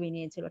হিসেবে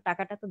নিয়েছিল,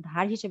 টাকাটা তো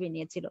ধার হিসেবে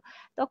নিয়েছিল,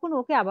 তখন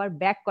ওকে আবার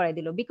ব্যাক করে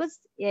দিল, because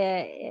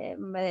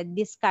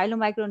this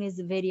chylomicron is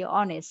very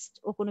honest,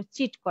 ও কোনো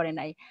চিট করে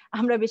নাই।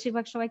 আমরা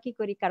বেশিরভাগ সময় কি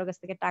করি, কারো কাছ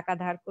থেকে টাকা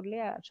ধার করলে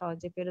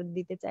সহজে ফেরত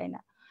দিতে চাই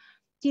না,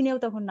 চিনেও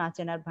তখন না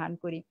চেনার ভান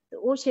করি। তো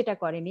ও সেটা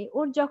করেনি,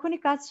 ওর যখনই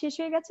কাজ শেষ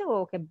হয়ে গেছে ও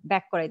ওকে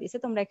ব্যাক করে দিয়েছে।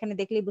 তোমরা এখানে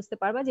দেখলেই বুঝতে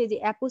পারবা যে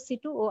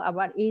অ্যাপোসি2 ও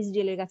আবার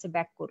এইচডিএল এর কাছে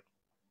ব্যাক করে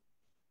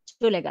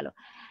চলে গেল।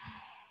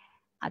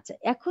 আচ্ছা,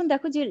 এখন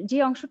দেখো যে যে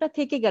অংশটা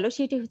থেকে গেল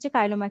সেটি হচ্ছে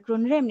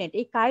কাইলোমাইক্রন রেমনেন্ট।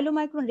 এই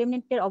কাইলোমাইক্রন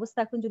রেমনেন্টের অবস্থা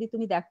এখন যদি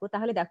তুমি দেখো,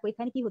 তাহলে দেখো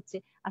এখানে কি হচ্ছে,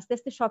 আস্তে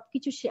আস্তে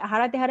সবকিছু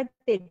হারাতে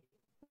হারাতে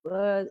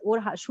ওর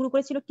শুরু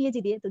করেছিল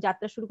টিএজি দিয়ে, তো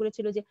যাত্রা শুরু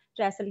করেছিল যে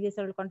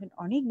ট্রাইসাইক্লিসাইড কন্টেন্ট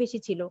অনেক বেশি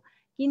ছিল,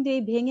 কিন্তু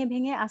এই ভেঙে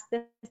ভেঙে আস্তে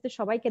আস্তে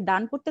সবাইকে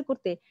দান করতে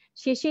করতে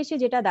শেষে এসে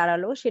যেটা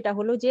দাঁড়ালো সেটা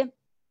হলো যে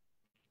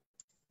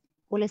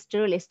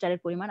কোলেস্টেরল এস্টারের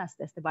পরিমাণ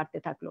আস্তে আস্তে বাড়তে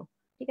থাকলো।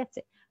 ঠিক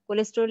আছে,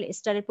 কোলেস্টেরল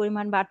এস্টারের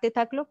পরিমাণ বাড়তে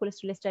থাকলো,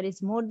 cholesterol ester is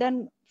more than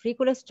free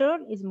cholesterol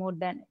is more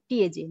than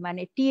TAG,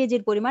 মানে টিএজি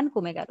এর পরিমাণ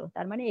কমে গেল।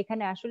 তার মানে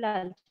এখানে আসলে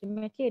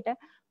আলটিমেটলি এটা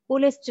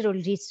কোলেস্টেরল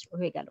রিচ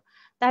হয়ে গেল।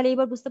 তাহলে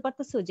এবার বুঝতে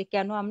পারতেছো যে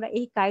কেন আমরা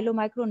এই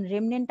কাইলোমাইক্রন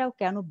রেমনেন্টটাও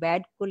কেন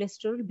bad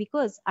cholesterol,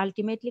 because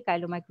ultimately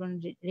chylomicron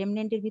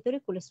রেমনেন্টের ভিতরে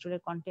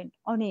কোলেস্টেরলের কন্টেন্ট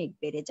অনেক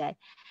বেড়ে যায়।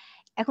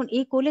 এখন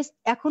এই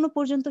এখনো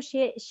পর্যন্ত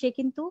সে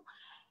কিন্তু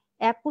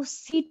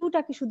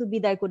অ্যাপোসি2টাকে শুধু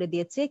বিদায় করে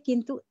দিয়েছে,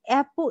 কিন্তু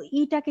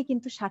অ্যাপোইটাকে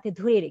কিন্তু সাথে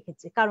ধরে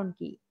রেখেছে। কারণ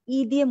কি,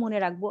 দিয়ে মনে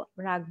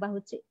রাখবা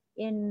হচ্ছে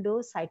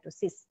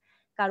এন্ডোসাইটোসিস,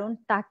 কারণ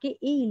তাকে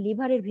এই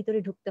লিভারের ভিতরে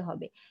ঢুকতে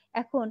হবে।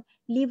 এখন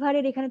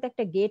লিভারের এখানে তো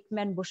একটা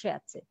গেটম্যান বসে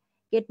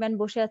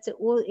আছে,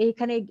 ও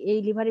এইখানে এই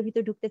লিভারের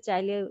ভিতরে ঢুকতে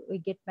চাইলে ওই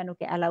গেটম্যান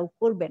ওকে অ্যালাউ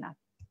করবে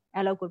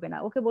না,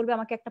 ওকে বলবে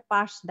আমাকে একটা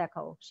পাস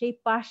দেখাও, সেই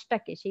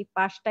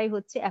পাসটাই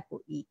হচ্ছে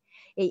অ্যাপোই।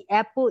 এই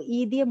অ্যাপোই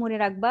দিয়ে মনে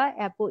রাখবা,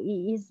 অ্যাপোই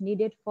is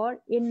needed for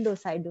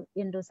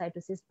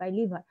endocytosis by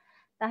liver.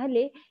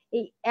 তাহলে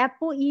এই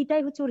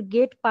অ্যাপোইটাই হচ্ছে ওর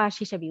গেট পাস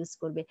হিসেবে ইউজ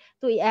করবে।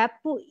 তো এই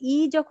অ্যাপোই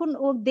যখন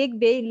ও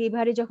দেখবে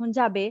লিভারে যখন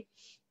যাবে,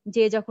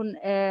 যে যখন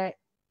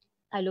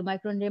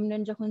কাইলোমাইক্রন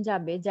রেমনেন্ট যখন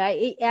যায়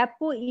এই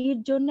অ্যাপোইর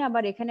জন্য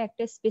আবার এখানে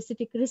একটা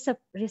স্পেসিফিক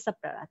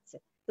রিসেপ্টর আছে।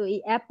 তো এই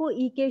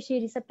অ্যাপোই কে, সেই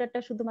রিসেপ্টরটা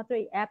শুধুমাত্র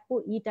এই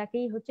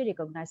অ্যাপোইটাকেই হচ্ছে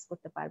রেকগনাইজ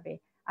করতে পারবে,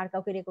 আর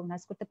কাউকে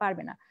রেকগনাইজ করতে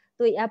পারবে না।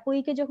 তো এই অ্যাপোই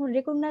কে যখন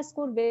রেকগনাইজ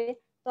করবে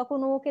তখন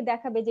ও ওকে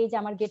দেখাবে যে এই যে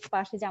আমার গেট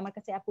পাশে যে আমার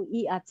কাছে অ্যাপো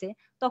ই আছে,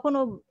 তখন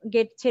ও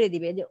গেট ছেড়ে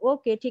দিবে যে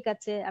ওকে ঠিক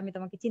আছে আমি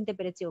তোমাকে চিনতে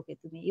পেরেছি, ওকে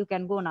তুমি you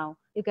can go now,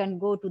 you can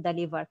go to the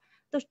liver.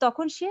 তো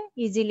তখন সে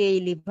ইজিলি এই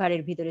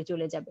লিভারের ভিতরে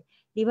চলে যাবে,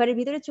 লিভারের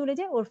ভিতরে চলে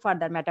যায় ওর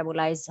ফার্দার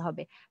মেটাবোলাইজ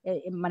হবে,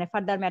 মানে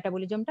ফার্দার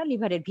মেটাবলিজমটা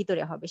লিভারের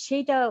ভিতরে হবে,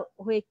 সেইটা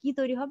হয়ে কি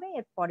তৈরি হবে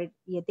এর পরের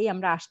ইয়েতেই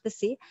আমরা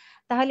আসতেছি।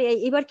 তাহলে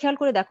এবার খেয়াল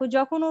করে দেখো,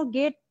 যখন ও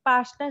গেট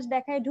পাশ টাশ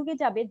দেখায় ঢুকে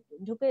যাবে,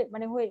 ঢুকে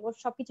মানে হয়ে ওর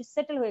সবকিছু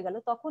সেটেল হয়ে গেল,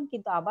 তখন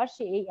কিন্তু আবার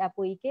সে এই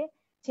অ্যাপোইকে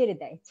ছেড়ে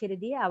দেয়, ছেড়ে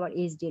দিয়ে আবার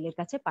এইচডিএল এর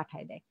কাছে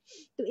পাঠায় দেয়।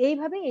 তো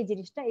এইভাবে এই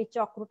জিনিসটা, এই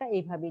চক্রটা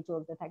এইভাবেই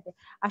চলতে থাকে।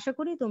 আশা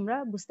করি তোমরা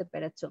বুঝতে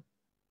পেরেছো।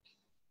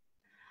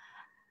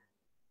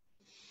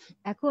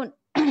 এখন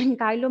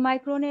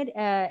কাইলোমাইক্রনের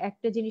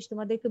একটা জিনিস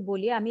তোমাদেরকে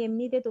বলি, আমি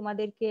এমনিতে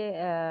তোমাদেরকে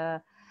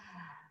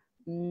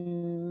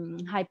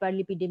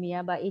হাইপারলিপিডেমিয়া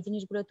বা এই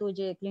জিনিসগুলো তো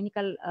যে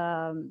ক্লিনিক্যাল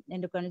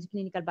এন্ডোক্রাইনোলজি,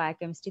 ক্লিনিক্যাল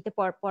বায়োকেমিস্ট্রিতে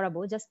পড়াবো,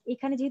 জাস্ট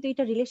এখানে যেহেতু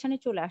এটা রিলেশনে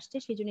চলে আসছে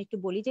সেই জন্য একটু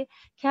বলি যে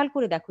খেয়াল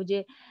করে দেখো যে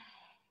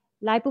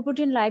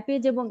লাইপোপ্রোটিন,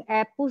 লাইপেজ এবং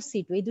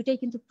অ্যাপোসিটো এই দুটাই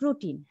কিন্তু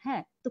প্রোটিন।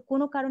 হ্যাঁ, তো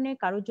কোনো কারণে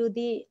কারো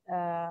যদি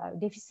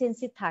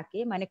ডেফিসিয়েন্সি থাকে,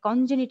 মানে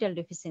কনজেনিটাল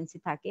ডেফিসিয়েন্সি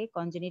থাকে,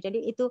 কনজেনিটালি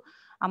এ তো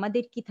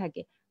আমাদের কি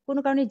থাকে, কোনো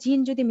কারণে জিন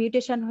যদি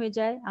মিউটেশন হয়ে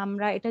যায়,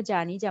 আমরা এটা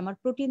জানি যে আমার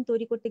প্রোটিন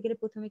তৈরি করতে গেলে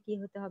প্রথমে কি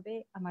হতে হবে,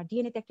 আমার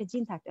ডিএনএ তে একটা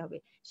জিন থাকতে হবে,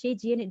 সেই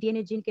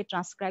ডিএনএ জিনকে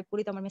ট্রান্সক্রাইব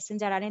করে তো আমার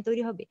মেসেঞ্জার আরএনএ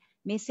তৈরি হবে,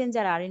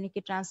 মেসেঞ্জার আরএনএ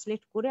কে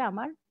ট্রান্সলেট করে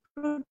আমার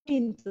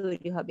প্রোটিন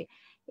তৈরি হবে।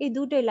 এই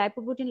দুটোই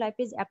লাইপোপ্রোটিন,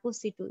 লাইপেজ,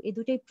 অ্যাপোসিটো এই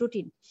দুটোই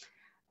প্রোটিন।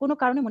 কোনো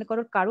কারণে মনে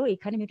করো কারো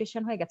এখানে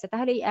মিউটেশন হয়ে গেছে,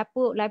 তাহলে এই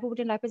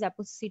লাইপোপ্রোটিন, লাইপেজ,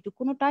 অ্যাপোসিটো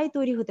কোনোটাই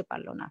তৈরি হতে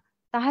পারলো না,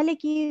 তাহলে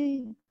কি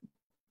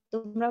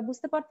তোমরা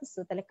বুঝতে পারতেছো,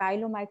 তাহলে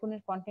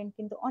কাইলোমাইক্রনের কন্টেন্ট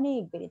কিন্তু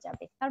অনেক বেড়ে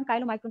যাবে, কারণ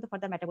কাইলোমাইক্রন তো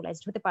ফার্দার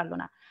মেটাবোলাইজড হতে পারলো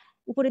না।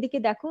 উপরের দিকে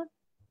দেখো,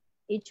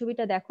 এই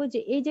ছবিটা দেখো যে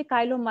এই যে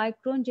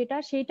কাইলোমাইক্রন যেটা,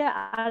 সেটা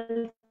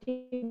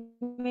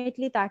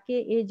আলটিমেটলি তাকে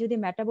এই যদি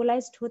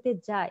মেটাবোলাইজড হতে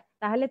যায়,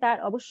 তাহলে তার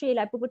অবশ্যই এই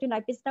লাইপোপ্রোটিন,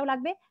 লাইপেজটাও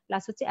লাগবে,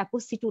 প্লাস হচ্ছে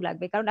অ্যাপোসিটো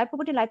লাগবে, কারণ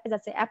লাইপোপ্রোটিন, লাইপেজ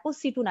আছে,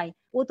 অ্যাপোসিটো নাই,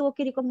 ও তো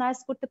ওকে রিকগনাইজ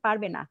করতে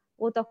পারবে না,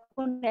 ও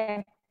তখন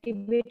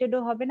অ্যাক্টিভেটেডও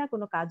হবে না,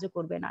 কোনো কাজও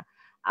করবে না।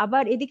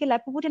 আবার এদিকে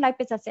লাইপোপ্রোটিন,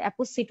 লাইপেজ আছে,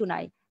 অ্যাপোসিটো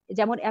নাই,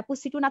 যেমন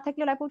অ্যাপোসিটো না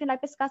থাকলে লাইপোপ্রোটিন,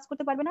 লাইপেজ কাজ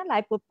করতে পারবে না,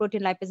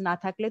 লাইপোপ্রোটিন, লাইপেজ না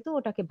থাকলে তো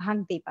ওটাকে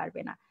ভাঙতেই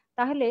পারবে না।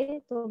 তাহলে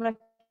তোমরা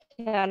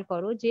খেয়াল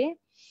করো যে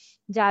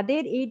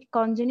যাদের এই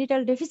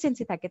কনজেনিটাল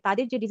ডেফিসিয়েন্সি থাকে,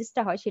 তাদের যে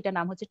ডিজিজটা হয় সেটা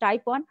নাম হচ্ছে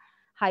type 1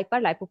 hyper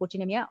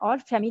লাইপোপ্রোটিনেমিয়া or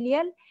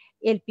familial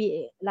LP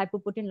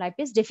lipoprotein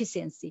lipase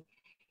deficiency.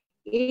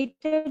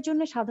 এইটার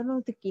জন্য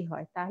সাধারণত কি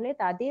হয়, তাহলে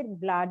তাদের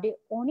ব্লাডে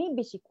অনেক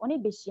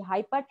বেশি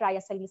হাইপার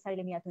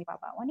ট্রাইঅ্যাসাইলগ্লিসারিলেমিয়া তুমি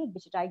পাবা, অনেক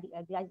বেশি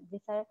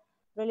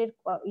ট্রাইগ্লিসারিলের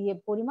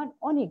পরিমাণ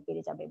অনেক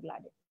বেড়ে যাবে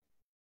ব্লাডে,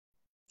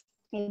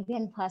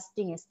 ইভেন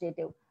ফাস্টিং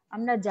স্টেটেও।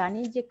 আমরা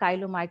জানি যে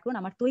কাইলোমাইক্রন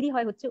আমার তৈরি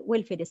হয় হচ্ছে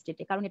ওয়েল ফেড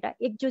স্টেটে, কারণ এটা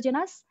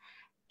এক্সোজেনাস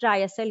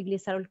ট্রাইঅ্যাসাইল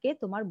গ্লিসারলকে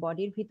তোমার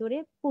বডির ভিতরে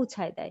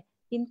পৌঁছায় দেয়।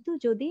 কিন্তু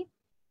যদি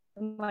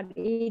তোমার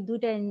এই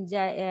দুটা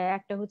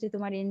একটা হচ্ছে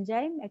তোমার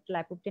এনজাইম, একটা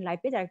লাইপোপ্রোটিন,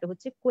 লাইপেজ, আর একটা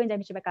হচ্ছে কোএনজাইম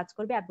হিসেবে কাজ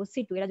করবে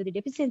অ্যাপোসিটো, এরা যদি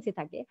ডেফিসিয়েন্সি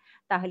থাকে,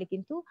 তাহলে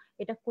কিন্তু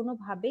এটা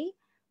কোনোভাবেই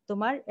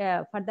তোমার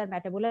ফার্দার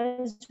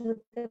মেটাবোলাইজ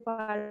হতে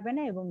পারবে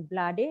না এবং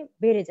ব্লাডে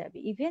বেড়ে যাবে,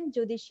 ইভেন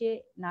যদি সে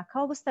না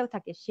খাওয়া অবস্থায়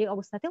থাকে সে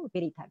অবস্থাতেও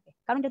বেড়েই থাকবে,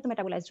 কারণ এটা তো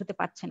মেটাবোলাইজ হতে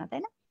পারছে না,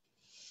 তাই না?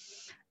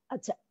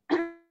 আচ্ছা,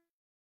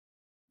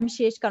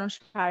 শেষ, কারণ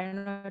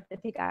 9:30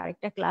 থেকে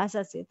আরেকটা ক্লাস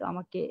আছে, তো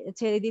আমাকে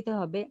ছেড়ে দিতে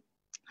হবে।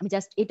 আমি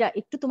জাস্ট এটা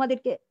একটু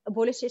তোমাদেরকে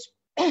বলে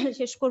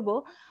শেষ করব,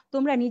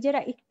 তোমরা নিজেরা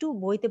একটু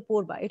বইতে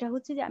পড়বা। এটা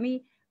হচ্ছে যে আমি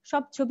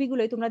সব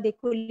ছবিগুলোই তোমরা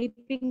দেখো,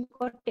 লিপিং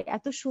কটে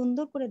এত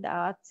সুন্দর করে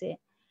দেওয়া আছে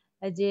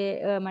যে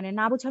মানে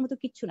না বোঝার মতো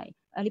কিচ্ছু নাই।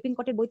 লিপিং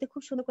কটের বইতে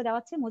খুব সুন্দর করে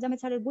দেওয়া আছে, মোজাম্মেদ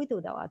স্যারের বইতেও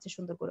দেওয়া আছে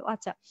সুন্দর করে।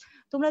 আচ্ছা,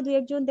 তোমরা দু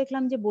একজন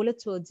দেখলাম যে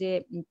বলেছো যে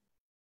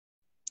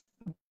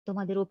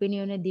তোমাদের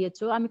ওপিনিয়নে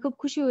দিয়েছো, আমি খুব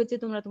খুশি হয়েছে,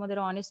 তোমরা তোমাদের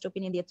অনেস্ট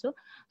ওপিনিয়ন দিয়েছো।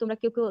 তোমরা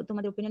কেউ কেউ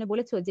তোমাদের ওপিনিয়নে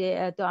বলেছো যে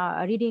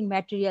রিডিং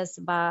ম্যাটেরিয়ালস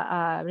বা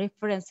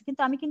রেফারেন্স,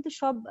 কিন্তু আমি কিন্তু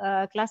সব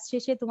ক্লাস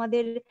শেষে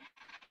তোমাদের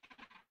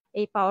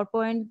এই পাওয়ার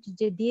পয়েন্ট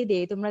যে দিয়ে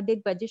দেয়, তোমরা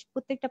দেখবা যে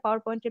প্রত্যেকটা পাওয়ার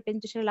পয়েন্টের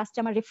প্রেজেন্টেশনের লাস্টে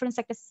আমার রেফারেন্স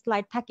একটা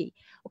স্লাইড থাকে,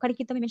 ওখানে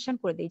কিন্তু আমি মেনশন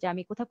করে দিই যে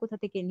আমি কোথা কোথা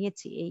থেকে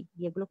নিয়েছি, এই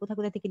ইয়েগুলো কোথা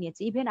কোথা থেকে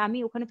নিয়েছি। ইভেন আমি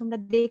ওখানে তোমরা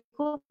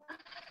দেখো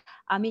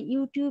আমি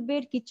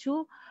ইউটিউবের কিছু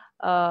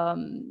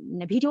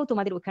ভিডিও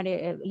তোমাদের ওখানে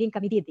লিংক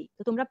আমি দিয়ে দিই,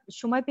 তো তোমরা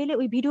সময় পেলে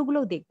ওই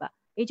ভিডিওগুলোও দেখবা,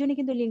 এই জন্য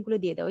কিন্তু লিংক গুলো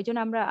দিয়ে দাও, ওই জন্য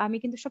আমি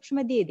কিন্তু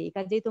সবসময় দিয়ে দিই,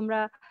 কাজে তোমরা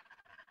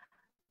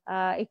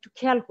একটু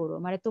খেয়াল করো,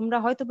 মানে তোমরা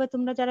হয়তো বা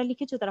তোমরা যারা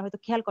লিখেছো তারা হয়তো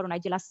খেয়াল করো না,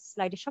 এই যে লাস্ট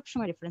স্লাইডে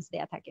সবসময় রেফারেন্স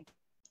দেয়া থাকে।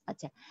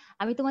 আচ্ছা,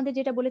 আমি তোমাদের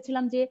যেটা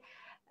বলেছিলাম যে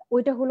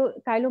ওইটা হলো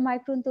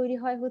কাইলোমাইক্রন তৈরি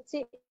হয় হচ্ছে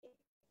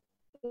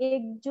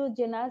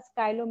এক্সোজেনাস,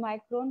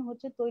 কাইলোমাইক্রন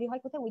হচ্ছে তৈরি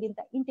হয় কোথায়, উইদিন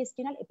দা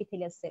ইন্টেস্টিনাল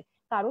এপিথেলিয়াল সেল,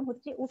 কারণ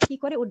হচ্ছে ও কি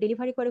করে, ও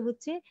ডেলিভারি করে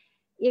হচ্ছে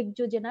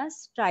এক্সোজেনাস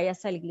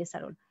ট্রাইঅ্যাসাইল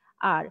গ্লিসারল।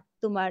 আর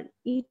তোমার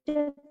এটা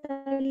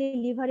তাহলে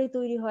লিভারে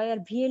তৈরি হয়, আর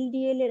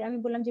ভিএলডিএল এর আমি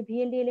বললাম যে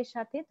ভিএলডিএল এর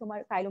সাথে তোমার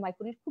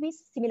কাইলোমাইক্রনের খুবই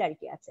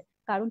সিমিলারিটি আছে,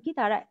 কারণ কি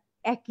তারা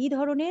একই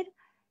ধরনের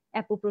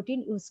অ্যাপোপ্রোটিন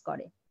ইউজ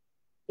করে।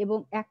 এবং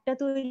একটা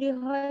তৈরি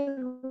হয়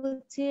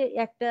হচ্ছে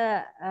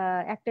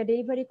একটা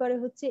ডেলিভারি করে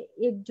হচ্ছে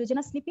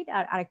এক্সোজেনাস লিপিড,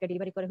 আর আরেকটা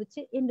ডেলিভারি করে হচ্ছে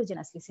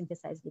এন্ডোজেনাসলি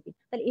সিনথেসাইজ লিপিড।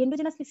 তাহলে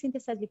এন্ডোজেনাসলি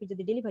সিনথেসাইজ লিপিড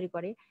যদি ডেলিভারি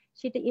করে,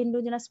 সেটা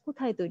এন্ডোজেনাস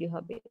কোথায় তৈরি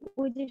হবে?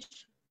 ওই যে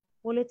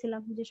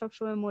বলেছিলাম যে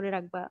সবসময় মনে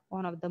রাখবা,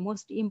 one of the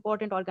most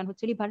important organ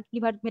হচ্ছে লিভার।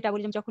 লিভার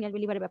মেটাবলিজম যখন আসবে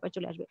লিভারের ব্যাপার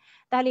চলে আসবে।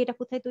 তাহলে এটা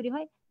কোথায় তৈরি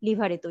হয়?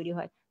 লিভারে তৈরি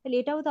হয়। তাহলে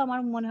এটাও তো আমার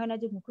মনে হয় না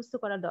যে মুখস্থ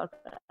করার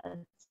দরকার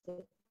আছে।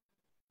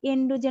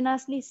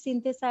 এন্ডোজেনাসলি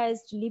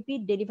সিনথেসাইজড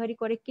লিপিড ডেলিভারি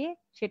করে কে?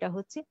 সেটা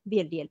হচ্ছে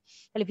ভিএলডিএল।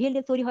 তাহলে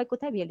ভিএলডিএল তৈরি হয়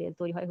কোথায়? ভিএলডিএল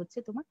তৈরি হয় হচ্ছে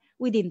তোমার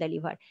উইদিন দ্য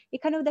লিভার।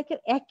 এখানেও দেখো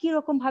একই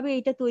রকম ভাবে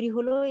এটা তৈরি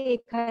হলো,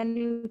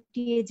 এখানে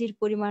টিএজির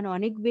পরিমাণ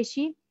অনেক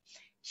বেশি।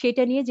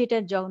 সেটা নিয়ে যেটা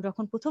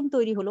যখন প্রথম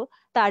তৈরি হলো,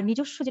 তার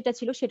নিজস্ব যেটা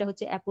ছিল সেটা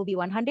হচ্ছে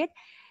ApoB100।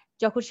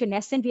 যখন সে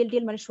ন্যাসেন্ট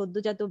ভিএলডিএল মানে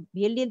সদ্যজাত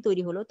ভিএলডিএল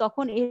তৈরি হলো,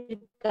 তখন এর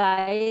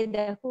গায়ে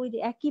দেখো ওই যে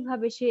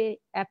একইভাবে সে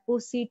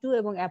ApoC2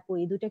 এবং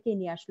ApoE দুটাকে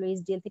নিয়ে আসলো,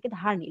 এইচডিএল থেকে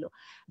ধার নিল।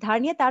 ধার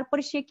নিয়ে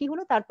তারপরে সে কি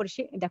হলো, তারপরে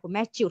সে দেখো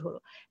ম্যাচিউর হলো।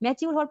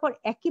 ম্যাচিউর হওয়ার পর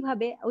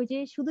একইভাবে ওই যে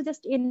শুধু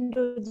জাস্ট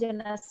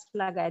এন্ডোজেনাস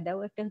লাগায় দাও,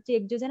 একটা হচ্ছে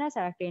এক্সোজেনাস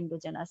আর একটা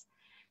এন্ডোজেনাস।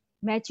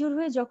 ম্যাচিউর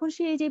হয়ে যখন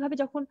সে এই যেভাবে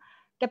যখন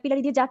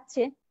ক্যাপিলারি দিয়ে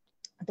যাচ্ছে,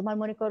 তোমার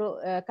মনে করো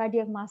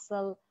কার্ডিয়াক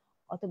মাসল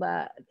অথবা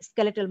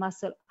স্কেলেটাল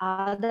মাসল,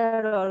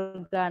 আদার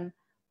অর্গান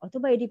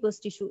অথবা এডিপোস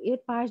টিস্যু, এর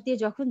পাশ দিয়ে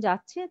যখন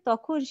যাচ্ছে,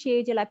 তখন সে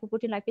যে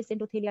লাইপোপ্রোটিন লাইপেজ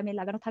এন্ডোথেলিয়ামে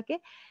লাগানো থাকে,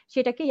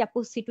 সেটাকে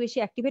ApoC2 এসে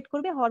অ্যাক্টিভেট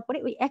করবে। হওয়ার পরে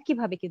ওই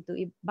একইভাবে কিন্তু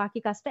বাকি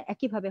কাজটা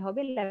একইভাবে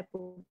হবে।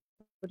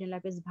 লাইপোপ্রোটিন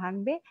লাইপেজ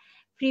ভাঙবে,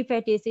 ফ্রি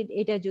ফ্যাটি অ্যাসিড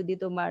এটা যদি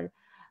তোমার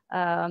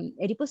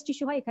এডিপোস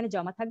টিস্যু হয় এখানে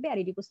জমা থাকবে, আর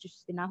এডিপোস টিস্যু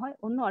যদি না হয়,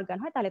 অন্য অর্গান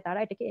হয়, তাহলে তারা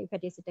এটাকে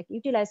ফ্যাটি অ্যাসিডটাকে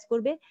ইউটিলাইজ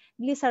করবে।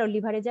 গ্লিসারল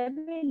লিভারে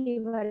যাবে,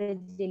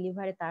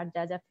 লিভারে তার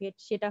যা যা ফেট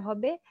সেটা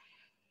হবে।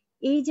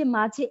 এই যে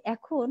মাঝে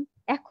এখন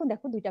এখন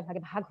দেখো দুইটা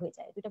ভাগে ভাগ হয়ে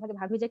যায়। দুইটা ভাগে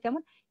ভাগ হয়ে যায়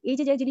কেমন? এই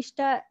যে যে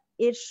জিনিসটা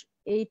এর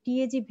এই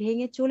টিএজি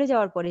ভেঙে চলে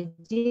যাওয়ার পরে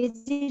যে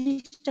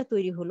জিনিসটা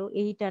তৈরি হলো,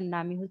 এইটার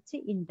নামই হচ্ছে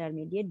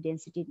ইন্টারমিডিয়েট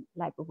ডেনসিটি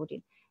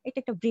লাইপোপ্রোটিন। এটা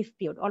একটা ব্রিফ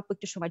পিরিয়ড, অল্প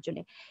একটু সময়ের জন্য।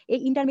 এই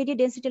ইন্টারমিডিয়েট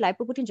ডেনসিটি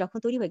লাইপোপ্রোটিন যখন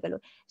তৈরি হয়ে গেল,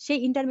 সেই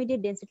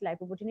ইন্টারমিডিয়েট ডেনসিটি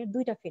লাইপোপ্রোটিনের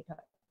দুইটা ফেট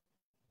হয়।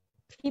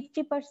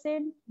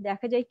 50%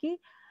 দেখা যায় কি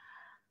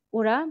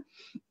ওরা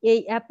এই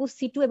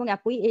ApoC2 এবং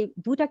ApoE এই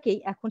দুটাকেই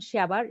এখন সে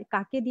আবার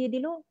কাকে দিয়ে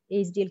দিল?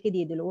 এইচডিএল কে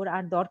দিয়ে দিল, ওর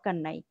আর দরকার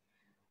নাই।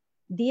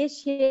 দিয়ে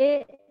সে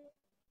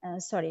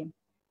সরি,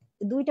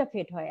 দুইটা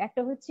ফেট হয়।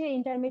 একটা হচ্ছে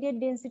ইন্টারমিডিয়েট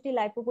ডেনসিটি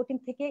লাইপোপ্রোটিন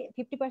থেকে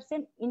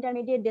 50%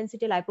 ইন্টারমিডিয়েট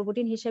ডেনসিটি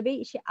লাইপোপ্রোটিন হিসেবেই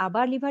সে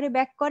আবার লিভারে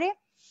ব্যাক করে।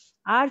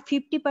 আর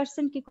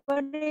 50% কি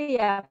করে?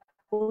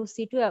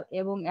 ApoC2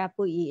 এবং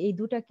ApoE এই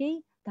দুটাকেই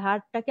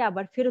ধারটাকে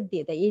আবার ফেরত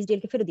দিয়ে দেয়,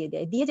 এইচডিএল কে ফেরত দিয়ে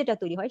দেয়। দিয়ে যেটা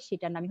তৈরি হয়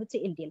সেটার নামই হচ্ছে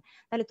এলডিএল।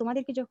 তাহলে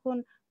তোমাদেরকে যখন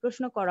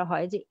প্রশ্ন করা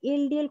হয় যে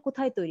এলডিএল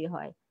কোথায় তৈরি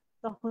হয়,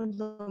 তখন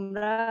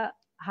তোমরা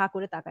হা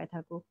করে তাকায়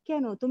থাকো।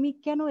 কেন তুমি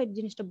কেন এই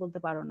জিনিসটা বলতে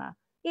পারো না?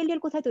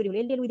 এলডিএল কোথায় তৈরি হলো?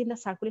 এলডিএল উইদিন দা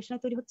সার্কুলেশনে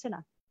তৈরি হচ্ছে না।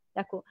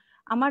 দেখো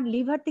আমার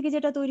লিভার থেকে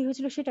যেটা তৈরি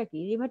হয়েছিল সেটা কি?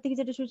 লিভার থেকে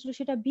যেটা তৈরি হয়েছিল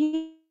সেটা